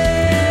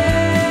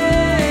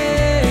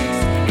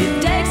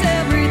 It takes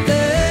everything.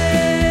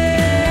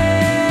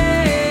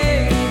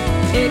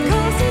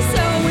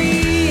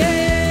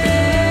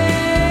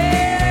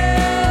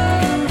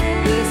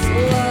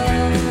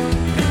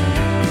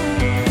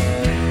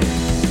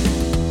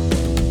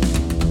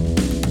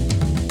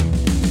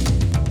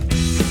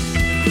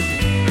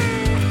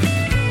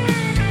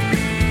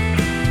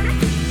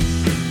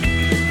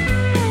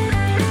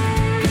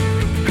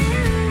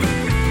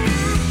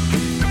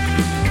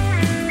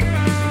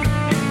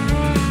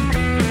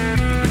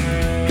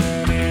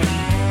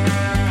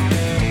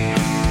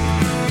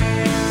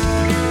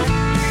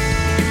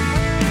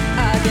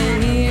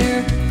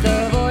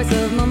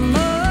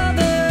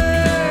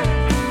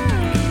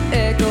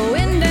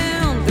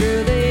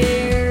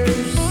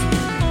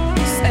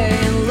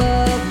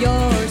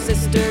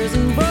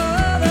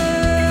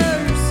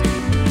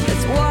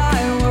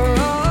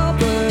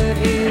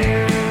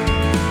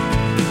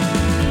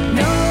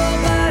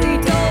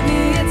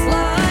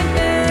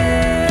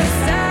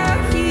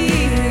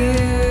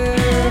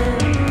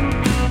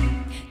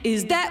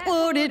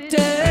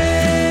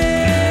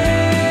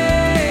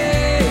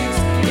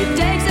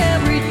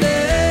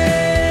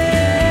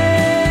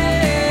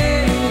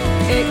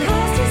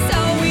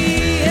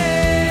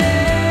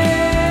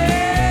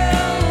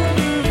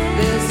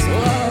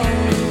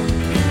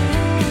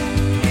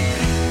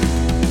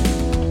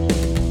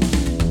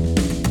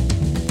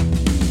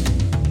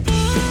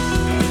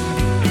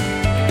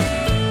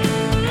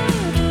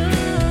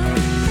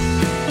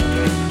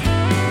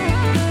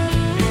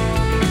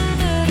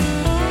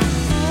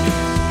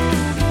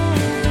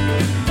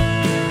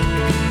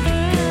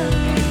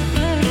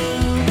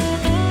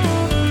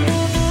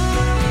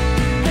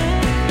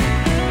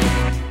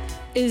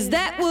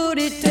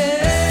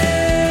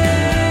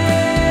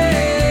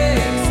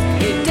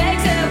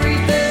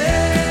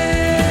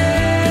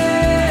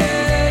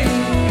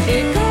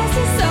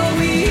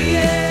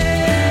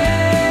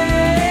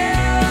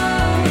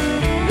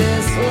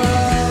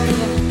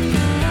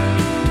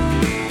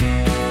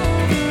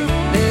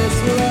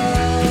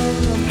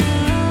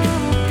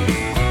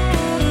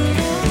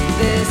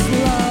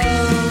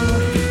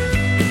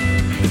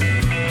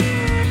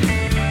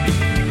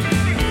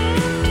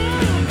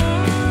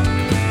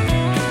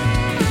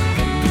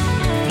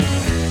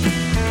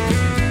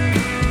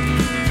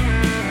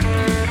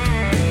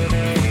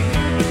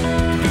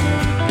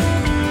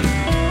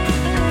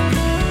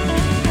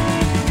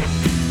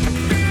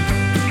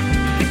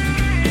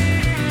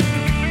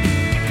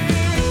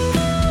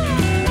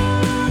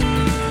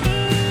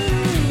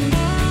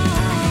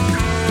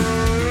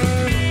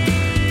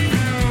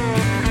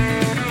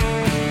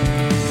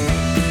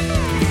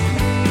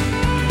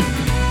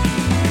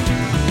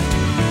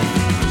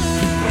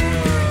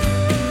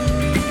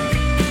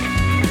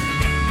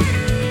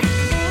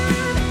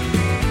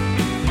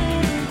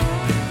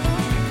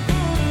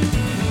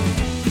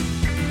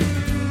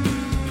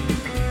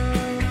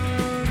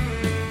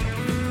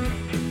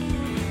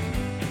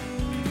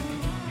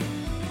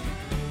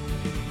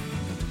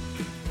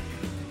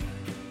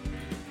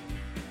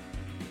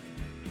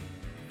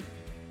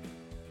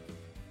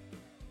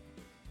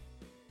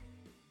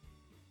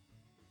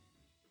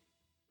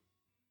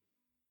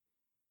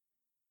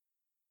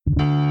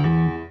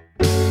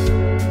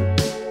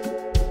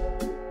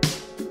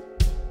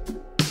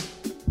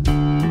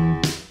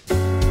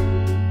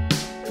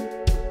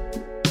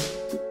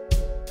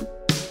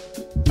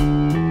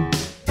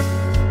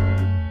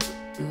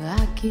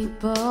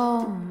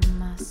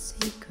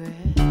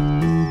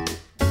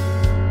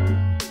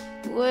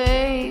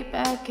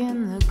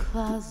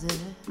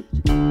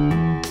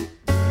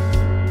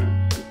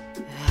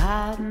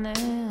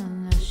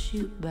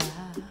 shoebox.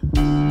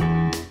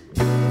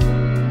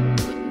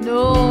 But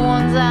no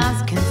one's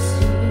eyes can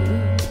see.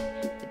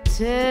 It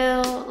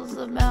tells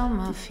about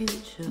my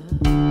future.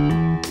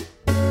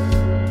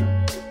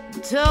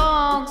 It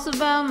talks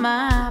about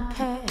my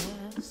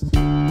past.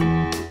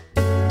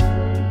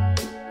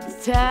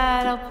 It's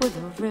tied up with a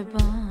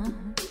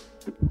ribbon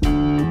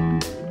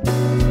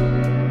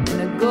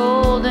and a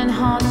golden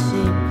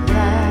heart-shaped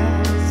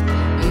clasp.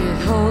 It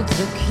holds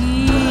the key.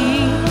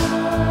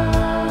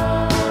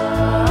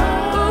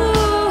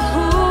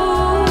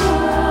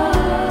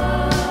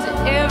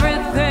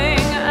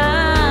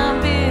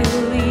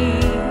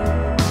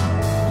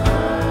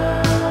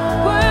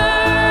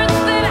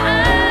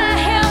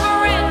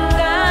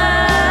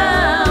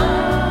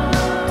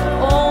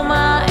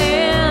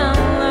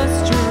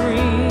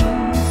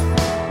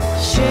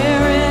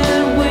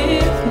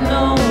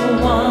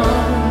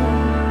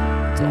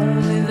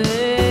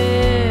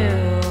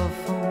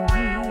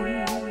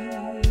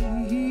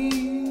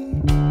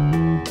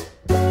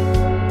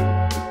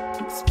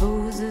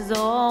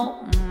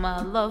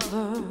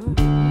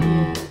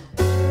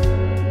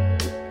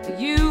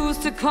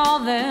 Call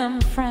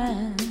them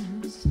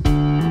friends,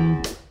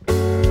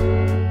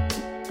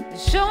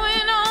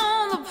 showing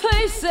all the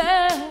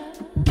places,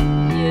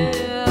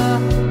 yeah,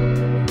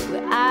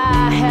 where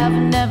I have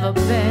never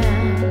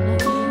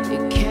been.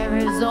 It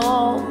carries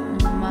all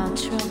my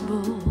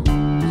troubles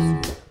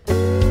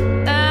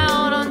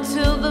out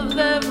until the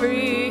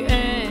very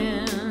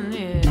end,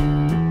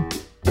 yeah.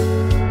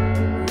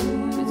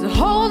 It's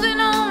holding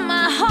on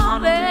my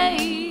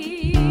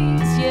heartaches,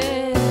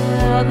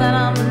 yeah, that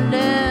I'm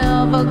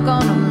never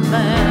gonna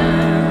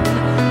mend.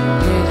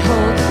 It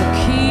holds the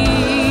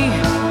key.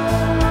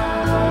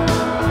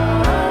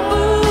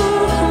 Ooh,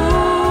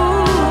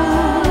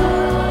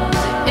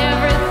 to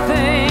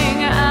everything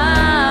I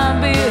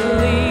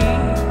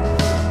believe.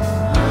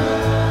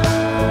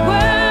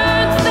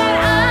 Words that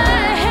I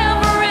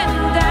have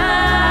written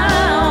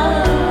down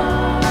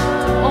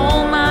to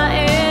all my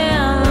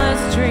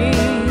endless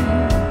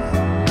dreams.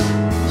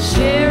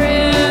 Share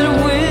it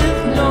with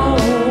no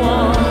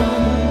one.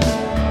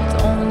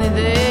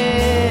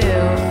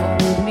 There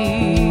for me.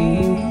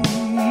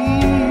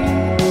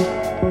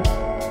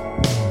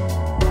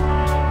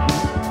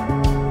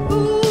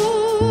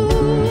 Ooh,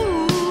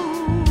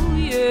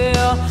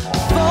 yeah.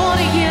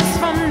 40 years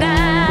from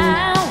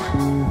now,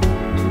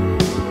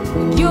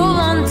 you'll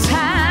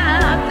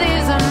untie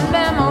these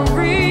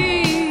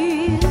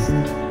memories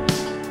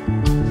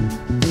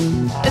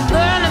and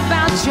learn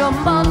about your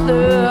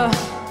mother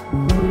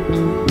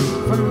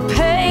from the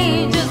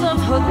pages of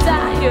her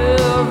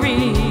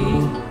diary.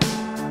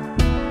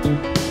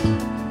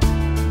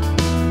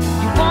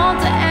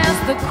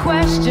 The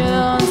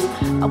questions,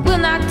 I will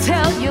not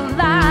tell you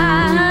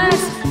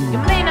lies. You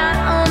may not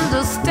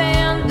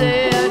understand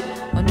it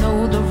or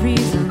know the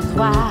reasons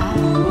why.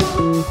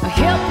 I'll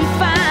help you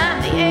find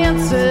the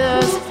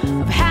answers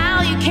of how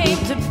you came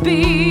to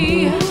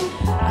be.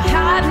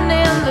 Hiding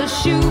in the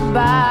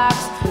shoebox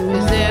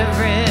is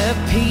every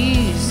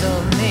piece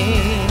of me.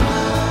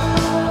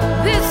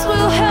 This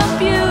will help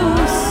you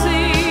see.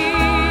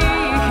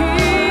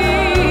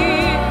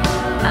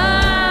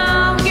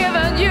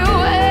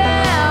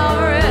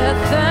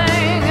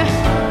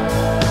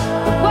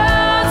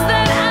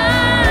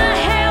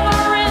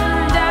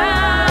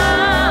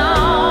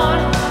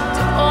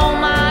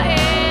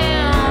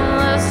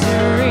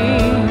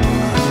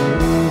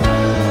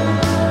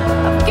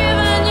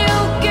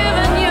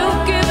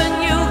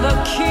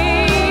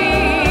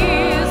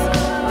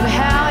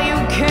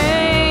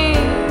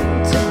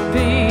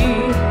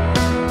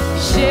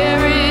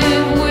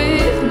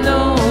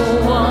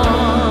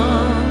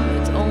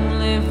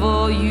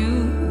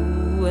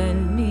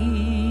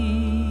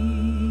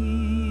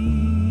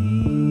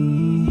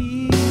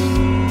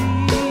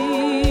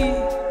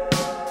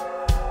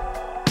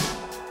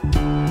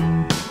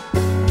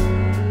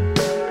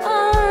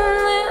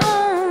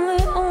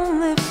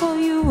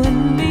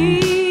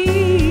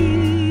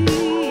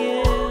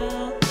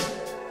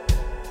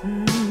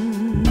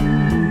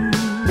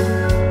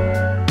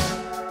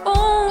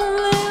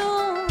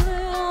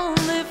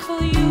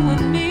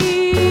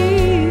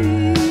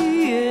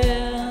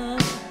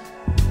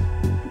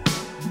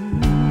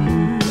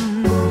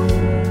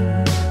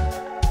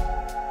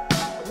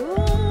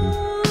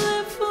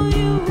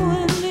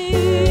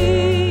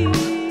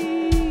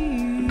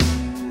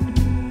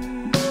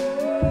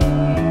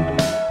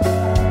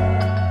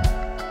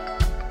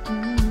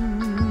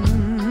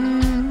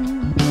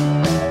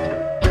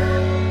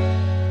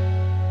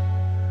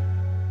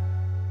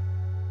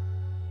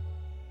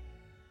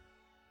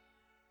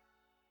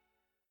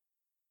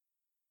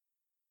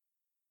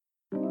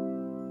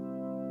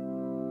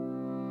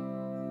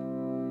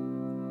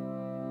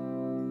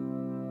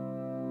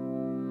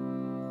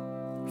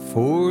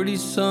 "40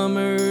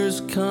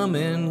 summers come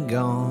and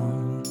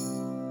gone.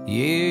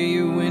 Yeah,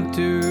 your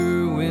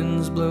winter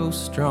winds blow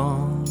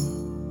strong,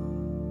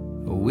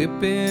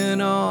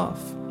 whipping off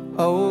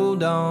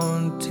old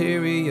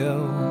Ontario.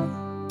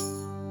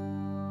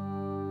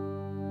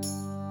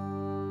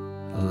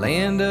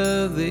 land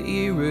of the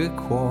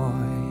Iroquois,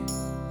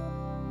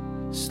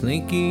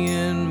 slinky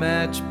and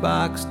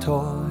matchbox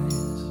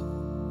toys,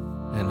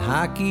 and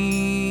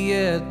hockey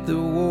at the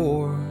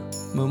war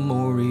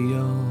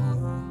memorial.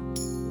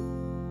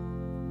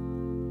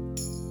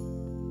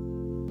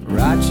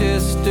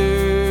 Rochester,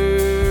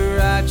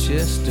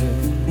 Rochester,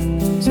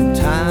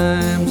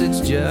 sometimes it's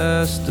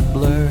just a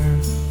blur.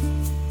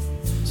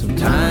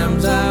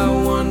 Sometimes I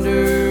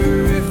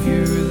wonder if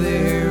you're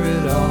there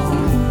at all.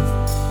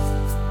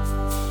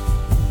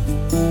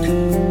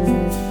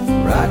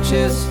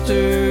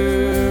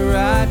 Rochester,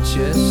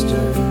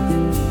 Rochester,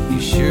 you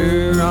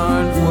sure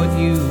aren't what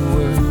you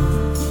were,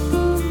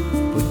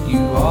 but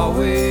you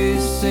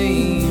always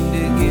seem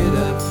to get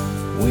up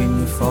when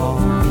you fall.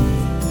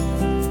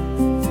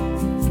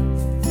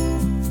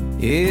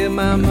 Yeah,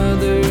 my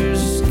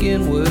mother's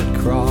skin would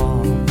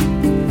crawl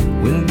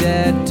when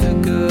Dad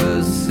took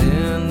us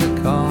in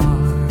the car.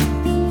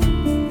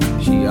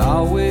 She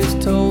always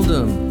told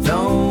him,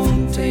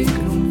 don't take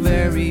him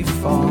very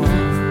far.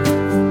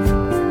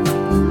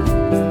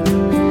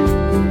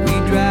 We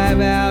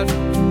drive out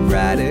to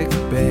Braddock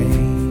Bay,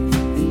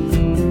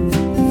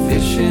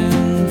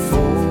 fishing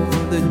for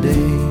the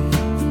day,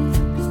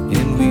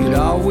 and we'd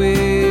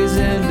always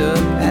end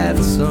up at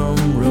some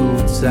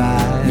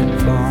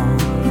roadside bar.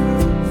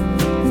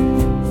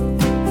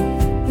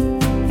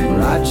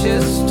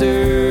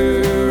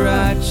 Rochester,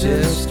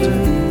 Rochester,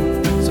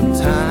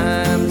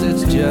 sometimes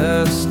it's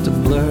just a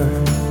blur.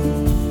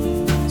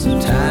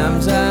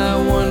 Sometimes I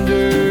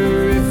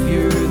wonder if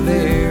you're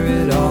there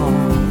at all.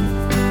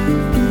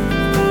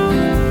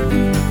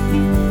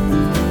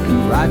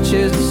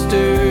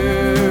 Rochester,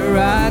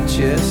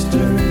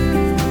 Rochester,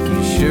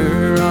 you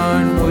sure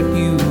aren't what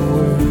you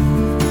were,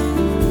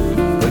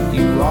 but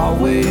you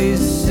always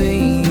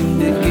seem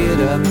to get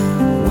up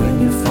when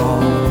you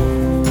fall.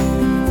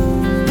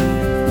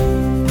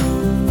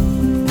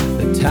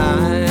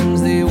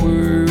 Times they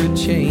were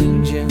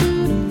changing,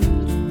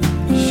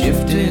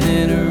 shifting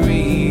and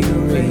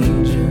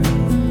rearranging,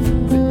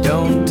 but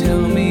don't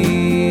tell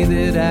me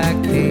that I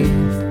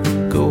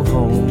can't go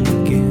home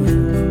again.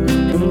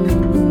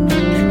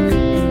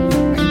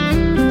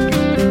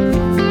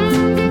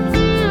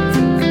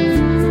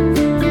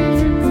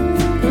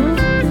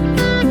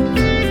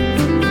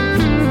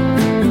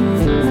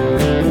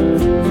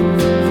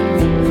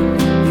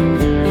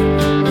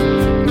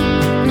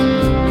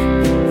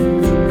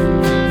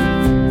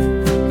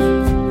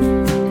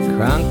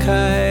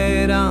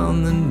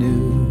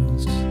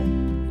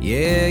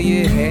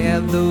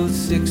 Those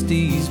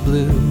 60s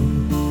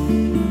blues,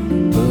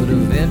 but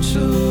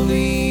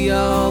eventually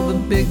all the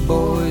big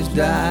boys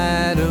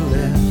died or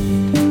left.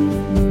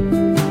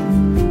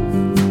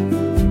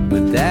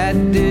 But that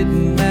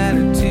didn't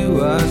matter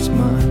to us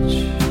much.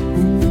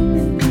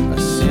 A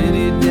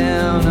city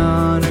down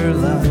on her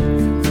luck,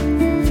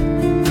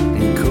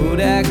 and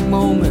Kodak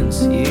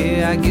moments,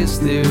 yeah, I guess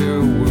there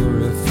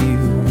were a few.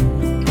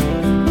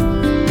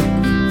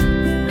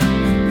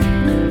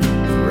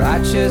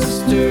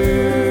 Rochester,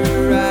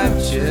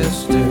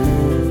 Rochester,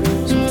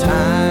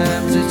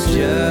 sometimes it's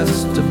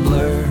just a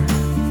blur.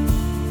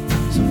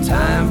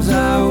 Sometimes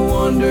I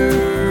wonder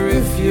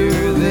if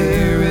you're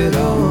there at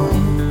all.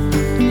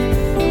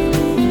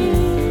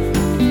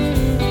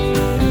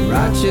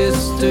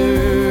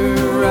 Rochester,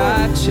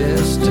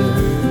 Rochester,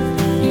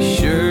 you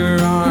sure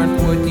aren't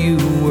what you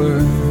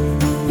were,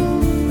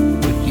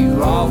 but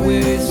you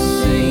always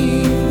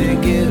seem to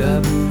get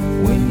up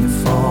when you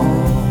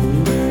fall.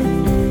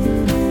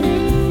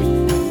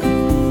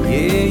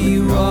 Yeah,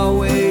 you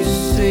always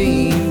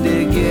seem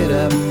to get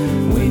up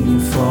when you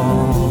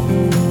fall.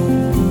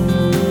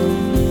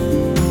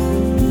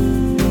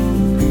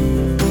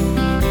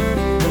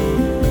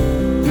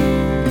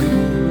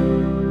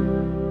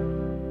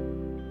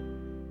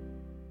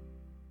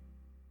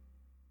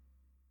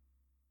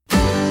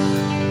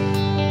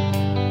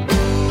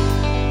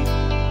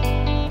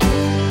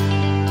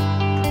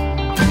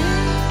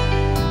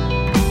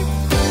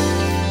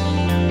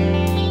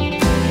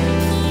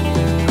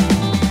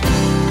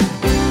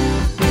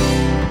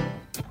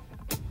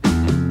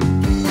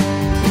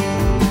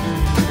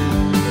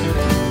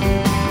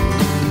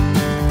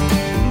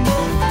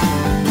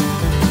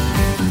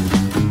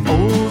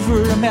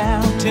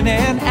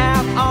 And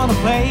out on a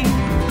plane,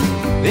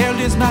 there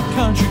lives my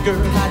country girl.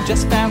 I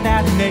just found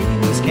out her name.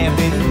 This can't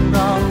be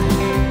wrong,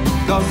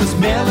 'cause this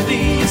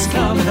melody is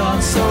coming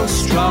on so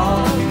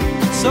strong,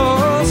 so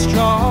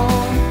strong.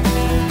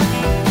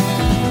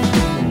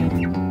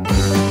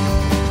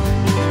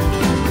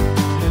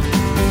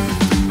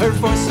 Her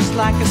voice is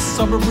like a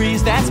summer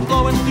breeze that's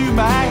blowing through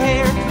my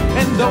hair,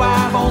 and though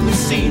I've only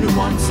seen her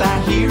once, I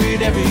hear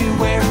it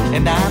everywhere,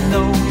 and I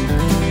know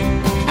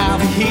I'll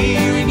be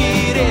hearing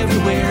it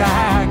everywhere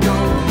I go,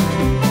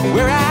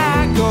 where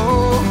I go.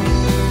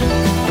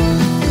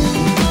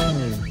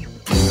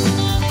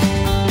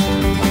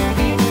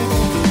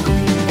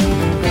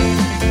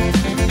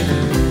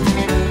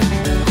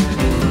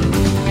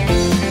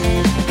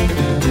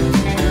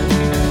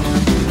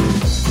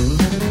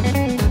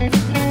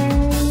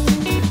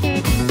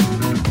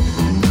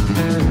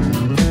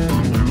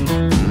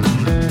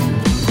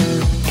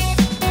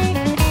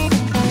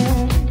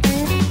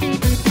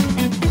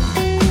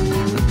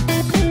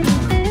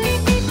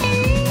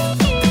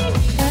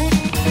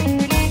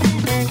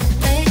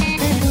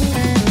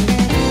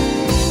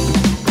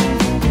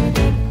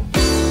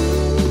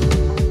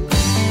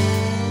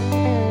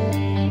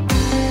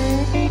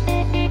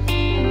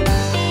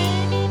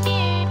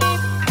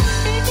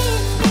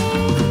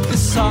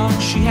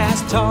 she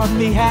has taught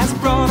me has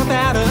brought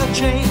about a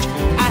change.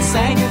 I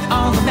sang it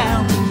on the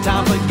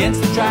mountaintop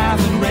against the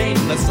driving rain,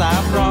 unless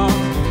I'm wrong.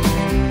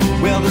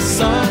 Well, the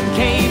sun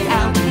came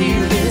out to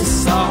hear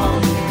this song,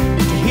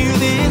 to hear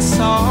this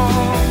song.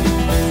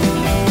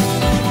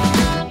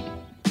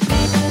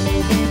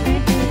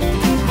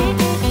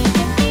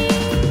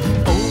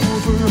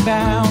 Over a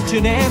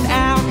mountain and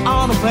out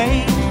on a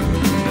plain,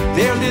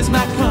 there lives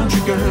my country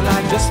girl.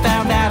 I just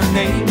found out her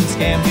name. This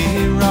can't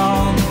be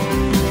wrong,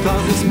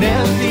 'cause this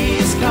melody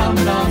is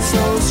coming on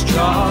so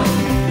strong,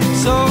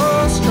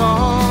 so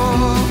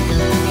strong.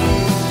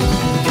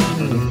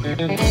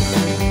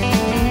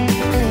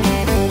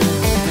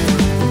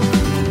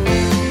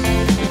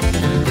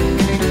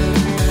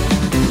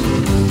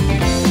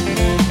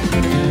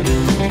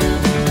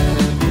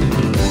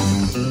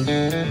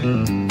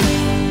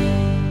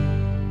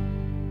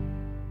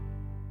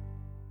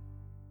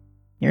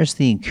 Here's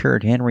the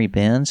Kurt Henry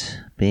Band,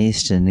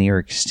 based in New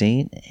York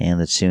State, and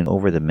the tune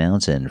Over the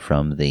Mountain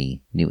from the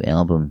new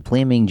album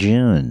Flaming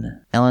June.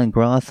 Alan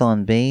Groth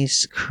on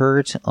bass,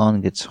 Kurt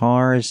on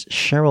guitars,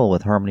 Cheryl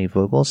with harmony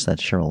vocals,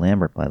 that's Cheryl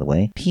Lambert by the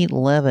way, Pete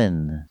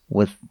Levin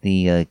with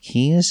the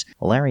keys,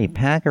 Larry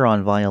Packer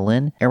on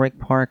violin, Eric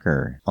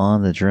Parker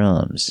on the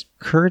drums.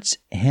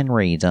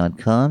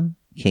 KurtHenry.com,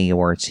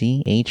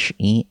 KURTHENRY.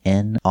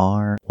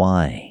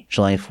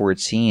 July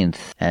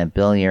 14th at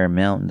Belliere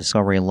Mountain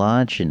Discovery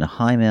Lodge in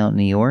High Mount,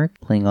 New York,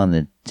 playing on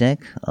the deck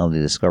of the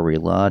Discovery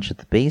Lodge at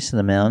the base of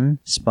the mountain,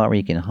 spot where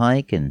you can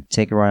hike and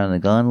take a ride on the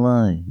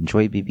gondola,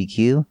 enjoy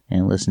BBQ,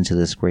 and listen to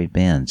this great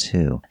band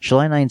too.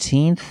 July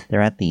 19th,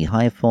 they're at the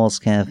High Falls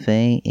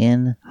Cafe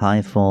in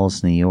High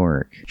Falls, New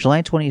York.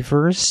 July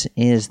 21st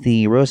is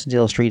the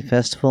Rosendale Street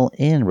Festival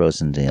in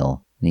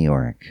Rosendale, New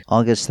York.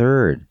 August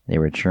 3rd, they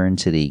return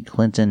to the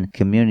Clinton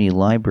Community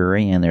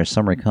Library and their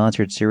summer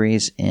concert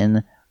series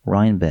in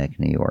Rhinebeck,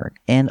 New York.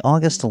 And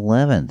August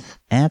 11th,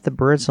 at the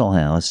Birdsall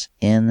House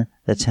in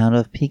the town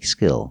of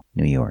Peekskill,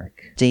 New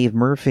York. Dave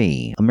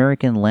Murphy,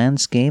 American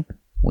Landscape.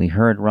 We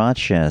heard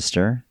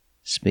Rochester.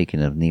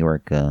 Speaking of New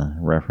York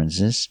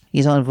references,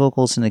 he's on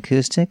vocals and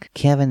acoustic.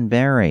 Kevin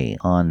Barry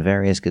on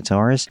various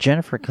guitars.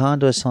 Jennifer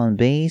Condos on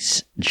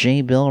bass.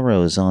 Jay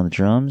Belrose on the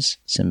drums.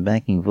 Some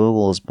backing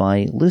vocals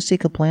by Lucy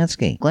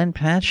Kaplansky. Glenn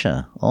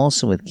Pacha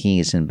also with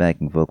keys and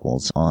backing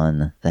vocals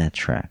on that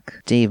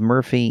track.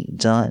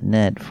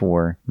 DaveMurphy.net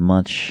for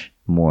much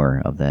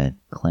more of that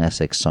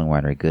classic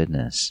songwriter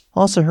goodness.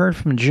 Also heard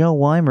from Jo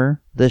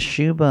Weimer, The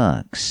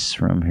Shoebox,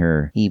 from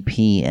her EP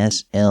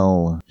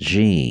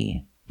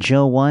SLG.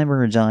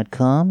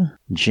 JoeWeimer.com,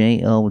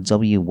 JoWymer.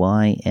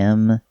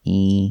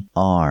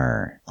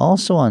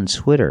 Also on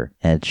Twitter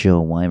at Joe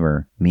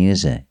Weimer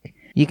Music.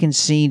 You can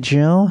see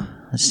Joe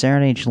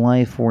Saturday,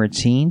 July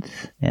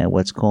 14th at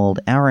what's called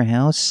Our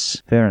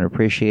House Veteran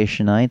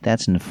Appreciation Night.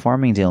 That's in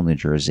Farmingdale, New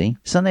Jersey.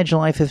 Sunday,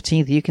 July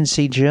 15th, you can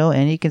see Joe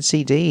and you can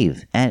see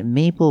Dave at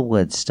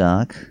Maplewood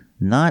Stock,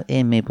 not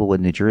in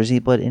Maplewood, New Jersey,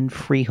 but in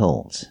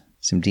Freehold.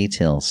 Some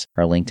details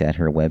are linked at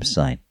her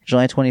website.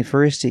 July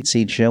 21st, you can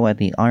see Joe at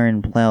the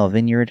Iron Plow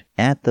Vineyard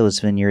at those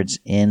vineyards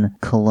in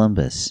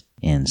Columbus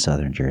in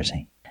southern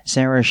Jersey.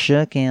 Sarah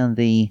Shook and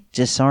the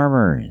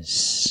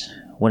Disarmers,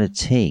 What It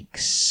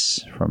Takes,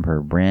 from her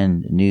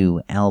brand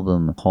new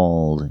album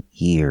called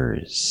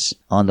Years.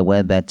 On the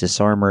web at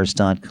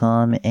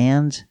disarmers.com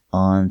and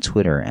on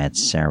Twitter at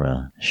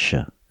Sarah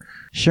Shook.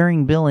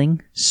 Sharing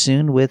billing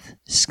soon with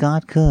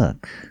Scott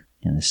Cook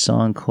and a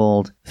song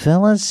called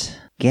Fellas,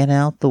 Get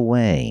Out the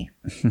Way.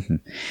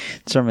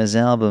 It's from his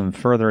album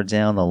Further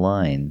Down the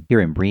Line.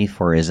 Here in brief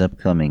for his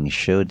upcoming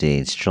show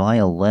dates. July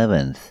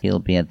 11th, he'll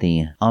be at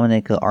the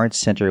Ominica Arts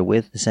Center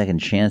with The Second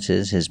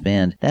Chances, his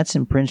band. That's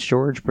in Prince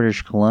George,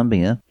 British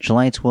Columbia.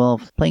 July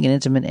 12th, playing an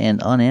intimate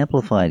and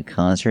unamplified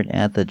concert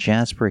at the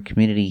Jasper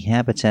Community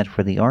Habitat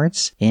for the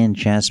Arts in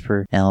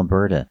Jasper,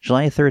 Alberta.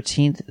 July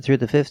 13th through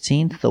the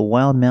 15th, the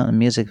Wild Mountain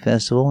Music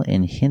Festival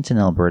in Hinton,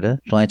 Alberta.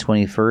 July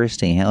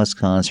 21st, a house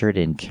concert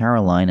in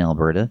Caroline,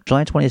 Alberta.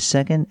 July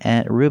 22nd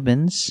at Rubens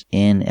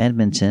in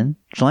Edmonton.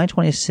 July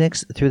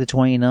 26th through the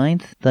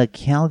 29th, the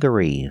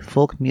Calgary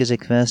Folk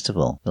Music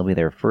Festival. It'll be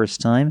their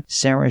first time.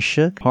 Sarah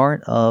Shook,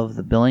 part of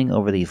the billing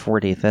over the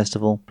 4-day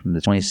festival from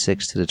the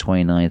 26th to the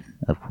 29th.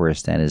 Of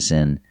course, that is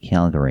in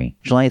Calgary.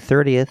 July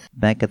 30th,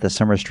 back at the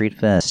Summer Street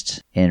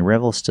Fest in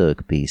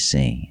Revelstoke,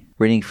 BC.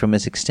 Reading from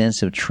his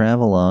extensive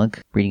travelogue,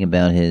 reading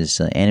about his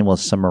annual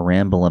summer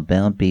ramble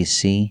about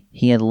BC.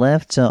 He had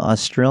left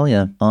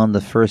Australia on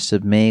the 1st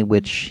of May,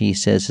 which he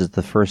says is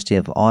the first day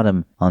of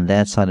autumn on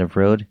that side of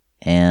road,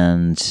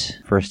 and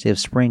first day of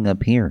spring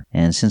up here.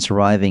 And since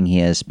arriving, he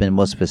has spent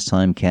most of his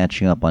time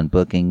catching up on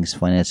bookings,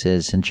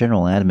 finances, and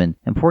general admin,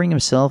 and pouring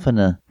himself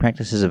into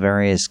practices of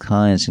various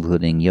kinds,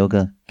 including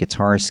yoga,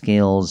 guitar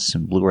scales,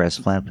 and bluegrass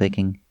flat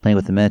picking, playing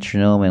with the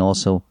metronome, and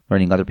also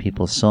learning other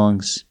people's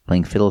songs,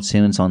 playing fiddle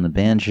tunes on the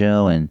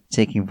banjo, and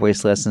taking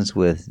voice lessons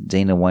with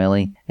Dana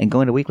Wiley, and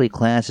going to weekly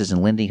classes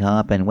in Lindy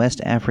Hop and West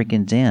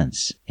African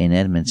dance in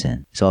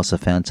Edmonton. He's also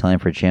found time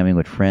for jamming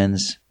with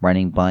friends,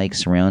 riding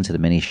bikes around to the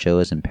many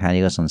shows and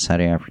patios on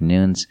Saturday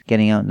afternoons,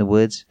 getting out in the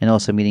woods, and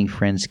also meeting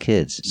friends'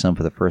 kids, some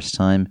for the first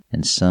time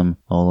and some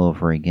all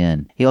over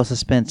again. He also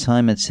spent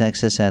time in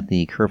Texas at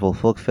the Kerrville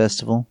Folk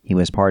Festival. He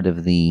was part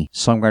of the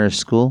Songwriter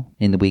School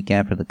in the week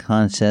after the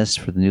contest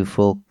for the New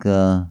Folk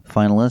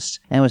finalists,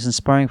 and was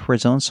inspiring for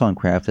his own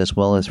songcraft as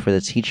well as for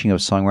the teaching of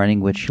songwriting,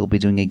 which he'll be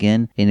doing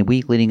again in the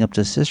week leading up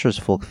to Sisters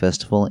Folk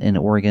Festival in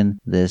Oregon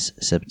this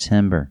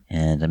September.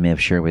 And I may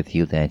have shared with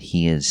you that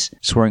he is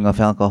swearing off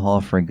alcohol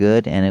for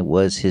good, and it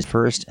was his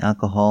first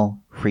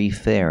alcohol-free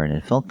fair, and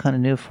it felt kind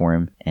of new for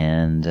him,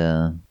 and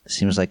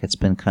seems like it's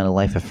been kind of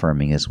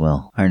life-affirming as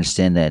well. I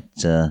understand that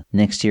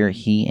next year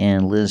he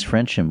and Liz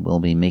Frensham will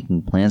be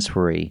making plans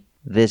for a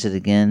visit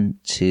again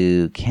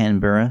to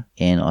Canberra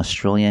in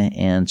Australia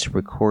and to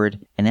record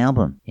an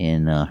album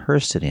in her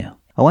studio.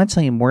 I want to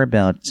tell you more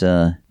about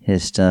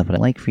his stuff, but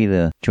I'd like for you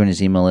to join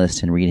his email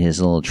list and read his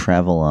little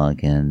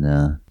travelogue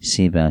and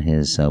see about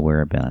his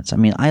whereabouts. I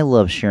mean, I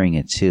love sharing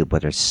it too,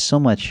 but there's so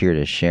much here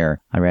to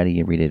share. I'd rather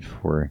you read it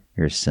for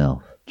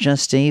yourself.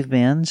 Just Dave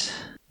Band,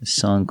 a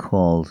song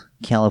called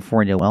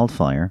California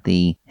Wildfire,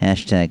 the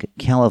hashtag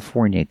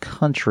California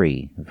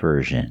Country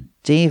version.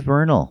 Dave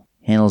Bernal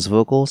handles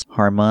vocals,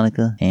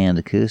 harmonica, and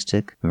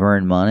acoustic.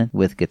 Vern Monnet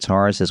with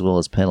guitars as well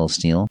as pedal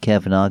steel.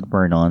 Kevin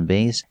Ogburn on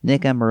bass.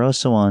 Nick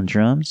Amoroso on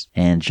drums.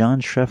 And John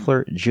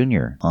Treffler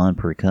Jr. on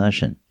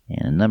percussion.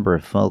 And a number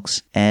of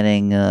folks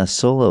adding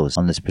solos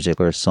on this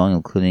particular song,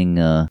 including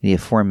the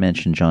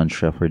aforementioned John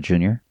Treffler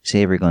Jr.,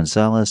 Xavier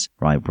Gonzalez,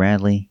 Roy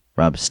Bradley,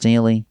 Rob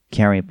Staley,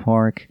 Carrie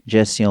Park,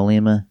 Jesse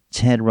Olima,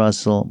 Ted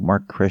Russell,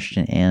 Mark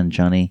Christian, and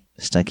Johnny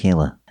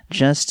Stakela.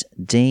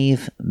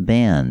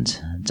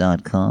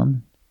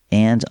 JustDaveBand.com.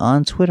 And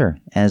on Twitter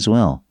as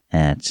well,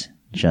 at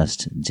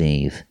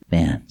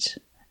JustDaveBand.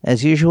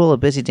 As usual, a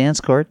busy dance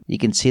card. You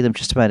can see them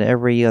just about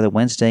every other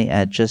Wednesday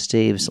at Just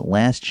Dave's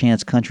Last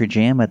Chance Country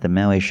Jam at the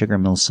Maui Sugar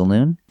Mill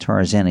Saloon,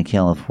 Tarzana,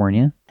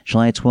 California.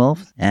 July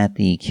 12th at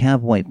the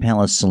Cowboy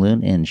Palace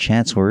Saloon in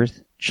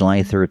Chatsworth.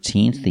 July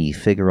 13th, the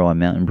Figueroa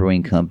Mountain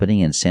Brewing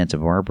Company in Santa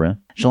Barbara.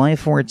 July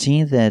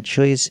 14th at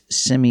Choice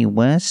Simi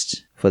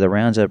West for the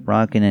Roundup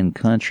Rockin' and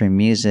Country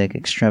Music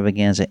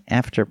Extravaganza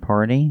After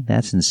Party.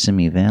 That's in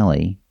Simi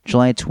Valley.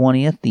 July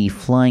 20th, the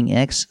Flying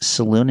X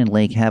Saloon in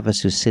Lake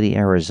Havasu City,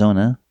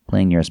 Arizona,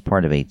 playing there as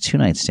part of a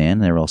two-night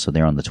stand. They're also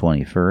there on the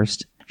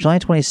 21st. July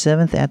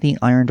 27th at the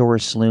Iron Door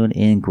Saloon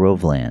in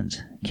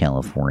Groveland,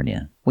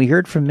 California. We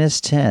heard from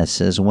Miss Tess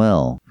as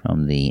well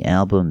from the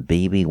album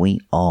Baby We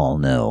All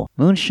Know.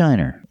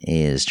 Moonshiner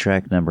is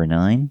track number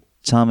 9.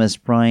 Thomas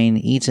Bryan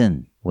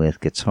Eaton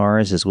with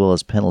guitars as well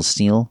as pedal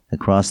steel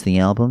across the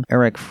album.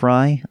 Eric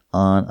Fry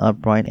on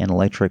upright and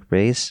electric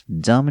bass.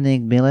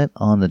 Dominic Millet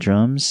on the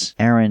drums.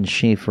 Aaron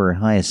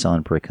Schaefer-Heiss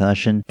on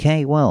percussion.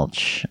 Kay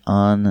Welch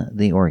on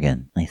the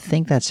organ. I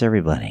think that's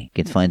everybody.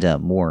 You can find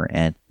out more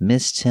at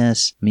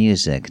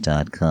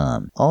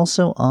MissTessMusic.com.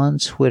 Also on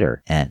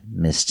Twitter at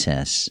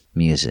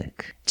MissTessMusic.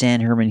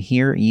 Dan Herman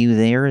here, you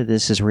there.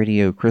 This is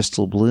Radio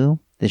Crystal Blue.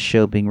 This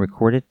show being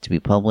recorded to be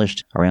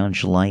published around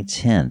July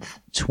 10th,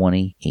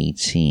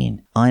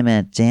 2018. I'm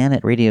at Dan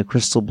at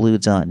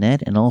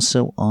RadioCrystalBlue.net and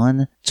also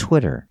on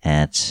Twitter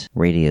at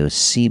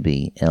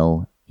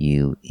RadioCBLUE.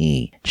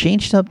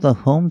 Changed up the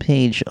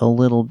homepage a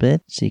little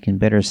bit so you can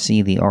better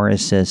see the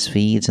RSS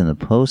feeds and the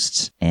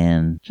posts,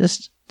 and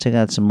just took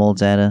out some old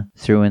data,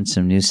 threw in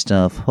some new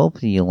stuff.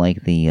 Hopefully you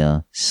like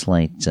the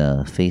slight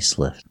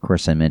facelift. Of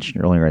course, I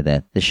mentioned earlier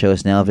that the show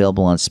is now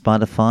available on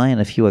Spotify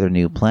and a few other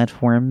new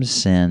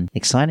platforms, and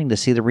exciting to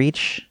see the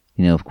reach.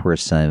 You know, of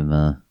course,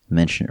 I've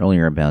mentioned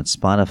earlier about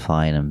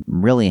Spotify, and I'm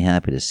really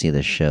happy to see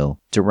the show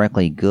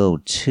directly go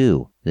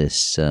to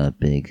this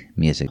big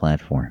music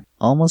platform.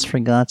 Almost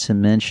forgot to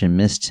mention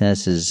Miss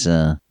Tess's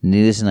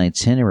news and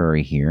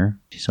itinerary here.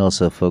 She's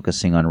also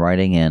focusing on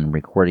writing and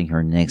recording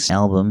her next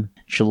album.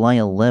 July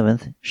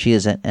 11th, she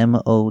is at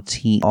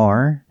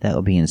MOTR, that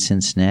will be in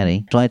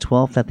Cincinnati. July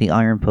 12th at the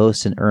Iron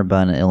Post in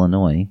Urbana,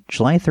 Illinois.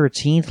 July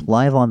 13th,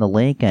 live on the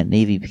lake at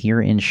Navy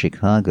Pier in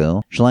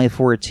Chicago. July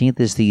 14th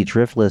is the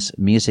Driftless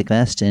Music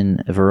Fest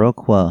in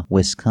Viroqua,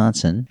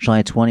 Wisconsin.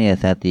 July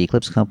 20th at the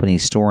Eclipse Company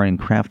Store and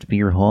Craft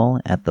Beer Hall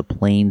at the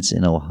Plains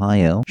in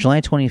Ohio. July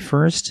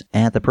 21st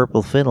at the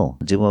Purple Fiddle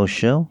Duo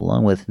Show,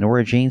 along with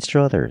Nora Jane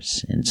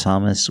Struthers in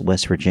Thomas,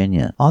 West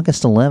Virginia.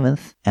 August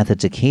 11th at the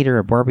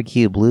Decatur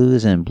Barbecue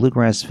Blues and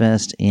Bluegrass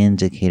Fest in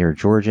Decatur,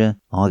 Georgia.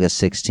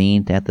 August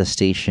 16th at the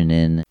Station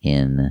Inn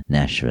in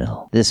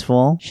Nashville. This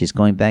fall, she's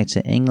going back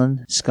to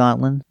England,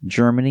 Scotland,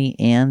 Germany,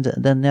 and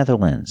the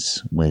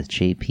Netherlands with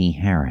J.P.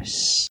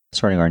 Harris.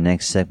 Starting our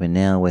next segment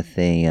now with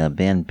a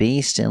band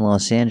based in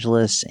Los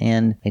Angeles,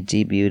 and I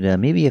debuted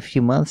maybe a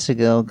few months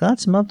ago. Got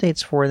some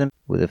updates for them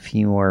with a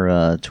few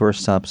more tour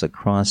stops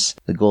across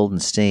the Golden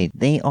State.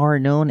 They are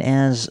known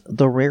as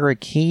The Rare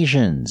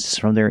Occasions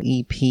from their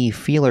EP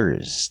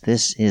Feelers.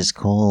 This is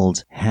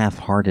called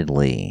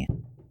Half-Heartedly.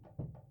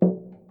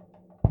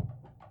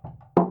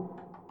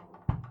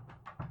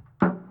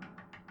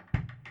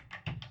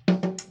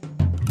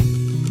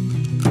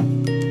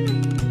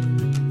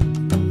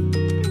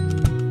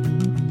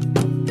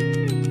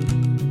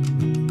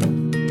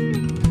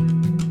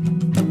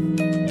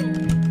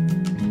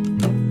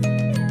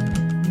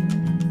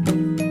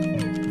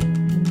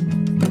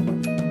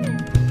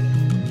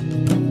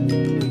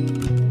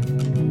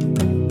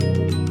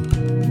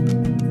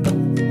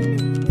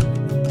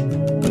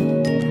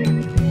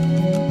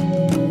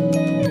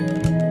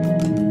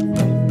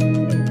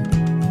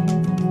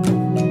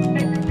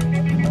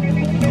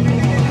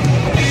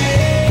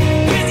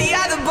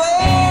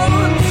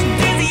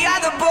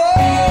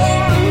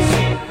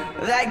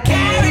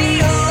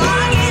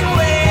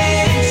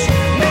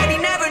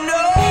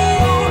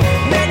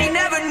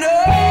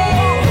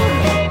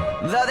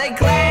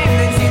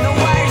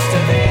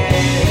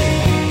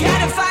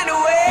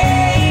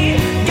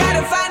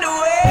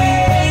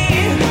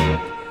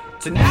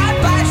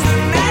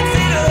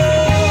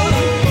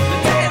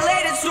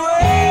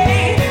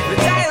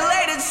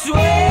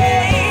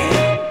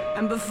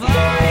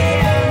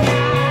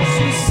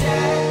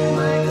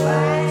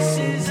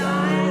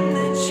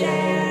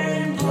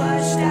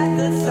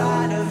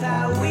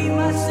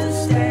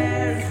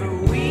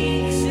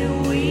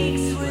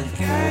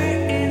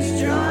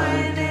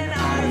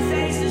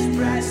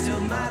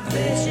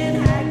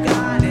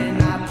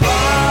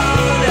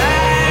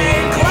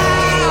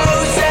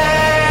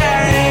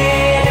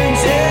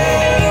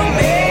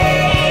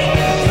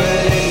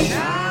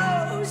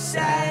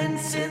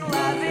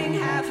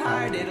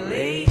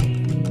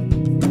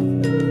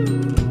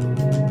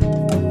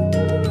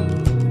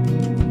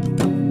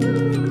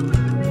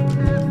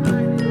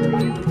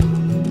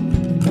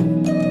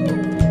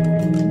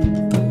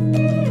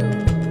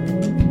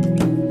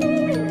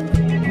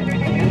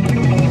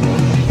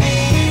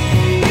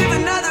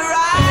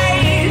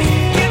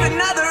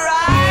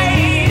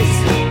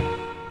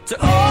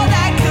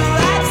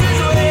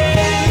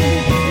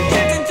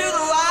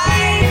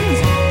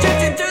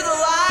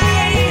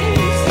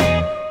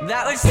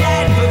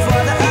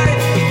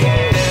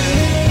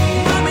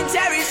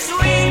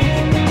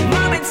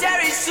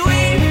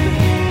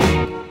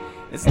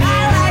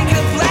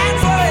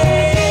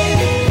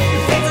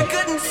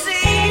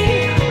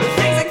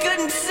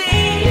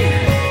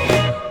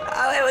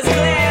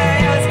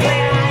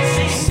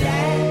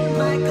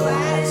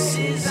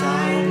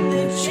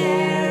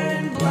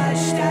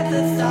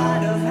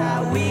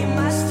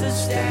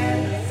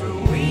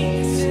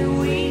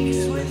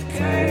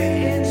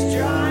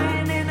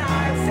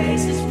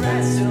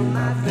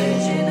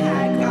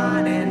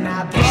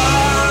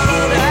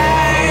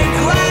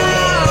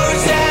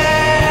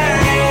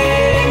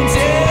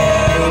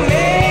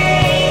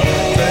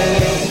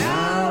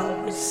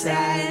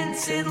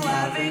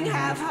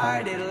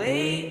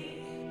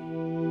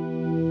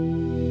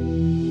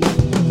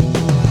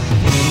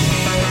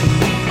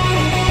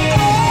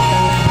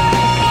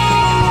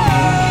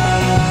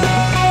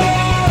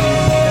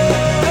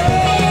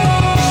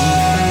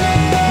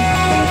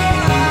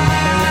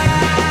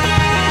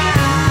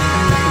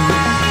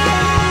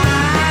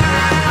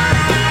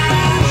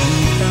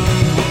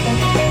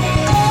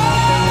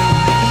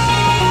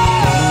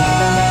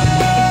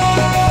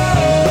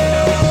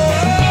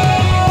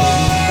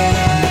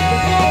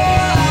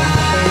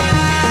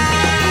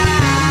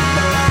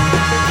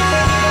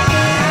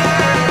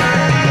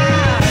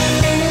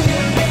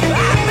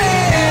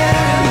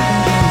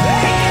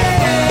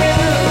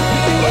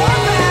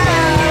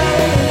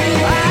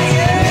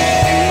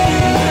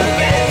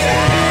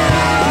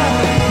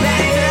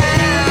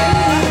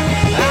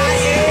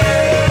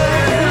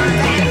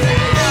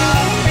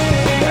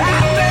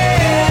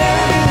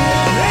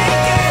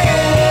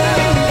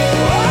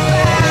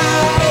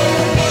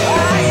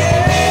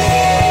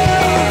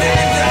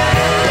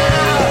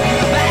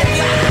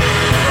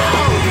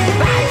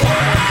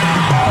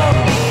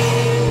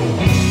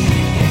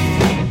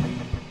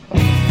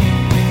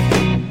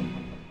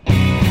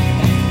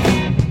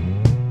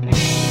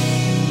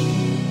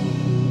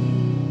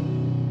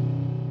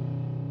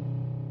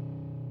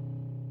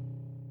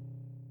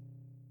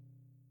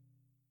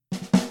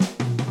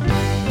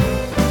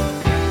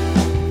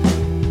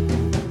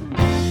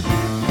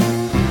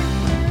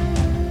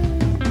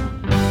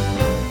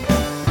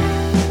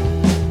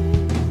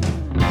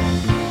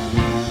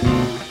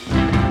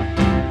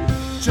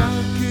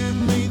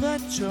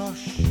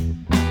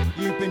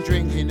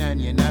 and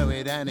you know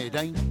it, and it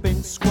ain't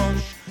been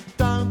squashed.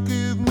 Don't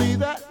give me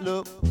that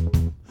look,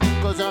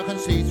 'cause I can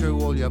see through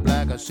all your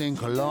black. I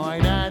sink a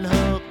line and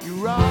hook.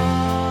 Your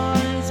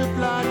eyes are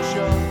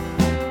bloodshot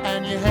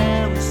and your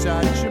hair is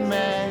such a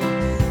mess,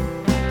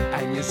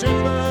 and your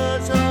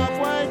zipper's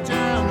halfway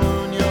down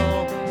on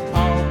your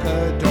polka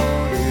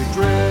dotted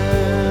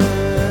dress.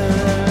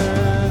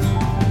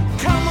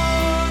 Come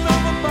on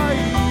over,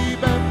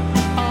 baby,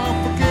 I'll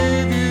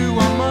forgive you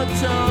one more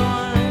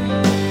time.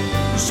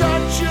 You're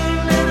such a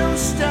little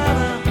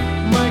stunner,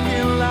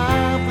 making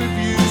love with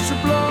you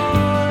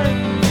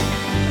sublime.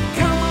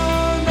 Come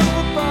on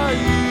over,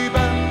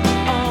 baby,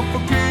 I'll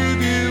forgive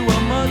you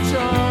one more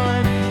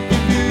time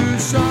if you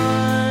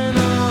sign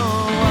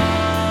away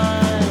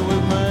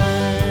with me.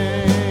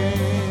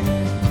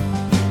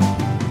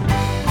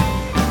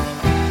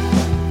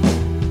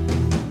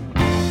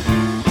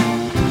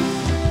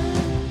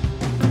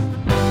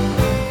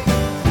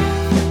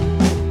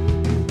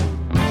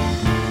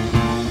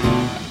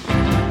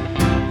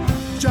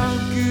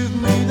 Don't give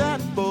me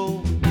that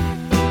bull.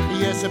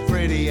 You're so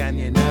pretty and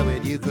you know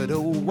it, you could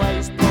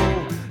always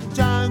pull.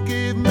 Don't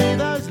give me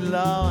those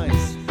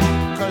lies,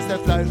 'cause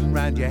they're floating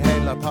round your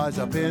head like pies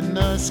up in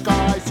the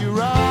skies.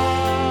 Your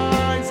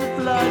eyes are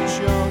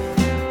bloodshot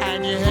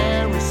and your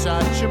hair is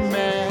such a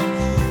mess,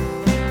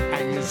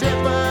 and your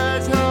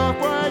zipper's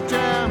halfway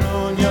down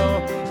on your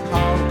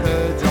polka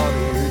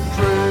dotted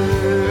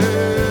dress.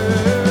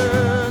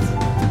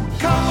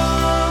 Come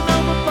on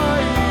over,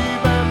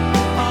 baby,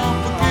 I'll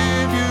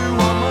forgive you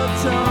one more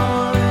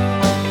time.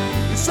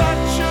 You're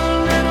such a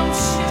little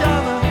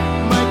stunner,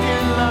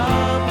 making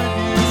love with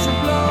you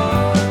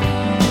sublime.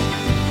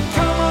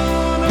 Come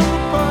on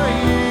over,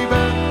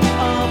 baby,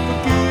 I'll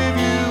forgive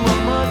you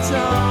one more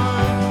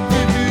time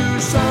if you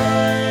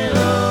sail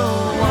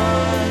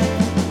away,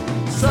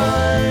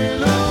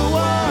 sail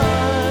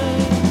away,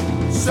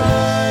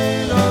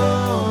 sail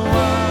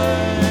away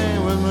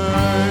with me.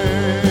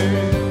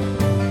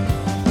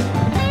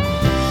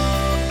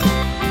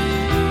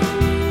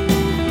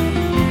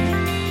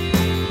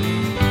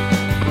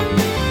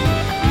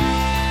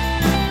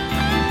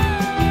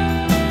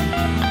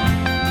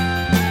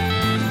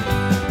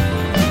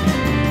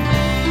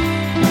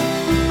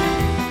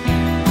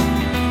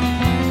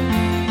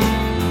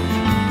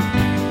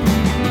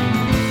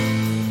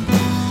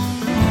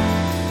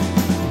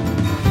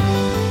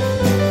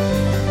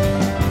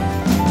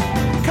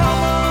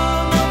 Come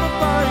on over,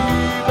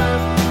 baby,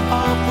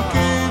 I'll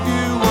forgive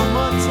you one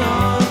more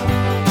time.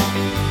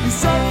 You're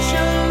such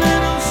a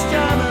little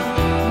stunner,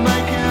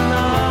 making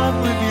love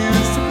with you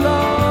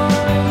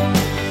sublime.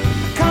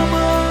 Come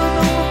on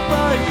over,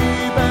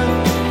 baby,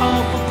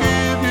 I'll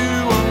forgive you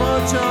one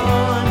more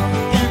time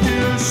if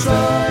you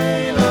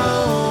sail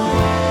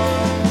away,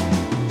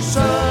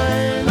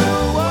 sail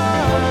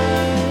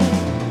away,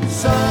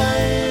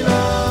 sail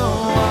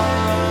away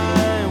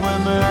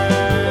with me.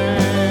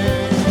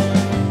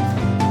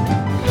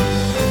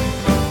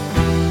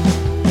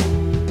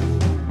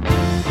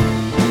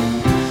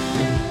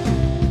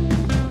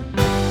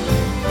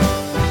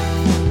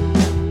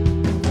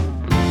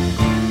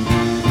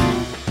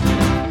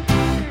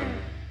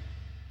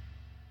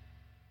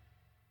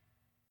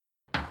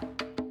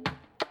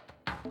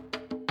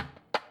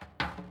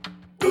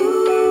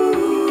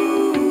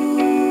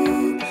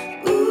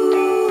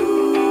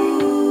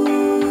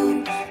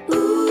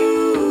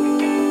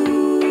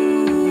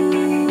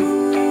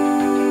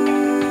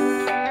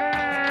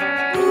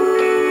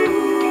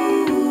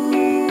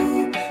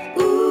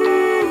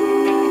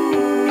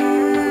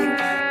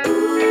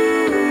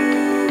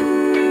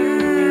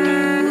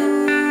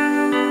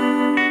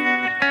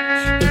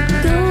 It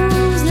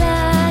goes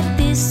like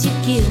this: you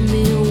give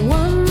me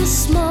one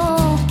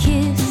small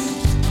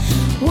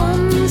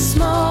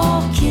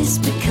kiss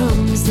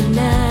becomes the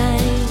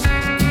night.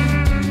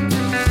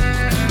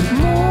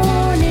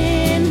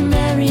 Morning,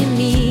 marry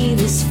me,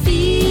 this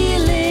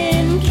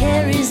feeling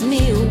carries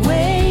me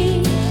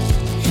away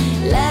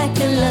like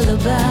a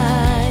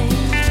lullaby.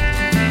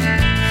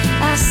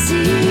 I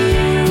see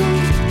you,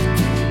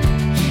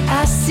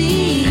 I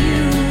see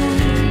you.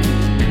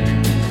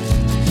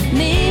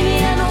 Maybe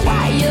I know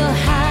why you're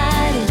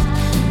hiding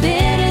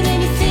better than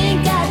you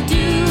think I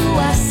do.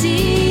 I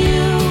see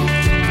you,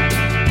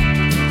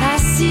 I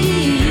see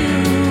you.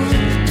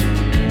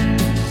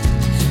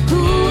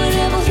 Who would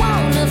ever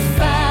wanna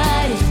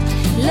fight it,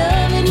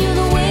 loving you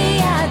the way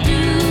I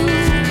do?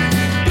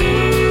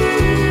 Ooh,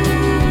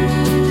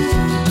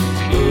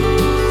 ooh,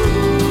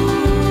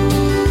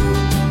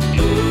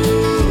 ooh.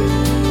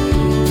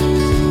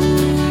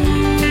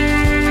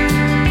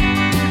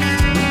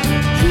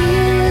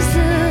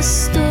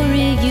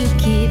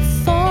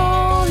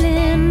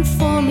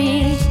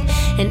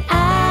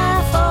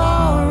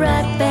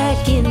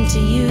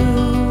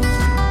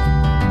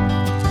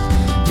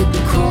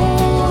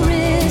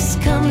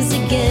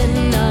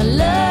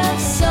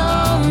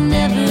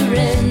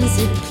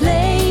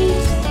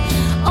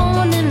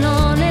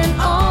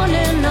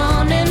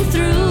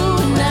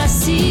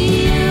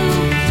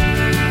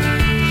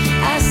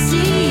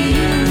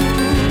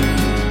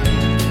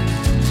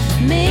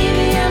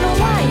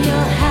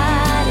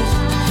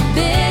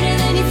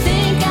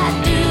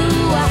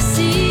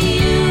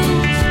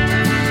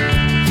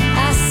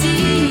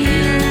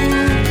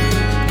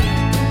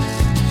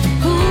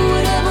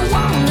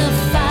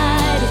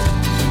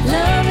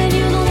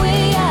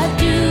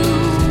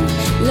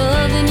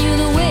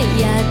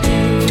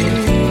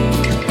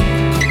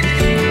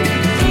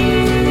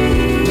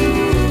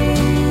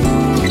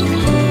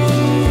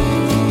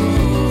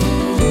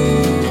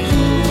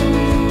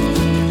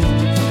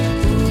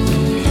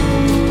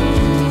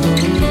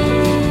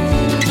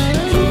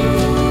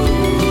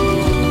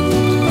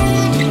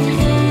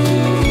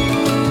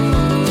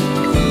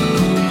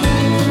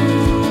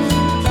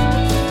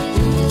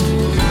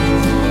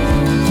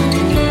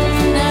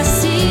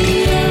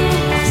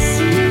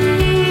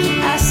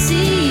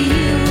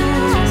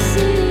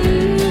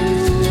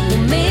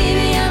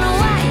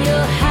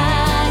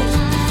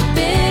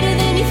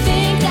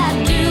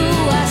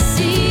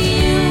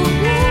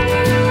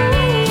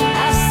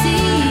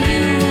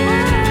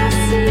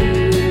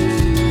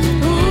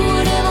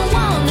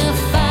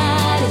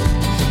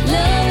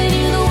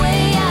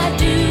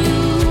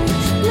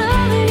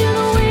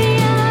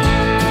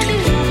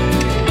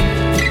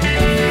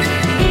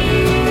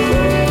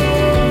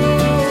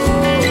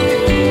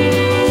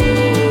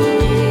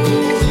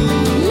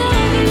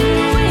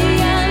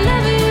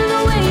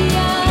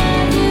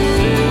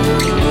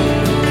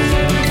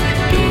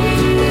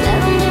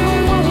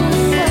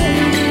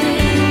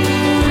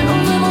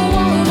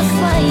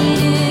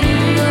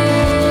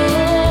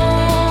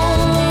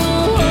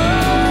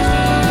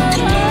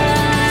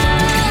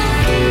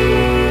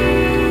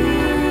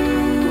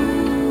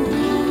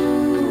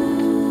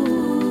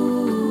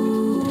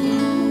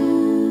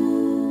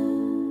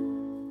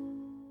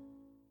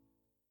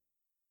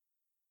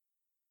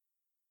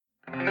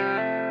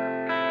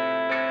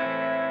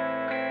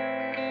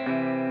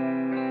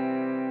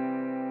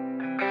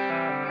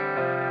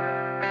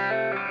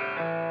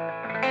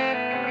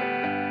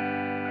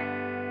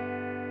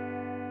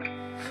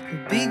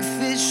 Big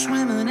fish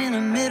swimming in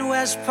a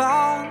Midwest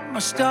pond. My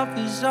stuff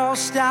is all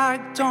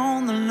stacked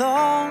on the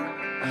lawn.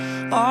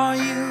 Are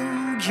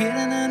you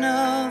getting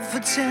enough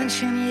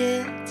attention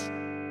yet?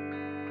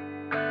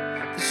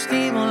 The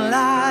stable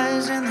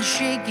lies and the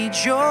shaky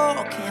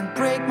jaw can't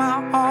break my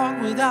heart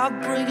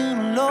without breaking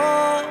the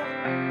law.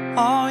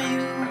 Are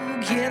you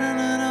getting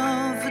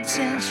enough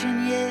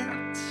attention yet?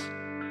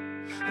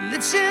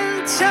 It's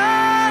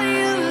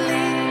entirely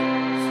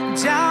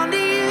down to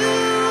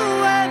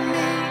you and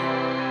me.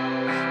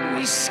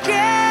 We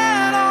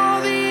scared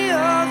all the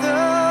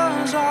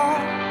others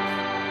off.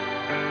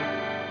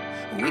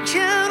 We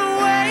can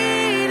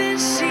wait and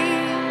see.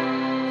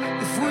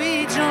 If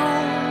we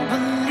don't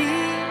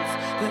believe,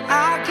 but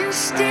I can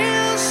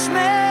still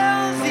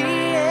smell the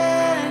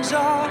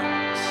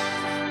exhaust.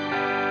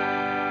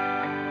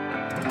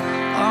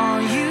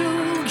 Are you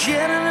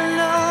getting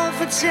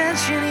enough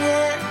attention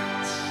yet?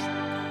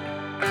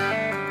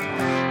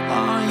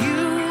 Are you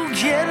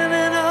getting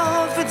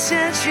enough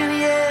attention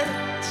yet?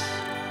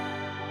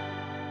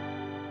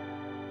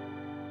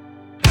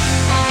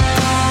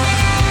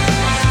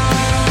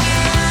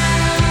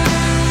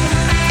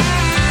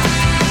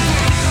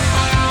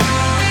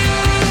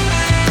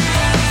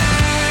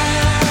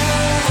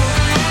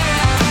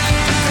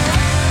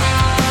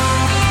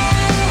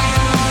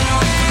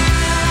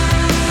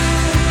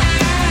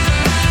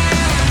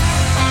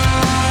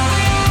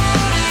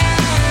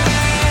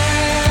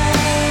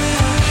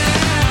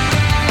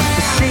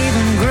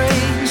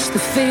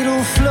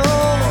 Fatal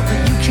flaw, but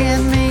you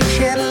can't make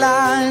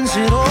headlines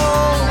at all.